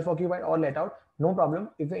can be self-occupied or let out, no problem.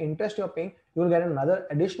 If the interest you're paying, you will get another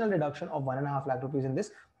additional deduction of 1.5 lakh rupees in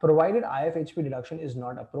this, provided IFHP deduction is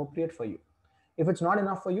not appropriate for you. If it's not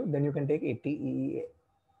enough for you, then you can take 80 EEA.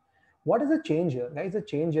 What is the change here? Guys, the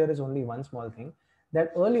change here is only one small thing,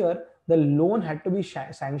 that earlier the loan had to be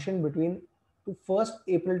sanctioned between 1st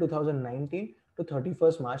April 2019 to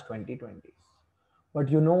 31st March 2020. But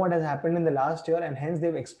you know what has happened in the last year, and hence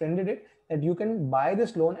they've extended it that you can buy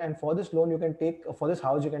this loan, and for this loan you can take, for this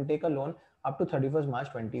house you can take a loan up to 31st March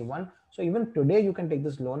 21. So even today you can take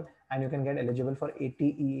this loan and you can get eligible for 80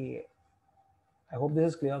 EEA. I hope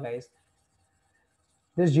this is clear, guys.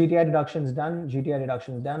 This GTI deduction is done. GTI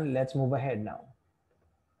deduction is done. Let's move ahead now.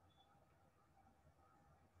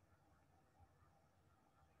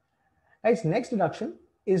 Guys, next deduction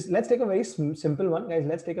is, let's take a very simple one. Guys,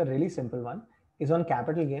 let's take a really simple one. Is on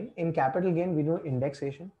capital gain. In capital gain, we do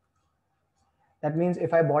indexation. That means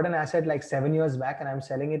if I bought an asset like 7 years back and I'm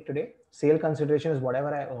selling it today, sale consideration is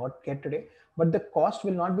whatever I get today, but the cost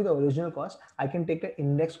will not be the original cost. I can take the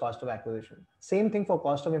index cost of acquisition. Same thing for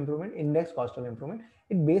cost of improvement, index cost of improvement.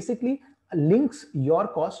 It basically links your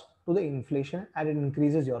cost to the inflation and it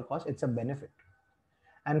increases your cost. It's a benefit.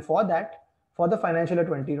 And for that, for the financial year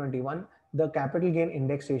 2021, the capital gain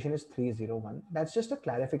indexation is 301. That's just a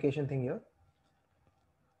clarification thing here.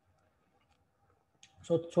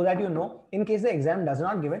 So that you know, in case the exam does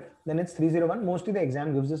not give it, then it's 301. Mostly the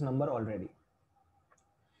exam gives this number already.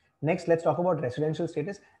 Next, let's talk about residential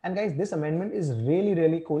status. And guys, this amendment is really,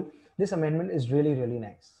 really cool. This amendment is really, really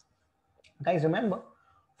nice. Guys, remember,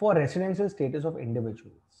 for residential status of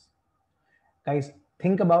individuals, guys,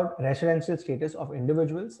 think about residential status of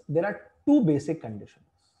individuals. There are two basic conditions.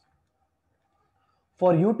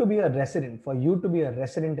 For you to be a resident,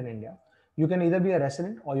 in India, you can either be a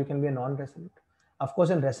resident or you can be a non-resident. Of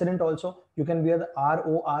course, in resident also, you can be a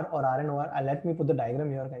ROR or RNOR. Let me put the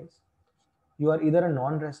diagram here, guys. You are either a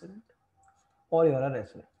non-resident or you're a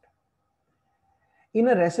resident. In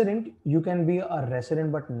a resident, you can be a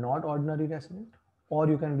resident but not ordinary resident, or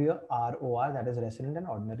you can be a ROR, that is resident and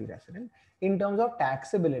ordinary resident. In terms of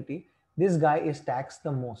taxability, this guy is taxed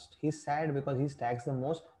the most. He's sad because he's taxed the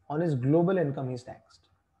most. On his global income, he's taxed.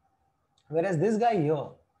 Whereas this guy here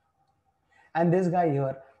and this guy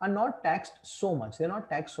here are not taxed so much. They're not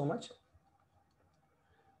taxed so much.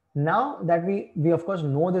 Now that we of course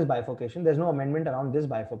know this bifurcation, there's no amendment around this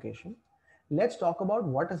bifurcation. Let's talk about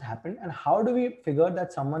what has happened and how do we figure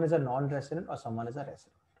that someone is a non-resident or someone is a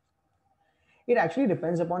resident. It actually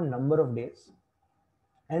depends upon number of days.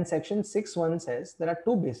 And section 6.1 says there are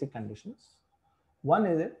two basic conditions. One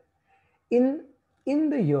is it, in In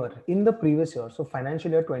the year, in the previous year, so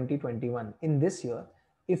financial year 2021, in this year,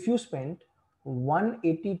 if you spent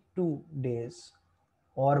 182 days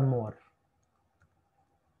or more,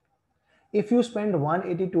 if you spend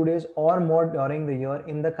 182 days or more during the year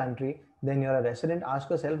in the country, then you're a resident. Ask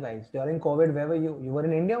yourself, guys, during COVID, where were you? You were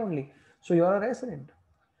in India only. So you're a resident.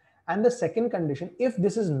 And the second condition, if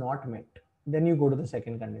this is not met, then you go to the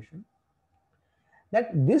second condition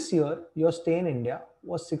that this year your stay in India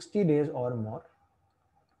was 60 days or more,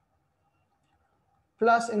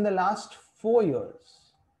 plus in the last 4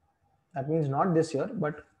 years, that means not this year,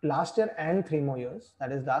 but last year and 3 more years,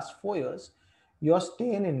 that is last 4 years, your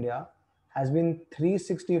stay in India has been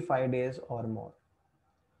 365 days or more.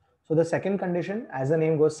 So the second condition, as the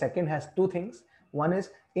name goes, second has two things. One is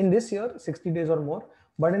in this year, 60 days or more.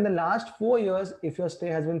 But in the last 4 years, if your stay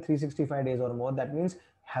has been 365 days or more, that means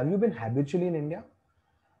have you been habitually in India?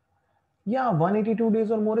 Yeah, 182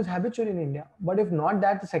 days or more is habitual in India. But if not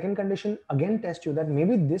that, the second condition again tests you that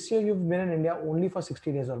maybe this year you've been in India only for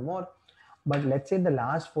 60 days or more. But let's say the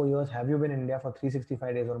last 4 years, have you been in India for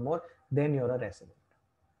 365 days or more? Then you're a resident.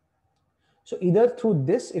 So either through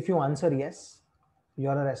this, if you answer yes,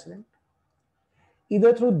 you're a resident.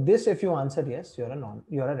 Either through this, if you answer yes, you're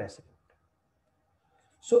a resident.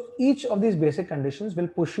 So each of these basic conditions will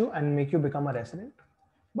push you and make you become a resident.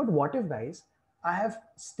 But what if, guys, I have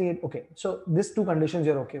stayed, okay, so these two conditions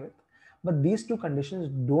you're okay with, but these two conditions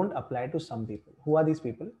don't apply to some people. Who are these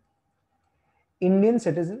people? Indian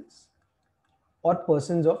citizens or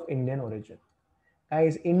persons of Indian origin.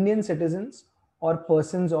 Guys, Indian citizens or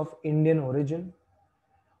persons of Indian origin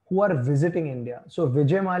who are visiting India. So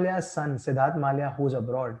Vijay Mallya's son, Siddharth Mallya, who's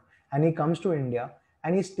abroad, and he comes to India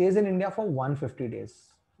and he stays in India for 150 days.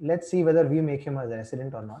 Let's see whether we make him a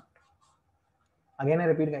resident or not. Again, I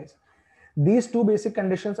repeat, guys, these two basic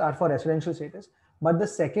conditions are for residential status, but the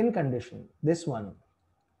second condition, this one,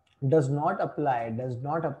 does not apply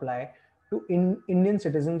to Indian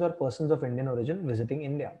citizens or persons of Indian origin visiting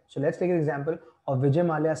India. So let's take an example of Vijay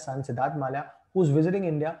Mallya's son, Siddharth Mallya, who's visiting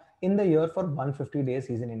India in the year for 150 days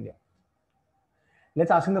he's in India.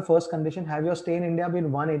 Let's ask him the first condition, have your stay in India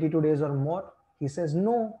been 182 days or more? He says,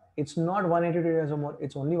 no, it's not 182 days or more,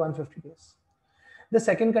 it's only 150 days. The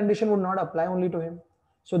second condition would not apply only to him.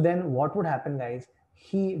 So then what would happen, guys?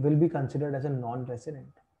 He will be considered as a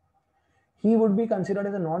non-resident. He would be considered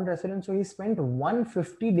as a non-resident. So he spent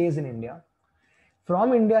 150 days in India.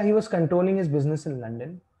 From India, he was controlling his business in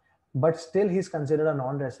London, but still he's considered a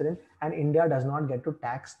non-resident and India does not get to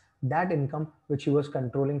tax that income which he was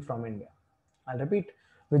controlling from India. I'll repeat.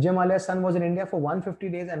 Vijay Mallya's son was in India for 150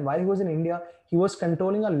 days, and while he was in India, he was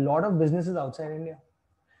controlling a lot of businesses outside India.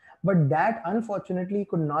 But that unfortunately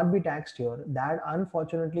could not be taxed here. That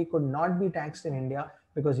unfortunately could not be taxed in India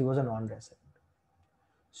because he was a non-resident.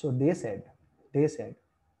 So they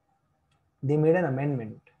made an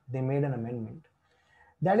amendment.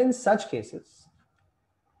 That in such cases,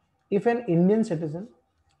 if an Indian citizen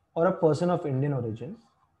or a person of Indian origin,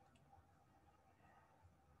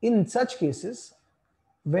 in such cases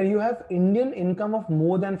where you have Indian income of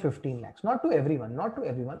more than 15 lakhs, not to everyone,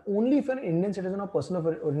 only if you're an Indian citizen or person of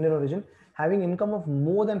Indian origin having income of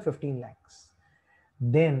more than 15 lakhs,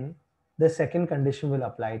 then the second condition will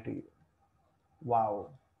apply to you.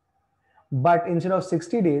 Wow. But instead of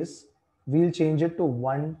 60 days, we'll change it to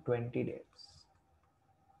 120 days.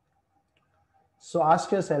 So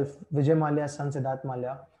ask yourself, Vijay Mallya's son Siddharth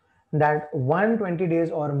Mallya, that 120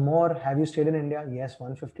 days or more have you stayed in India? Yes,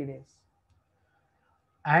 150 days.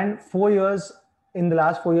 And 4 years, in the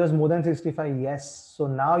last 4 years, more than 65, yes. So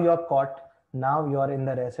now you're caught. Now you're in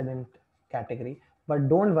the resident category. But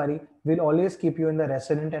don't worry, we'll always keep you in the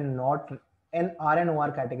resident and not an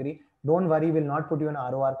RNOR category. Don't worry, we'll not put you in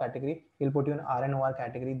ROR category. We'll put you in RNOR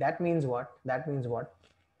category. That means what?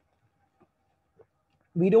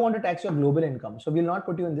 We don't want to tax your global income. So we'll not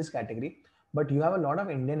put you in this category, but you have a lot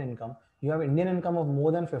of Indian income. You have Indian income of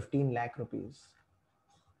more than 15 lakh rupees.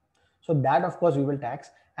 So that of course we will tax,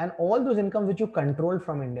 and all those incomes which you controlled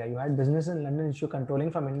from India, you had business in London which you're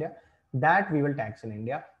controlling from India, that we will tax in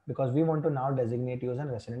India because we want to now designate you as a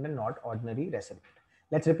resident and not ordinary resident.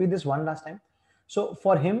 Let's repeat this one last time. So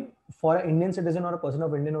for him, for an Indian citizen or a person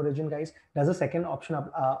of Indian origin, guys, does the second option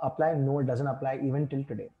apply? No, it doesn't apply even till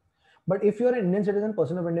today. But if you're an Indian citizen,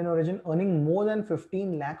 person of Indian origin, earning more than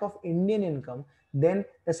 15 lakh of Indian income, then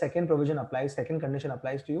the second provision applies, second condition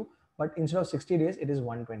applies to you. But instead of 60 days, it is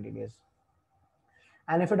 120 days.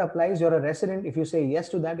 And if it applies, you're a resident. If you say yes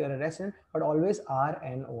to that, you're a resident, but always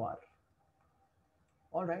RNOR.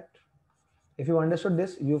 All right. If you understood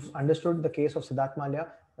this, you've understood the case of Siddharth Mallya,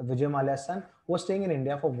 Vijay Mallya's son, who was staying in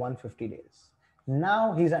India for 150 days.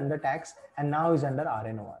 Now he's under tax and now he's under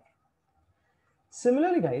RNOR.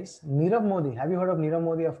 Similarly, guys, Nirav Modi, have you heard of Nirav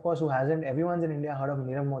Modi? Of course, who hasn't? Everyone's in India heard of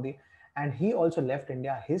Nirav Modi. And he also left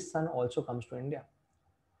India. His son also comes to India.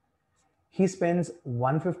 He spends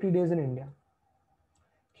 150 days in India.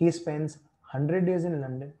 He spends 100 days in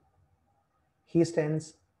London. He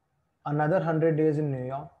spends another 100 days in New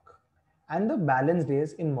York and the balance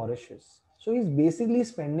days in Mauritius. So he's basically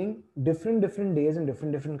spending different days in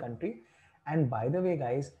different country. And by the way,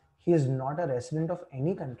 guys, he is not a resident of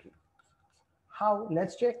any country. How?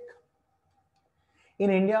 Let's check. In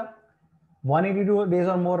India, 182 days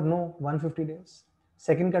or more, no, 150 days.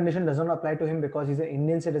 Second condition does not apply to him because he's an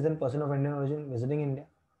Indian citizen, person of Indian origin visiting India.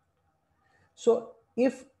 So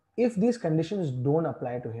if these conditions don't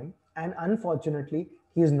apply to him, and unfortunately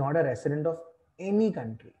he is not a resident of any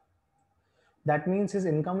country, that means his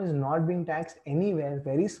income is not being taxed anywhere.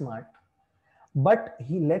 Very smart. But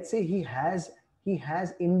let's say he has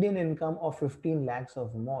Indian income of 15 lakhs or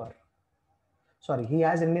more. Sorry, he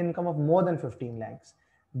has Indian income of more than 15 lakhs.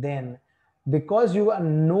 Then because you are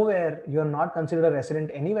nowhere, you are not considered a resident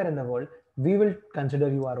anywhere in the world, we will consider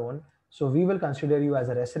you our own. So we will consider you as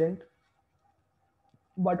a resident,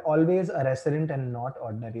 but always a resident and not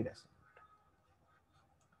ordinary resident.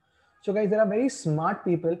 So guys, there are very smart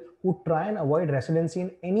people who try and avoid residency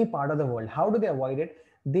in any part of the world. How do they avoid it?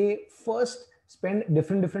 They first spend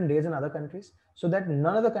different days in other countries so that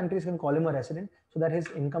none of the countries can call him a resident, so that his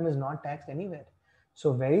income is not taxed anywhere.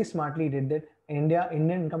 So very smartly did that. Indian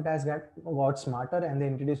income tax got smarter, and they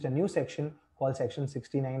introduced a new section called section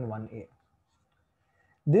 69(1)(a).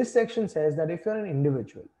 This section says that if you're an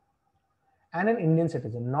individual and an Indian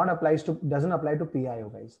citizen, doesn't apply to PIO,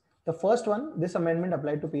 guys. The first one, this amendment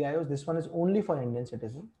applied to PIOs. This one is only for Indian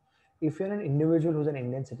citizen. If you're an individual who's an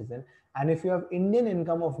Indian citizen, and if you have Indian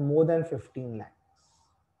income of more than 15 lakhs.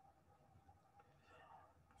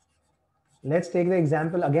 Let's take the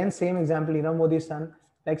example, again, same example, Nirav Modi's son,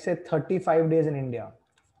 like say 35 days in India,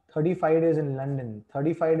 35 days in London,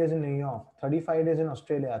 35 days in New York, 35 days in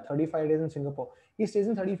Australia, 35 days in Singapore. He stays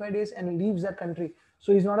in 35 days and leaves that country.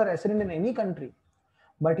 So he's not a resident in any country,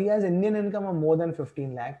 but he has Indian income of more than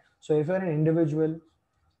 15 lakh. So if you're an individual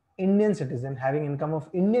Indian citizen having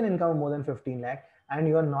Indian income of more than 15 lakh and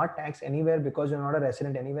you are not taxed anywhere because you're not a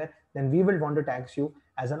resident anywhere, then we will want to tax you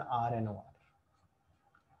as an RNOR.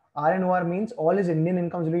 RNOR means all his Indian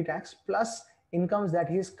incomes will be taxed plus incomes that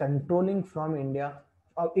he is controlling from India,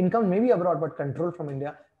 or income maybe abroad but control from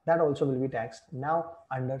India, that also will be taxed now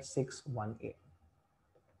under 6(1)(a).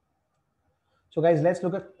 So guys, let's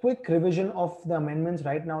look at quick revision of the amendments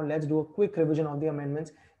right now. Let's do a quick revision of the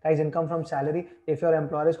amendments. Guys, income from salary, if your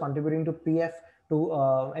employer is contributing to PF, to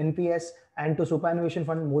NPS and to superannuation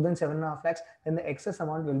fund more than 7.5 lakhs, then the excess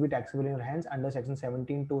amount will be taxable in your hands under section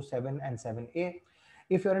 17(2)(7) and 7(a).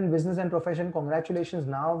 If you're in business and profession, congratulations.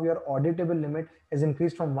 Now your auditable limit is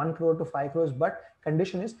increased from 1 crore to 5 crores, but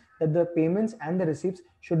condition is that the payments and the receipts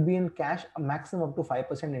should be in cash, a maximum up to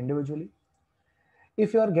 5% individually.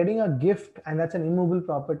 If you're getting a gift and that's an immovable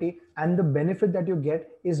property and the benefit that you get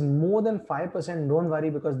is more than 5%, don't worry,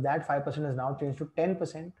 because that 5% is now changed to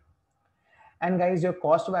 10%. And guys, your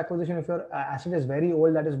cost of acquisition, if your asset is very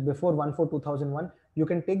old, that is before 1/4/2001, you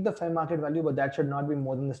can take the fair market value, but that should not be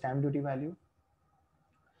more than the stamp duty value.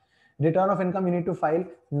 Return of income you need to file,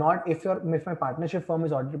 not if my partnership firm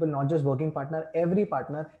is auditable, not just working partner, every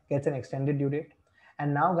partner gets an extended due date.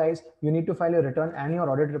 And now guys, you need to file your return and your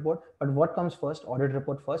audit report, but what comes first? Audit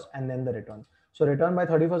report first and then the returns. So return by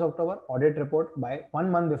 31st October, audit report by 1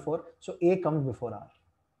 month before. So A comes before R.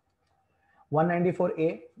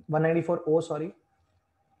 194O, sorry.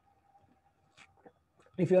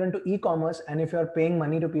 If you're into e-commerce and if you're paying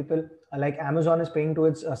money to people, like Amazon is paying to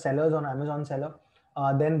its sellers on Amazon seller,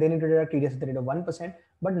 then they need to deduct TDS at the rate of 1%,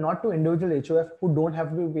 but not to individual HOF who don't have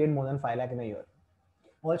to be paid more than 5 lakh in a year.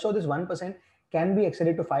 Also, this 1% can be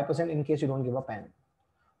extended to 5% in case you don't give a PAN.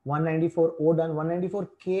 194O done.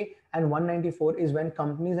 194K and 194 is when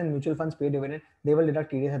companies and mutual funds pay dividend. They will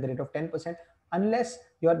deduct TDS at the rate of 10% unless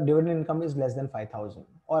your dividend income is less than 5,000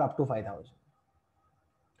 or up to 5,000.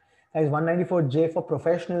 Guys, 194J for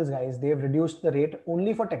professionals, guys, they have reduced the rate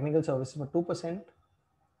only for technical services for 2%.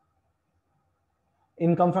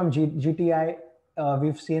 Income from GTI,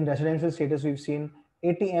 we've seen residential status, we've seen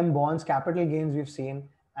ATM bonds, capital gains, we've seen,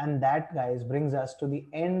 and that, guys, brings us to the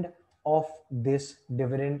end of this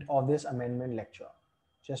dividend of this amendment lecture.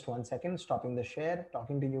 Just 1 second, stopping the share,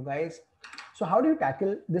 talking to you guys. So how do you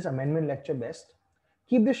tackle this amendment lecture best?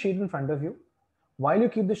 Keep this sheet in front of you. While you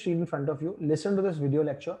keep the sheet in front of you, listen to this video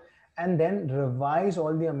lecture and then revise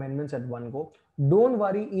all the amendments at one go. Don't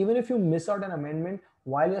worry, even if you miss out an amendment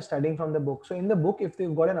while you're studying from the book. So in the book, if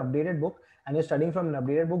you've got an updated book and you're studying from an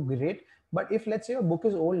updated book, great. But if let's say your book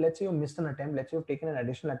is old, let's say you missed an attempt, let's say you've taken an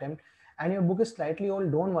additional attempt and your book is slightly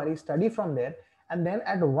old, don't worry, study from there and then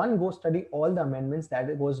at one go study all the amendments.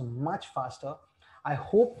 That goes much faster. I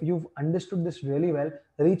hope you've understood this really well.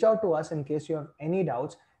 Reach out to us in case you have any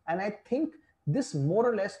doubts. And I think this more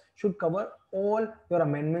or less should cover all your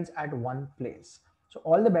amendments at one place. So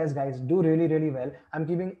all the best guys, do really, really well. I'm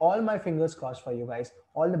keeping all my fingers crossed for you guys.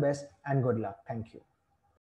 All the best and good luck. Thank you.